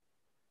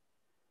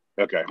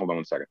 Okay, hold on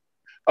 1 second.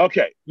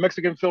 Okay,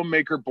 Mexican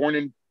filmmaker born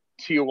in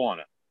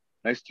Tijuana.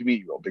 Nice to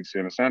meet you. Big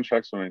fan of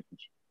soundtracks.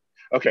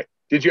 Okay,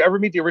 did you ever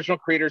meet the original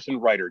creators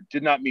and writer?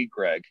 Did not meet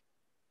Greg.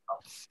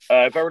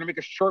 If I were to make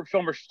a short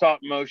film or stop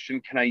motion,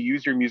 can I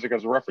use your music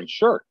as a reference?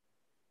 Sure.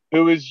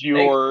 Who is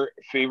your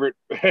favorite?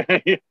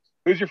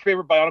 Who's your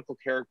favorite Bionicle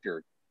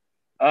character?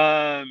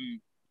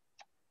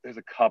 There's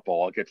a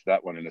couple. I'll get to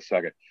that one in a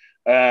second.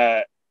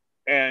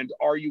 And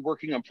are you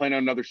working on planning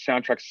another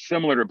soundtrack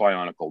similar to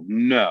Bionicle?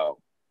 No.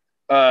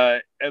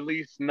 At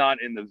least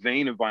not in the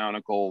vein of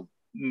Bionicle.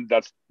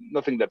 That's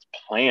nothing that's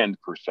planned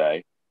per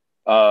se.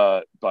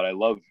 But I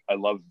love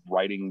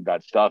writing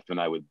that stuff, and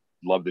I would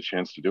love the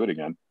chance to do it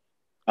again.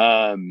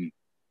 Let me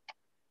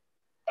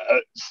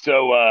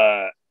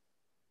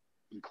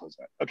close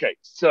that. Okay,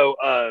 so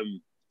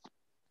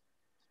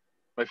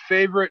my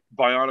favorite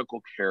Bionicle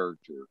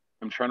character.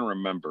 I'm trying to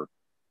remember.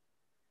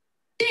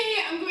 Today,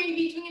 I'm going to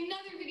be doing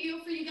another video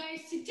for you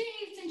guys today,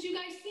 since you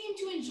guys seem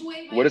to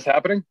enjoy. What is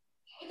happening?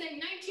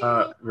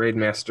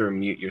 Raidmaster,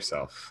 mute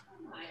yourself.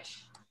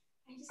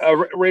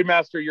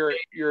 Raidmaster, you're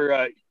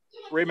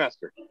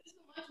Raidmaster.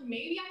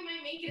 Maybe I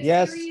might make it.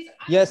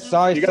 Yes.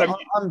 Sorry.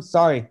 I'm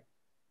sorry.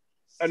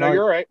 I know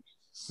you're all right.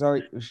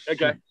 Sorry.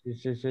 Okay.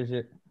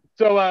 Shit.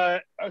 So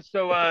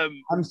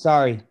I'm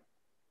sorry.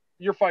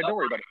 You're fine. Don't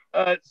worry about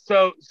it.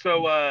 So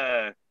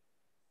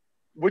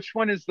which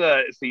one is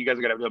the? So you guys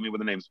are gonna have to help me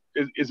with the names.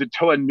 Is it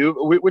Toa Nu?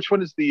 Which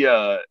one is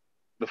the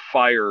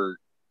fire?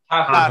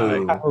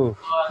 Tahu.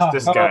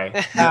 This guy,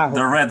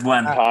 the red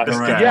one.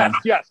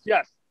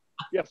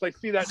 Yes. I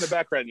see that in the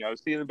background. Yeah, I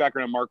was seeing the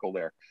background of Markle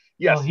there.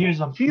 Yes, well, here's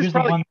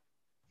probably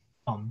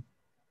the one.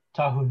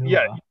 Tahu Nu.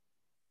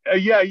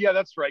 Yeah,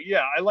 that's right.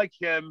 Yeah, I like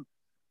him.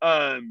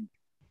 And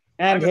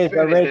his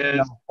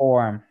original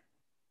form.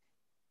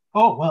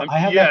 Oh well, I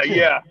have that too.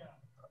 Yeah.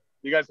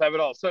 You guys have it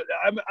all. So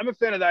I'm a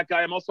fan of that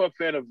guy. I'm also a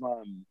fan of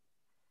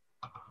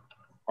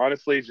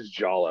honestly, just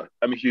Jala.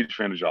 I'm a huge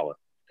fan of Jala.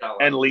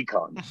 And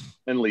Lee-Kon.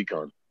 Well,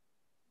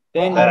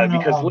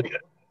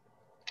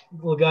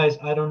 guys,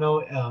 I don't know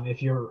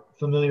if you're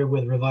familiar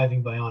with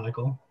Reviving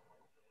Bionicle,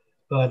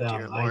 but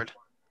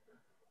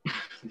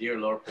Dear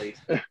Lord, please.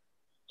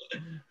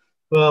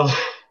 Well,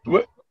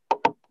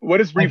 what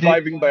is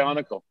Reviving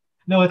Bionicle?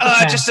 No,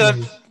 it's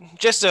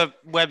just a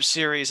web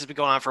series that's been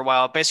going on for a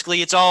while.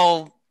 Basically, it's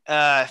all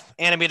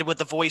animated with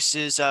the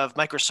voices of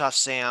Microsoft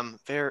Sam.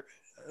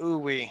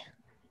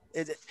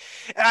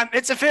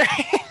 It's a very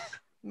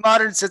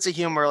modern sense of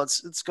humor.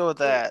 Let's go with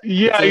that.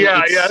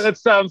 Yeah. That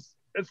sounds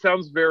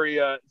very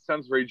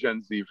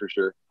Gen Z for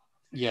sure.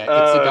 Yeah,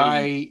 it's a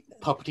guy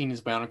puppeting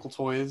his Bionicle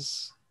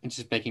toys and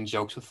just making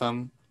jokes with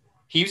them.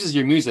 He uses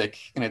your music,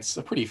 and it's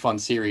a pretty fun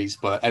series,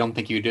 but I don't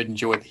think you did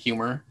enjoy the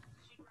humor.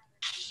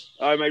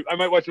 I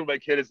might watch it with my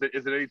kid. Is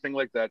it anything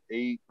like that?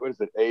 What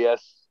is it?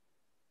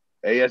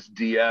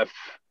 ASDF.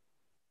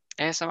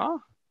 ASMR?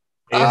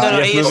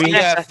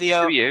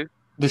 ASDF.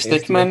 The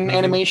Stickman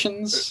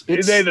animations.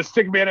 Is they the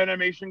Stickman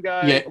animation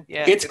guy?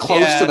 Yeah. It's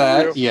close to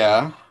that.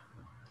 Yeah.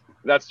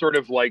 That's sort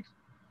of like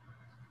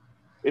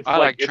it's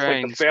like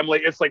the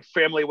family. It's like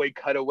Family Way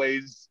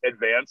Cutaways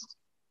advanced.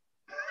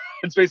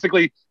 It's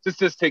basically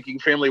just taking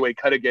Family Guy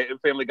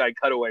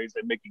cutaways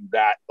and making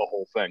that the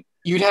whole thing.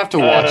 You'd have to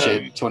watch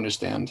it to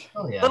understand.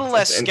 A little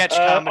less sketch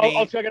comedy.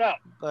 I'll check it out.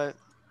 But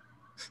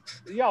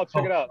yeah, I'll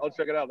check it out.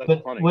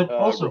 That's funny.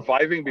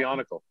 Reviving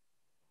Bionicle.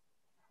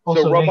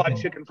 Also, so Robot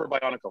Nathan, Chicken for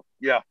Bionicle.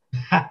 Yeah.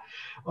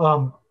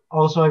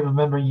 Also, I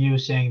remember you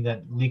saying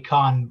that Lee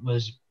Khan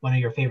was one of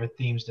your favorite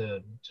themes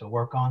to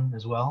work on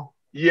as well.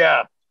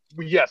 Yeah.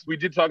 Yes, we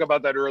did talk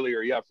about that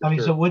earlier. Yeah, for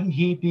sure. So wouldn't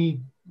he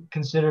be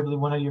considerably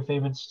one of your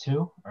favorites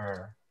too?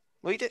 Or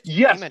well,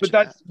 yes,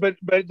 but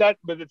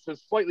it's a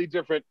slightly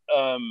different.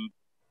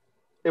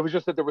 It was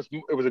just that it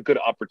was a good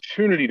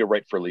opportunity to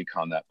write for Lee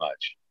Khan that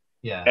much.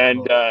 Yeah.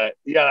 And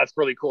yeah, that's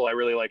really cool. I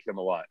really like him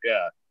a lot.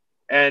 Yeah.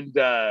 And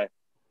that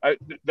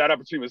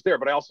opportunity was there,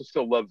 but I also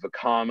still love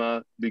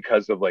Vakama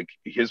because of like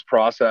his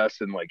process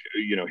and like,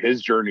 you know,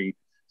 his journey.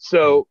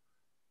 So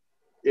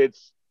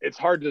it's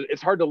hard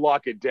to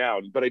lock it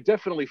down, but I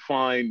definitely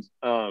find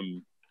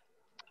I'm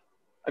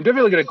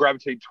definitely going to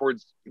gravitate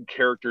towards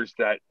characters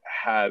that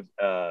have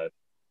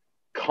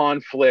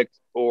conflict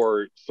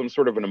or some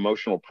sort of an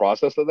emotional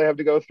process that they have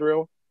to go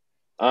through.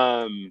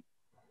 So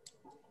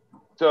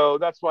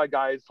that's why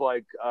guys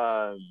like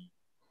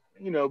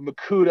you know,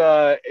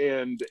 Makuta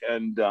and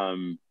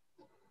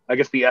I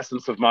guess the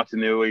essence of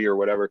Matanui or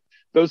whatever,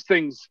 those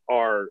things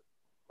are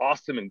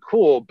awesome and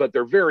cool, but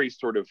they're very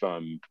sort of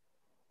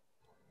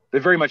they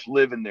very much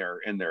live in their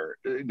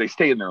they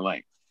stay in their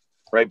lane,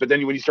 right? But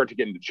then when you start to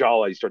get into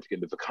Jala, you start to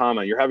get into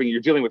Vakama,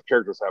 you're dealing with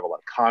characters that have a lot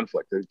of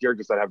conflict. There's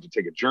characters that have to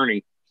take a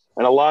journey,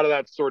 and a lot of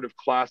that sort of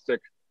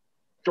classic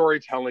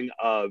storytelling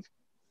of,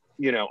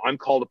 you know, I'm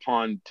called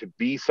upon to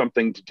be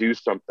something, to do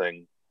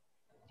something,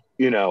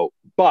 you know,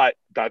 but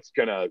that's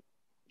gonna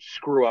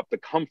screw up the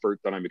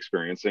comfort that I'm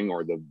experiencing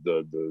or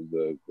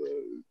the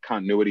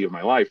continuity of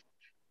my life.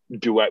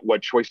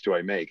 What choice do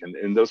I make?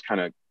 And those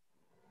kind of,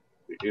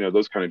 you know,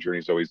 those kind of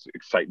journeys always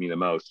excite me the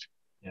most.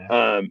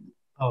 Yeah.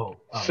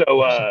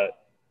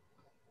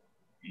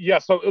 Yeah.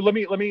 So let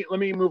me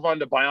move on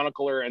to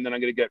Bionicle, and then I'm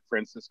gonna get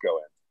Francisco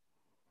in.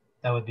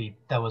 That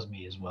was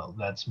me as well.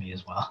 That's me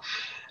as well.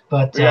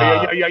 But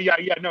yeah.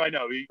 No, I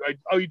know. You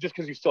just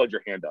because you still had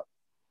your hand up.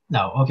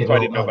 No, okay. So I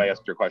didn't know if I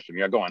asked your question.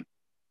 Yeah, go on.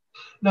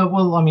 No,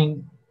 well, I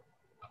mean,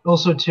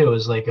 also too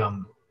is like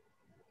a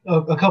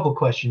couple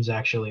questions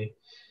actually.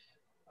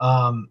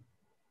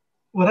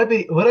 What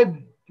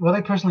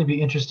I personally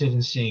be interested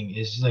in seeing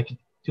is like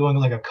doing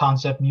like a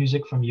concept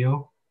music from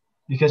you,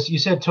 because you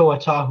said Toa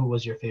Tahu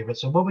was your favorite.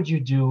 So what would you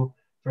do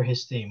for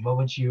his theme?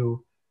 What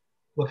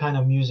kind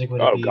of music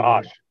would it be? Oh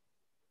gosh.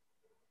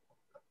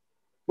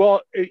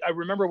 Well, I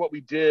remember what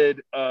we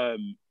did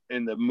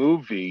in the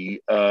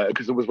movie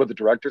because it was what the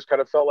directors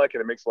kind of felt like,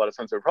 and it makes a lot of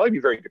sense. It would probably be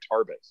very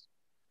guitar based.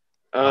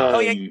 Oh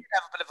yeah, you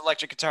have a bit of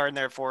electric guitar in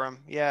there for him.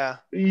 Yeah.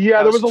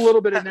 Yeah, there was a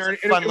little bit in there.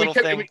 Fun little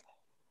thing.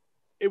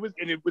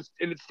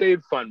 It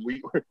stayed fun.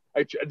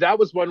 That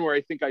was one where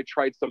I think I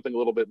tried something a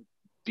little bit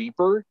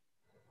deeper,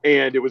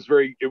 and it was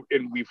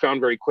and we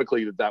found very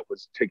quickly that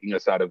was taking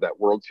us out of that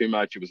world too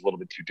much. It was a little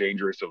bit too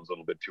dangerous. It was a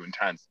little bit too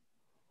intense.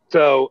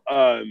 So,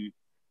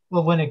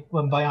 well,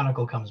 when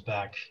Bionicle comes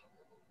back,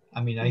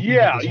 I mean,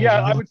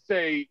 I would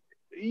say,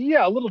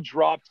 a little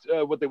dropped,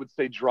 what they would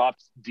say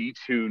dropped,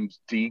 detuned,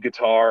 D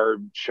guitar,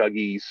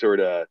 chuggy sort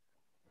of.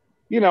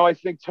 You know, I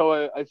think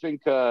Tahu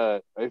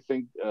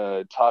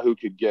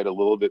could get a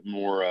little bit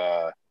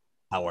more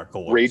power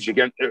chords. Rage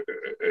Against.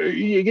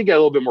 You could get a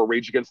little bit more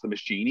Rage Against the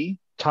Machine-y.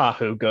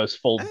 Tahu goes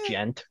full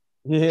gent.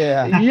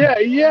 Yeah.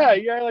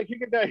 Yeah. Like you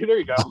could. There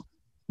you go.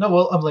 No,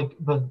 well, I'm like,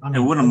 but I mean, I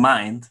wouldn't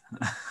mind.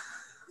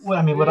 Well,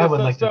 I mean, what I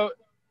would like to.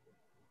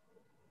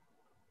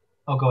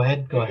 Oh, go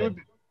ahead.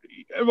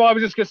 Well, I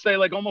was just gonna say,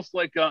 like, almost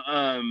like,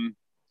 I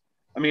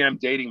mean, I'm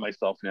dating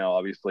myself now,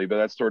 obviously, but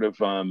that's sort of,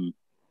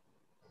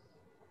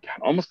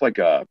 almost like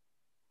a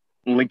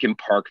Linkin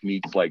Park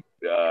meets like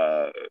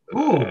a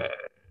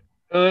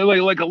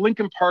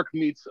Linkin Park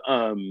meets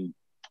like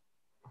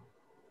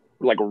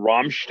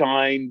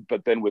Rammstein,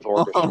 but then with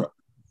orchestra.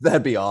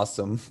 That'd be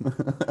awesome.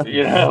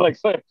 Yeah, like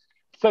so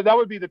that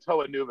would be the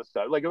Toa Nuva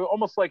stuff. Like it would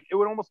almost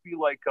be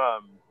like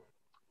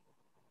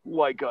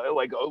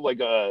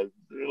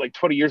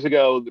 20 years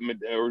ago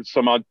or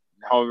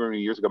however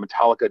many years ago,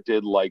 Metallica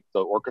did like the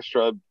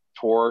orchestra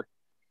tour,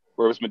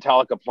 where it was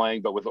Metallica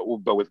playing, but with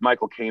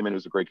Michael Kamen,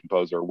 who's a great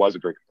composer, who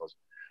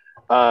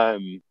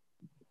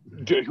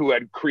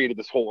had created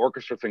this whole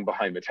orchestra thing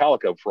behind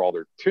Metallica for all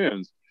their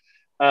tunes,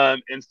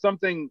 and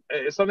something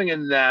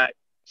in that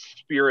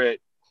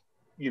spirit,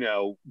 you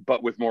know,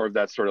 but with more of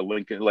that sort of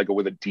Lincoln, like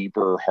with a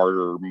deeper,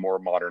 harder, more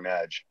modern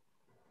edge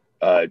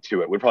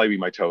to it, would probably be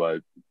my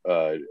Tahu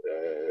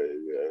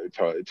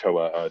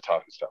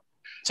stuff.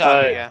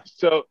 Yeah.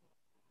 So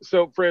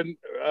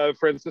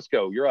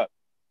Francisco, you're up.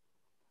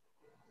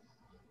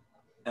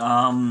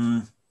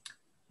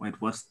 Wait,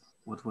 what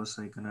was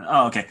I gonna?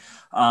 Oh, okay.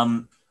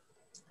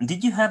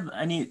 Did you have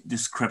any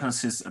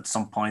discrepancies at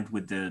some point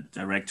with the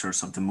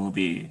directors of the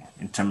movie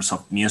in terms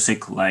of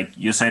music? Like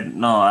you said,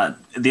 no,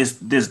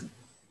 this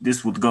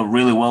would go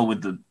really well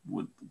with the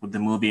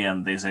movie,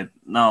 and they said,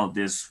 no,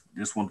 this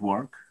won't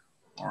work,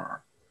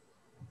 or.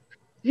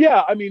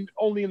 Yeah, I mean,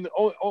 only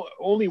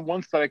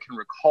once that I can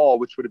recall,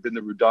 which would have been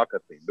the Rudaka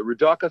theme. The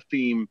Rudaka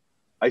theme,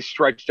 I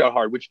stretched out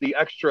hard, which the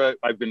extra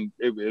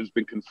it has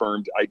been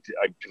confirmed.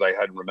 Because I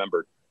hadn't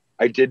remembered.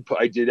 I did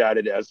add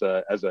it as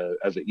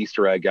a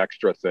Easter egg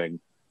extra thing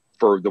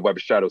for the Web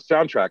of Shadows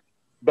soundtrack.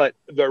 But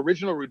the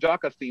original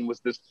Rudaka theme was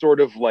this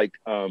sort of like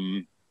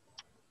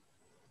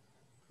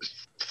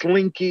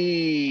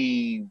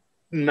slinky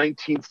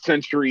 19th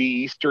century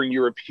Eastern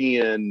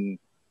European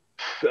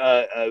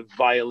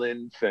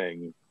violin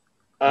thing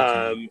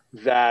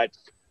that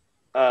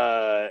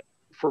for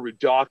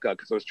Rudaka,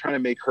 because I was trying to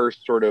make her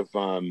sort of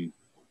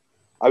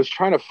I was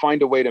trying to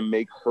find a way to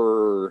make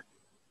her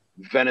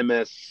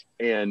venomous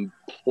and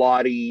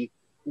plotty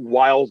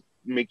while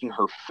making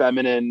her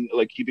feminine,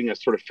 like keeping a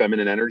sort of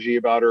feminine energy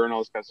about her and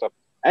all this kind of stuff.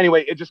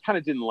 Anyway, it just kind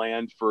of didn't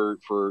land for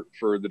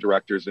the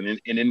directors, and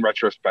in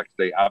retrospect,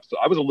 I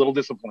was a little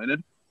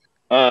disappointed.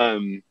 I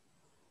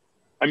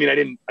mean, I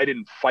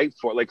didn't fight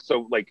for it. Like,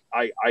 so like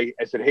I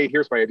said, hey,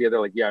 here's my idea.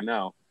 They're like, yeah,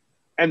 no.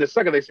 And the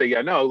second they say,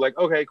 yeah, no, like,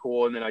 okay,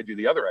 cool. And then I do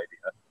the other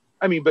idea.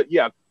 I mean, but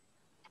yeah,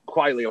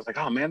 quietly, I was like,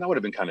 oh man, that would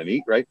have been kind of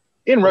neat, right?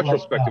 In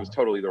retrospect, it was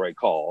totally the right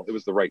call. It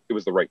was the right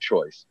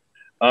choice.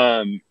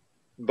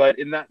 But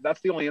in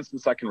that's the only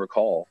instance I can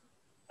recall.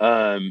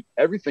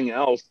 Everything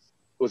else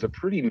was a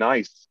pretty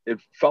nice. It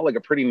felt like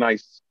a pretty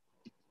nice.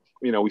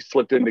 You know, we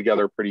slipped in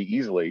together pretty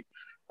easily.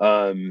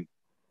 When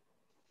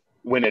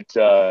it,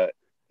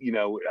 you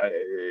know,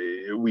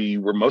 we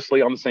were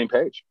mostly on the same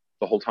page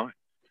the whole time.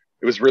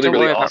 It was really,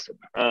 really awesome.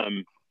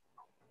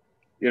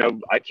 You know,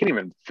 I can't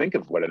even think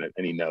of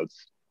any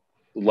notes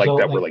like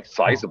that were like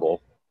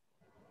sizable.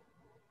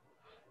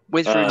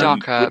 With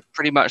Rudaka,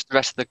 pretty much the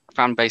rest of the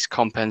fan base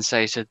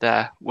compensated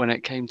there when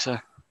it came to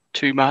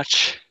too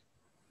much.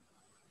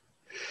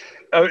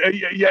 Oh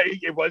yeah,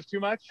 it was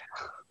too much.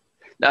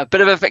 A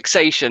bit of a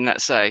fixation,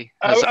 let's say.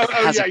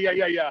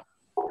 Yeah.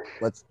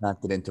 Let's not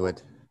get into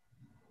it.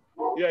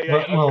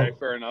 Yeah. Okay,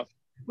 fair enough.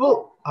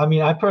 Well, I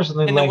mean, I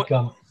personally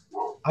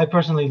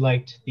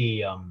liked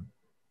the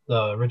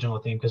original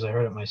theme because I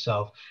heard it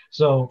myself.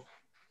 So,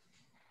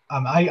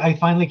 I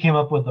finally came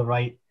up with the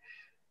right.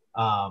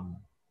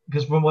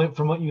 Because from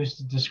what you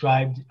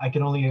described, I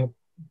can only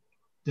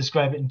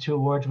describe it in 2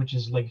 words, which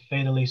is like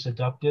fatally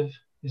seductive.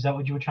 Is that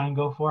what you were trying to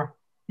go for?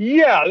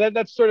 Yeah,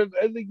 that's sort of,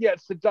 yeah,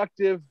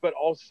 seductive, but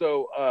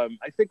also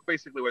I think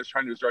basically what I was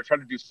trying to do is I was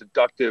trying to do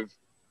seductive,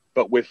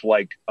 but with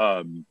like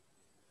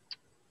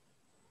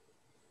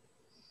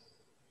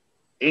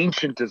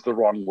ancient is the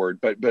wrong word,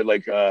 but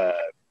like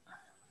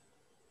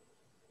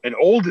and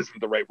old isn't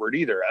the right word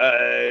either.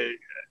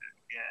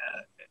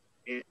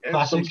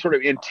 And some sort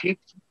of antique.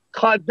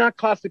 Not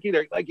classic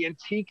either, like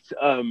antiqued.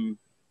 I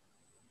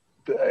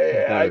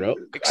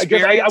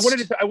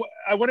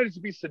wanted it to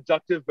be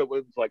seductive, but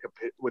with like a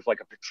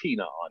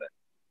patina on it,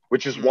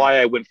 which is why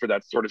I went for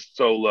that sort of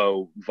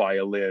solo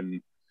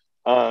violin.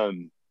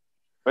 And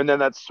then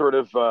that's sort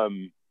of,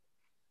 and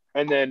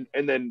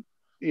then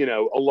you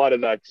know a lot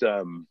of that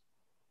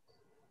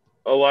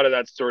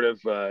sort of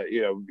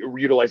you know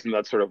utilizing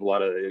that sort of a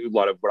lot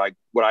of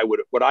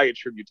what I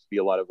attribute to be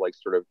a lot of like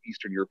sort of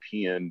Eastern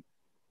European,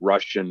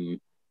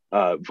 Russian.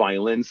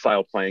 Violin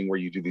style playing where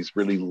you do these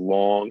really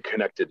long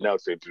connected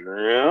notes, what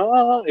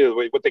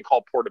they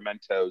call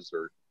portamentos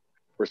or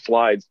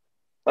slides,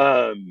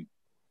 and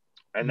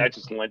that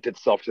just lent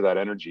itself to that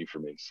energy for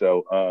me.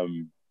 So,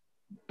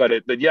 but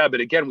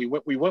again, we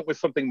went with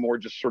something more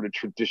just sort of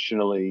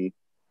traditionally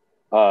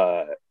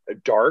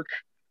dark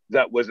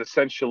that was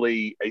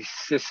essentially a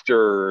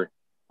sister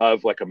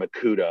of like a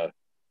Makuta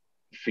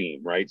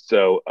theme, right?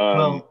 So,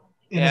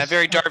 yeah,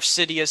 very Darth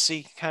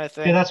Sidious-y kind of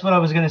thing. Yeah, that's what I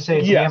was going to say.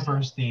 It's the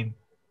Emperor's theme.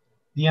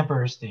 The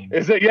Emperor's theme.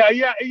 Is it? Yeah.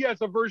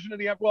 It's a version of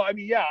the Emperor. Well, I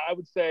mean, yeah, I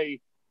would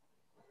say,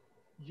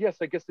 yes,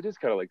 I guess it is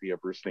kind of like the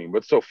Emperor's theme. But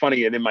it's so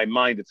funny, and in my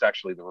mind, it's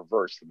actually the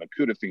reverse. The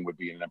Makuta theme would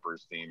be an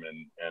Emperor's theme,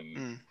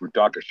 and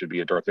Rudaka should be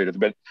a Darth Vader.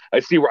 But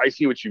I see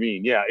what you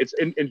mean. Yeah, it's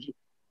and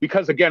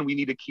because again, we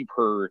need to keep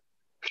her.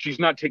 She's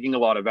not taking a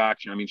lot of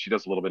action. I mean, she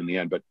does a little bit in the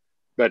end, but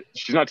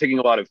she's not taking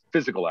a lot of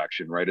physical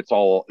action, right? It's a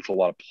lot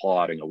of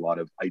plotting, a lot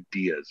of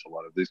ideas, a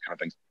lot of these kind of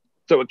things.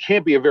 So it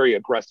can't be a very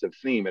aggressive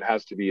theme. It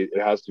has to be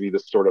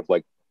this sort of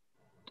like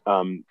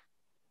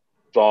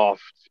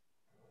soft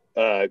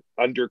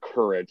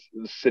undercurrent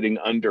sitting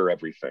under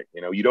everything.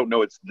 You know, you don't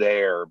know it's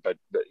there, but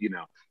you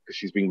know, because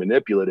she's being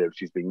manipulative,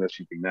 she's being this,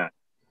 she's being that.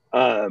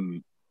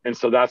 And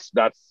so that's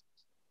where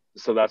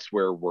that's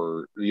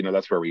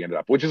where we ended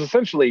up, which is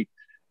essentially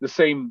the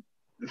same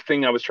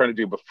thing I was trying to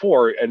do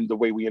before, and the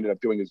way we ended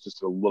up doing is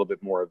just a little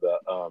bit more of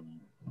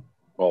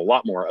a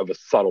lot more of a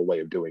subtle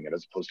way of doing it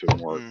as opposed to a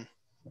more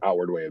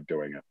outward way of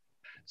doing it.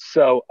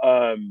 So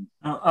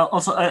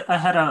also I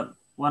had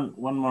one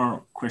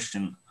more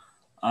question.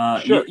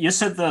 Sure. You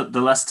said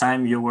the last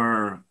time you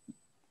were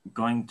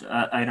going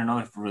to I don't know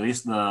if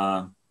release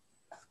the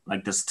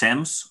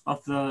stems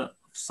of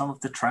some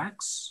of the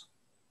tracks,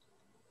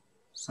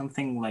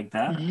 something like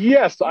that.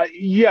 Yes,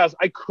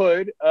 I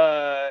could.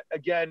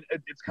 Again,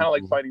 it's kind of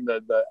like finding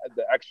the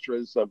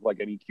extras of like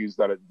any cues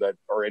that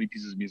or any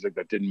pieces of music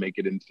that didn't make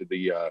it into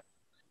the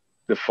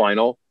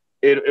final.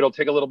 It'll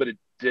take a little bit of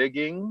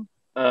digging.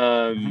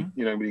 You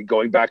know,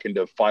 going back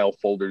into file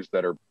folders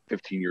that are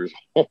 15 years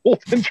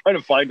old and trying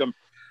to find them.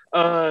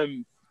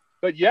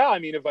 but yeah, I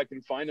mean, if I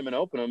can find them and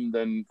open them,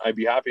 then I'd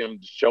be happy to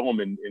show them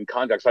in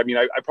context. I mean,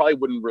 I probably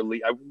wouldn't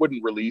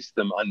release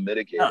them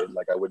unmitigated.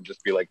 Like I wouldn't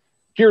just be like,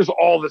 here's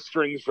all the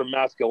strings from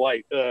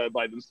Masculite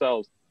by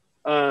themselves.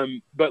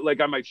 But like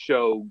I might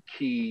show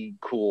key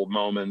cool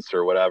moments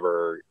or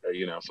whatever,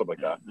 something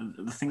like that.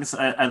 The thing is,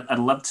 I'd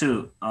love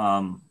to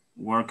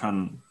work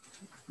on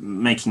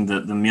making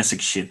the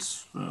music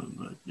sheets,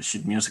 the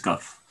sheet music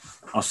of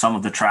some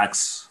of the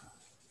tracks.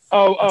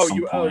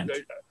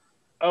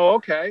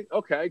 Okay,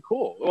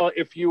 cool. Well,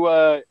 if you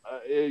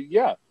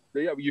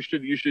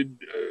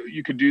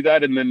you could do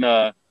that, and then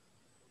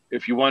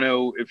if you want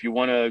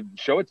to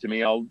show it to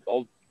me,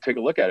 I'll take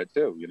a look at it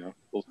too.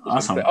 We'll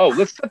awesome.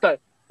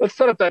 Let's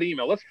set up that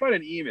email. Let's find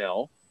an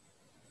email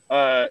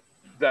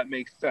that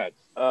makes sense.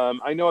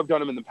 I know I've done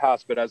them in the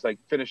past, but as I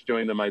finish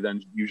doing them, I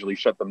then usually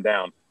shut them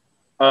down.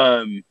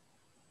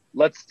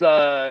 Let's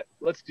do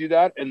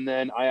that, and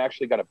then I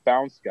actually got to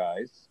bounce,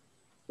 guys.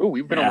 Oh,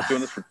 we've been almost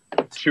doing this for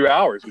 2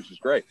 hours, which is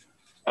great.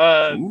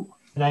 And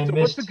I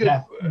missed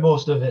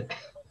most of it.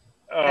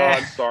 Oh,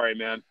 I'm sorry,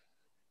 man.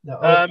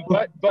 No,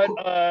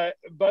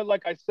 but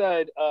like I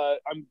said,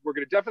 we're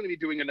going to definitely be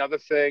doing another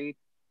thing.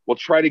 We'll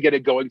try to get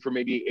it going for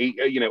maybe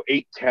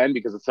 8-10,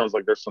 because it sounds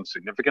like there's some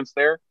significance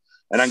there.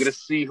 And I'm going to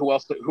see who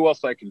else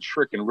I can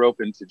trick and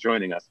rope into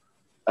joining us.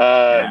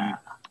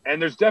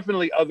 And there's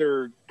definitely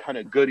other kind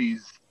of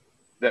goodies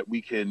that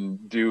we can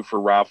do for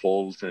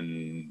raffles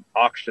and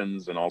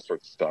auctions and all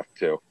sorts of stuff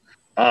too.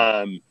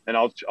 And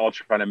I'll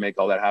try to make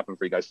all that happen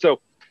for you guys. So,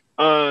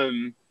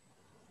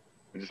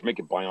 just make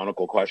it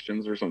Bionicle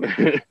questions or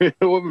something.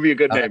 What would be a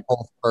good name?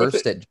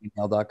 Furst at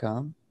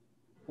gmail.com.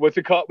 What's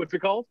it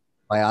called?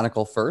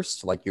 Bionicle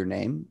Furst, like your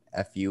name,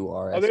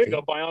 F-U-R-S-T. Oh, there you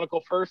go.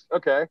 Bionicle First.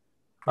 Okay.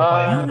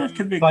 That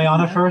could be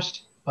Biona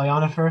First.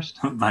 Biona First.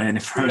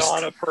 Biona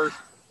First.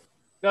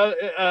 No,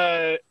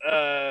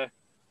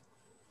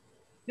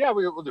 yeah,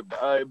 we'll do.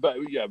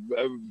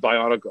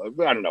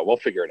 Bionicle. I don't know. We'll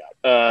figure it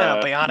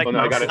out.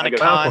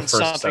 Bionicle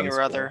something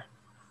or other.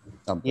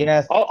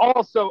 Yes. I'll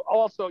also,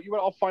 I'll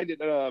find it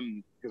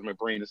because my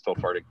brain is still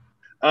farting.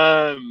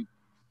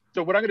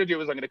 So what I'm going to do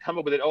is I'm going to come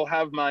up with it. It'll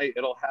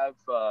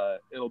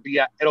be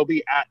at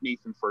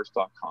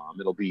nathanfirst.com.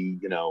 It'll be,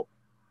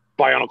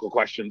 Bionicle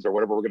questions or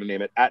whatever we're going to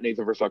name it at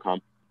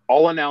nathanfirst.com.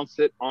 I'll announce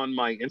it on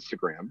my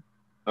Instagram.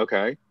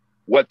 Okay.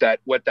 What that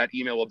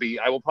email will be.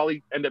 I will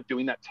probably end up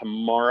doing that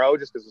tomorrow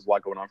just because there's a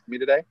lot going on for me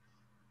today.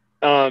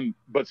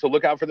 But so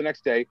look out for the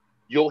next day.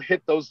 You'll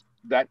hit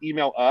that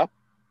email up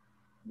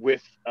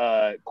with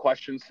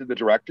questions to the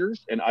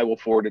directors, and I will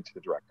forward it to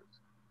the directors.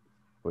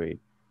 Wait.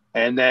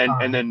 And then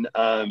I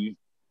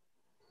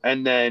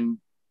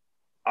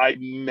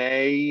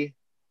may,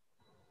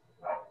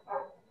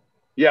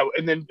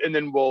 and then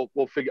we'll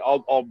figure.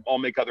 I'll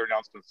make other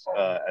announcements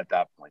at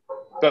that point.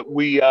 But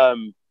we, I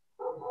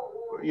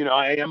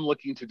am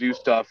looking to do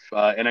stuff,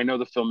 and I know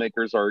the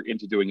filmmakers are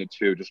into doing it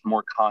too. Just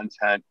more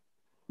content,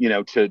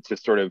 to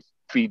sort of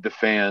feed the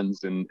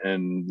fans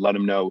and let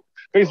them know,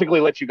 basically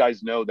let you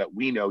guys know that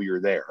we know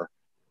you're there.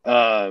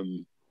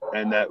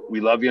 And that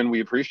we love you and we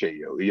appreciate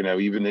you.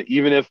 Even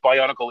if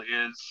Bionicle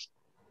is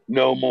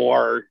no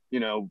more,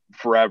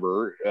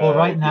 forever. Well,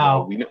 right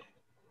now,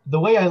 the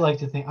way I like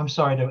to think. I'm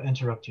sorry to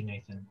interrupt you,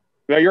 Nathan.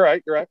 No, you're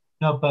right. You're right.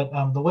 No, but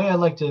the way I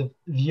like to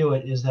view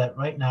it is that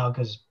right now,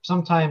 because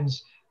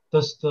sometimes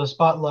the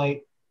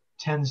spotlight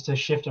tends to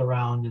shift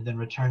around and then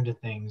return to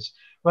things.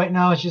 Right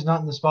now, it's just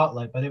not in the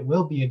spotlight, but it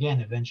will be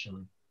again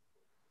eventually.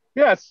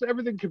 Yes,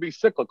 everything could be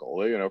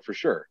cyclical, for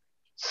sure.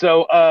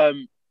 So,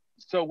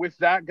 so with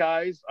that,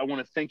 guys, I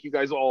want to thank you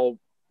guys all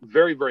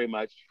very, very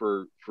much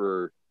for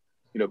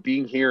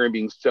being here and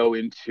being so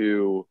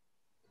into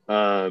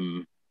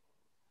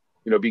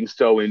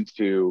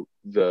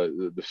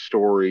the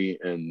story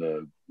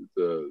and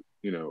the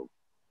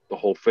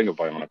whole thing of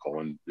Bionicle,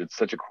 and it's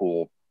such a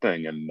cool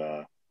thing, and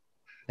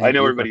I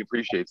know everybody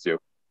appreciates you.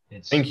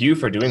 Thank you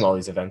for doing all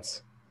these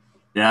events.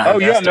 Yeah. Oh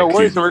yeah, no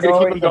worries. We're gonna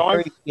keep them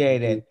going.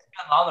 Appreciate it.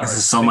 This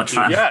is so much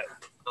fun. Yeah.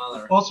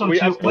 Also,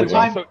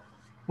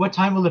 what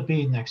time will it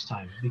be next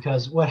time?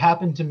 Because what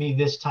happened to me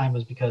this time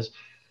was because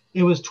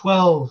it was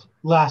 12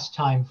 last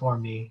time for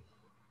me,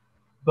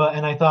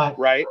 and I thought,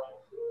 right,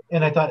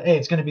 and I thought, hey,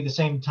 it's going to be the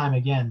same time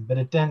again. But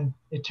it turned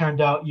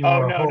out you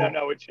were.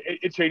 No.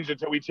 It changed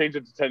it. We changed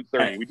it to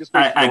 10:30. We just.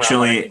 I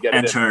actually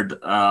entered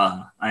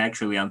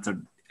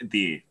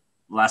the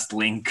last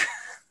link.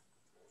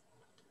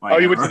 Oh,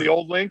 you went to the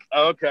old link?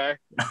 Oh, okay.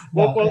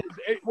 Well,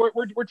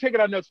 we're taking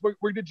on notes. What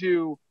we're going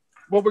to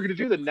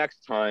do the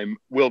next time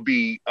will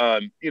be,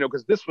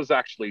 because this was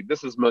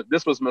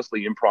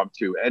mostly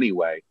impromptu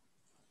anyway.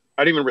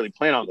 I didn't even really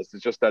plan on this.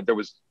 It's just that there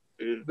was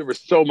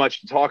so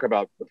much to talk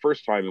about the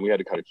first time, and we had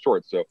to cut it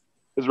short. So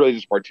this is really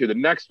just part two. The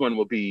next one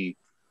will be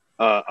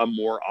a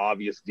more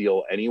obvious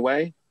deal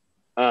anyway.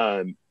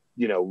 We'll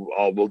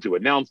do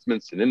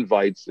announcements and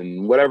invites,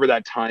 and whatever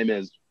that time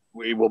is,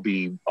 it will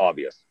be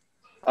obvious.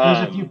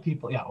 There's a few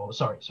people. Yeah. Oh,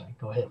 sorry.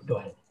 Go ahead.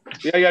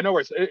 Yeah. No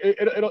worries.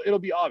 It'll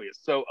be obvious.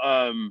 So,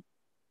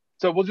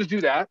 so we'll just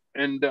do that,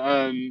 and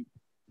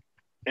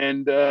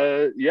and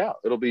yeah,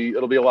 it'll be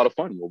a lot of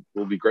fun.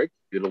 We'll be great.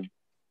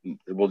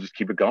 We'll just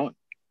keep it going,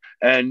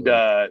 and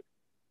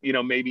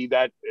maybe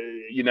that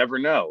you never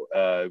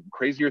know.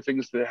 Crazier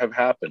things that have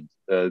happened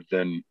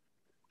than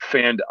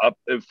fan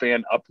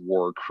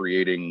uproar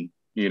creating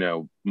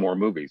more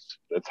movies.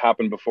 That's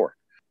happened before.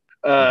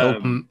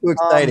 Too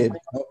excited.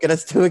 Don't get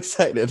us too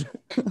excited.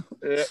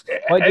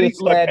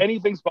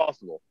 Anything's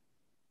possible.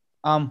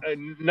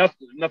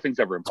 Nothing's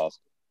ever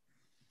impossible.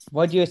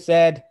 What you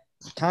said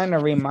kind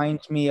of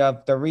reminds me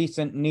of the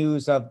recent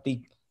news of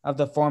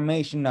the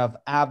formation of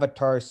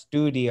Avatar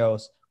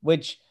Studios,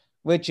 which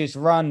is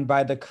run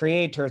by the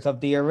creators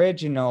of the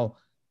original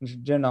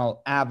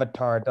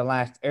Avatar, The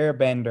Last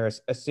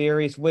Airbenders, a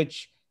series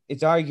which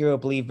is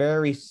arguably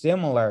very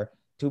similar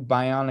to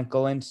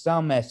Bionicle in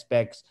some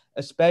aspects,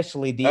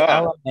 especially the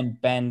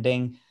element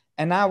bending.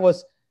 And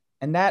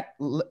that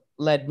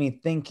led me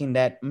thinking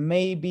that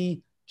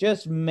maybe,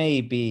 just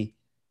maybe,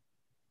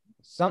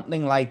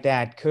 something like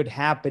that could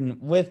happen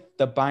with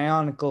the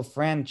Bionicle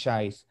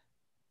franchise.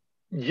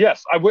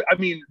 Yes, I would. I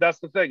mean, that's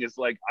the thing, is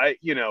like, I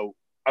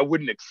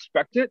wouldn't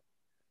expect it,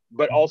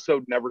 but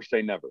also never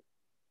say never.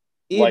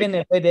 Even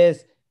if it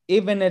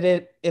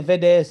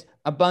is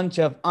a bunch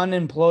of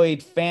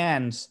unemployed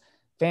fans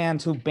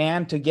who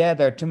band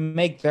together to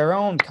make their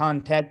own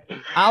content,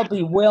 I'll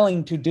be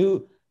willing to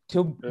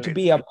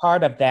be a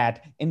part of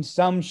that in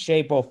some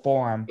shape or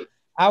form.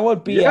 I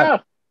would be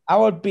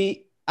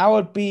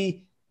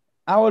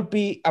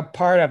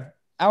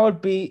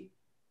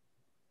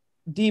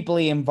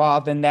deeply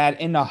involved in that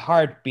in a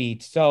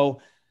heartbeat.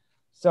 So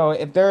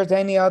if there's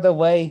any other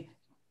way,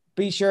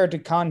 be sure to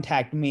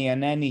contact me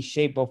in any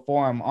shape or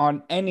form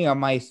on any of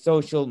my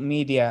social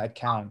media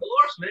accounts. Of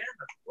course, man.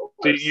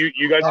 So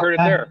you guys heard it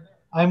there.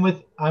 I'm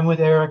with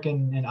Eric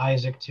and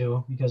Isaac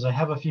too, because I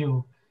have a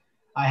few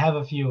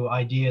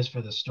ideas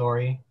for the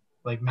story,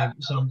 like maybe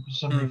some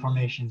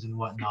reformations and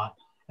whatnot.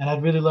 And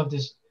I'd really love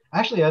this.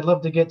 Actually, I'd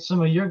love to get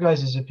some of your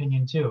guys'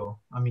 opinion too.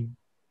 I mean,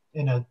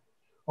 in our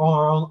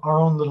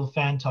own little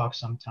fan talk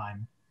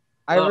sometime.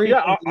 I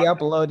recently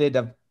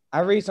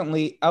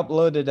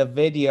uploaded a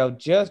video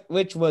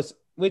which was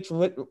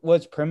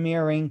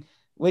premiering,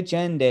 which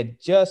ended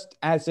just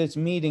as this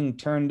meeting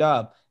turned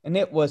up, and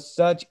it was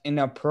such an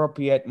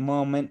appropriate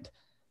moment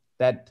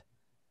that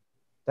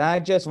I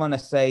just want to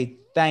say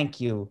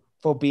thank you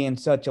for being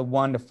such a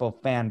wonderful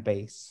fan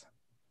base.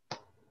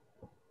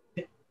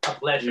 A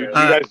pleasure.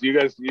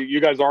 You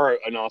guys are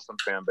an awesome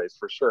fan base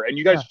for sure, and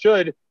you guys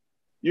should.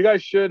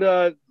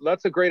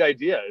 That's a great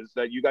idea. Is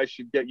that you guys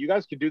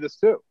could do this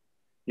too.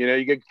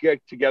 You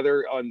get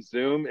together on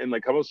Zoom and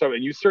like come up with stuff,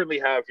 and you certainly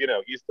have,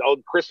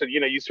 Kristen,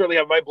 you certainly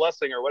have my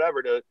blessing or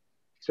whatever to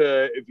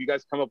if you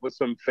guys come up with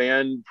some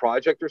fan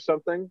project or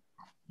something,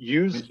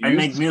 use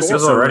make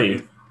music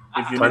already.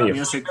 If you need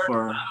music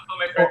for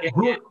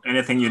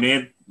anything you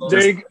need,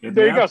 there you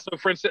go. So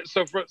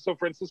Francisco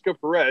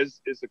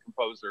Perez is a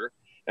composer,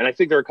 and I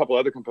think there are a couple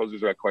other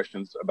composers who have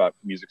questions about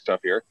music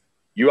stuff here.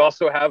 You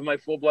also have my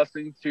full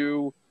blessing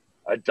to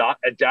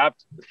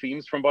adapt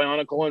themes from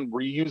Bionicle and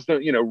reuse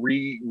them,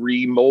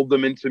 remold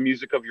them into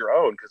music of your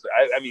own. Because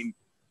I mean,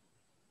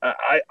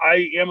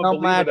 I am a believer that no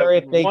matter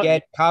if they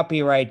get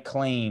copyright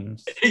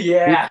claims.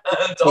 Yeah,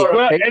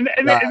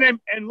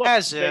 and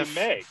look,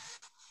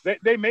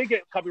 they may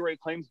get copyright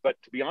claims, but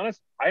to be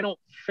honest, I don't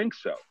think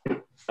so.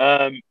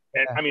 I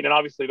mean, and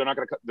obviously they're not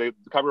going to. The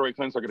copyright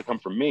claims are going to come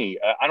from me.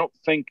 I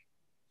think.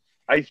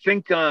 I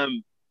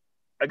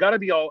gotta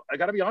be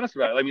honest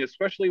about it. I mean,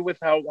 especially with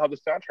how the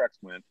soundtracks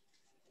went,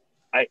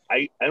 I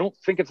don't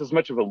think it's as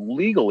much of a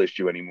legal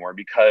issue anymore,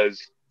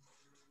 because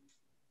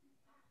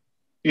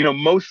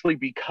mostly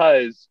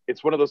because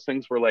it's one of those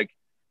things where like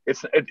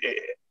it's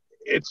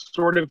its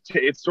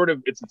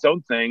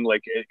own thing.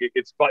 Like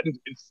it's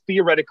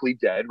theoretically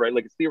dead, right?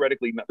 Like it's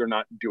theoretically they're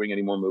not doing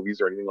any more movies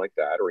or anything like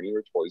that, or any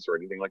more toys or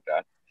anything like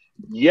that.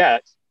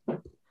 Yet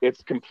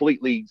it's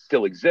completely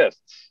still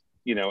exists.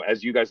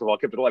 As you guys have all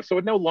kept it alive. So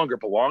it no longer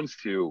belongs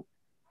to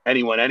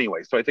anyone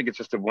anyway. So I think it's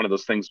just one of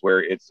those things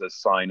where it's a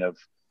sign of,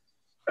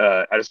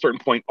 at a certain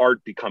point,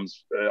 art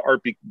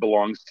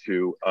belongs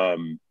to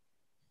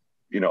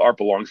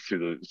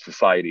the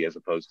society as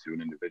opposed to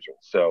an individual.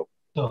 So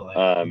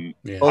I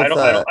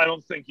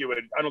don't think you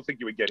would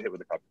get hit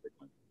with a copyright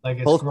claim.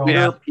 Like both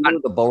Peter,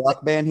 the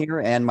Borak band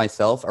here, and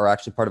myself are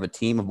actually part of a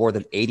team of more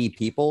than 80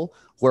 people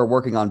who are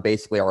working on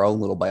basically our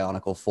own little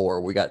Bionicle 4.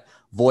 We got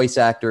voice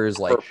actors,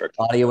 like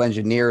audio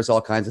engineers,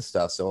 all kinds of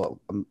stuff. So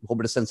I'm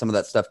hoping to send some of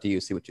that stuff to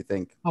you, see what you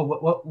think.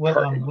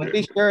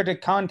 Be sure to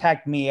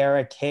contact me,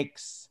 Eric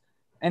Hicks.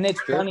 And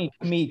it's funny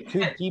to meet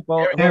two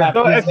people.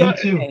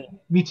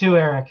 Me too,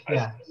 Eric.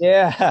 Yeah.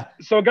 Yeah.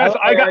 So guys,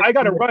 I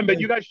gotta run, but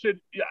you guys should.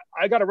 Yeah,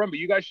 I gotta run, but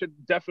you guys should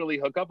definitely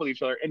hook up with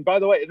each other. And by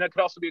the way, and that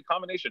could also be a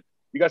combination.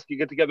 You guys can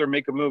get together and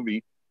make a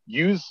movie.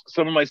 Use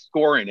some of my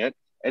score in it,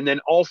 and then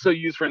also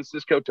use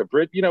Francisco to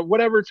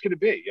whatever it's going to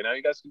be. You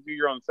guys can do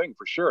your own thing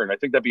for sure. And I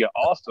think that'd be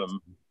awesome.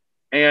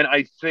 And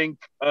I think,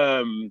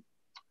 how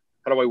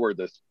do I word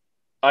this?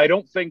 I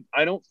don't think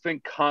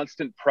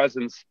constant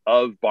presence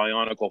of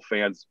Bionicle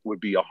fans would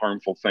be a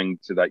harmful thing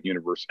to that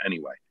universe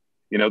anyway.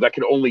 That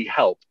could only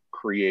help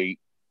create,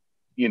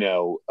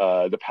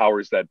 the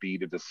powers that be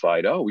to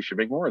decide, oh, we should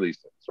make more of these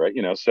things, right?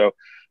 So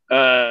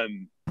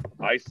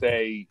I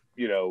say,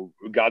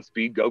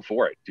 Godspeed, go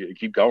for it.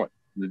 Keep going,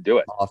 do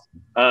it.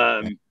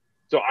 Awesome.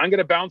 So I'm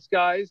gonna bounce,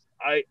 guys.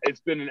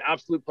 It's been an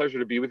absolute pleasure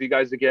to be with you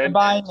guys again.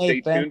 Bye,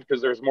 stay tuned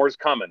because there's more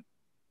coming.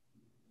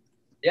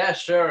 Yeah,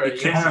 sure.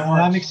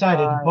 I'm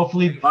excited.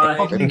 Hopefully,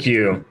 Thank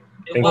you.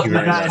 Thank you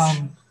very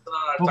much.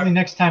 Hopefully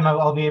next time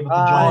I'll be able to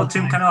join. Oh,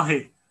 Tim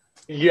Kanohi.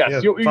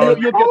 Yes, you'll get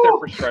there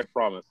for sure. I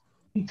promise.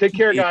 Take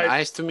care, guys.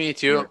 Nice to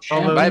meet you.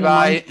 Bye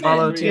bye.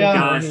 Follow Tim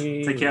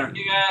Kanohi. Take care.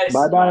 You guys.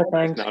 Bye bye.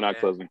 Thanks. No, not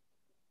closing.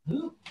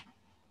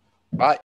 Bye.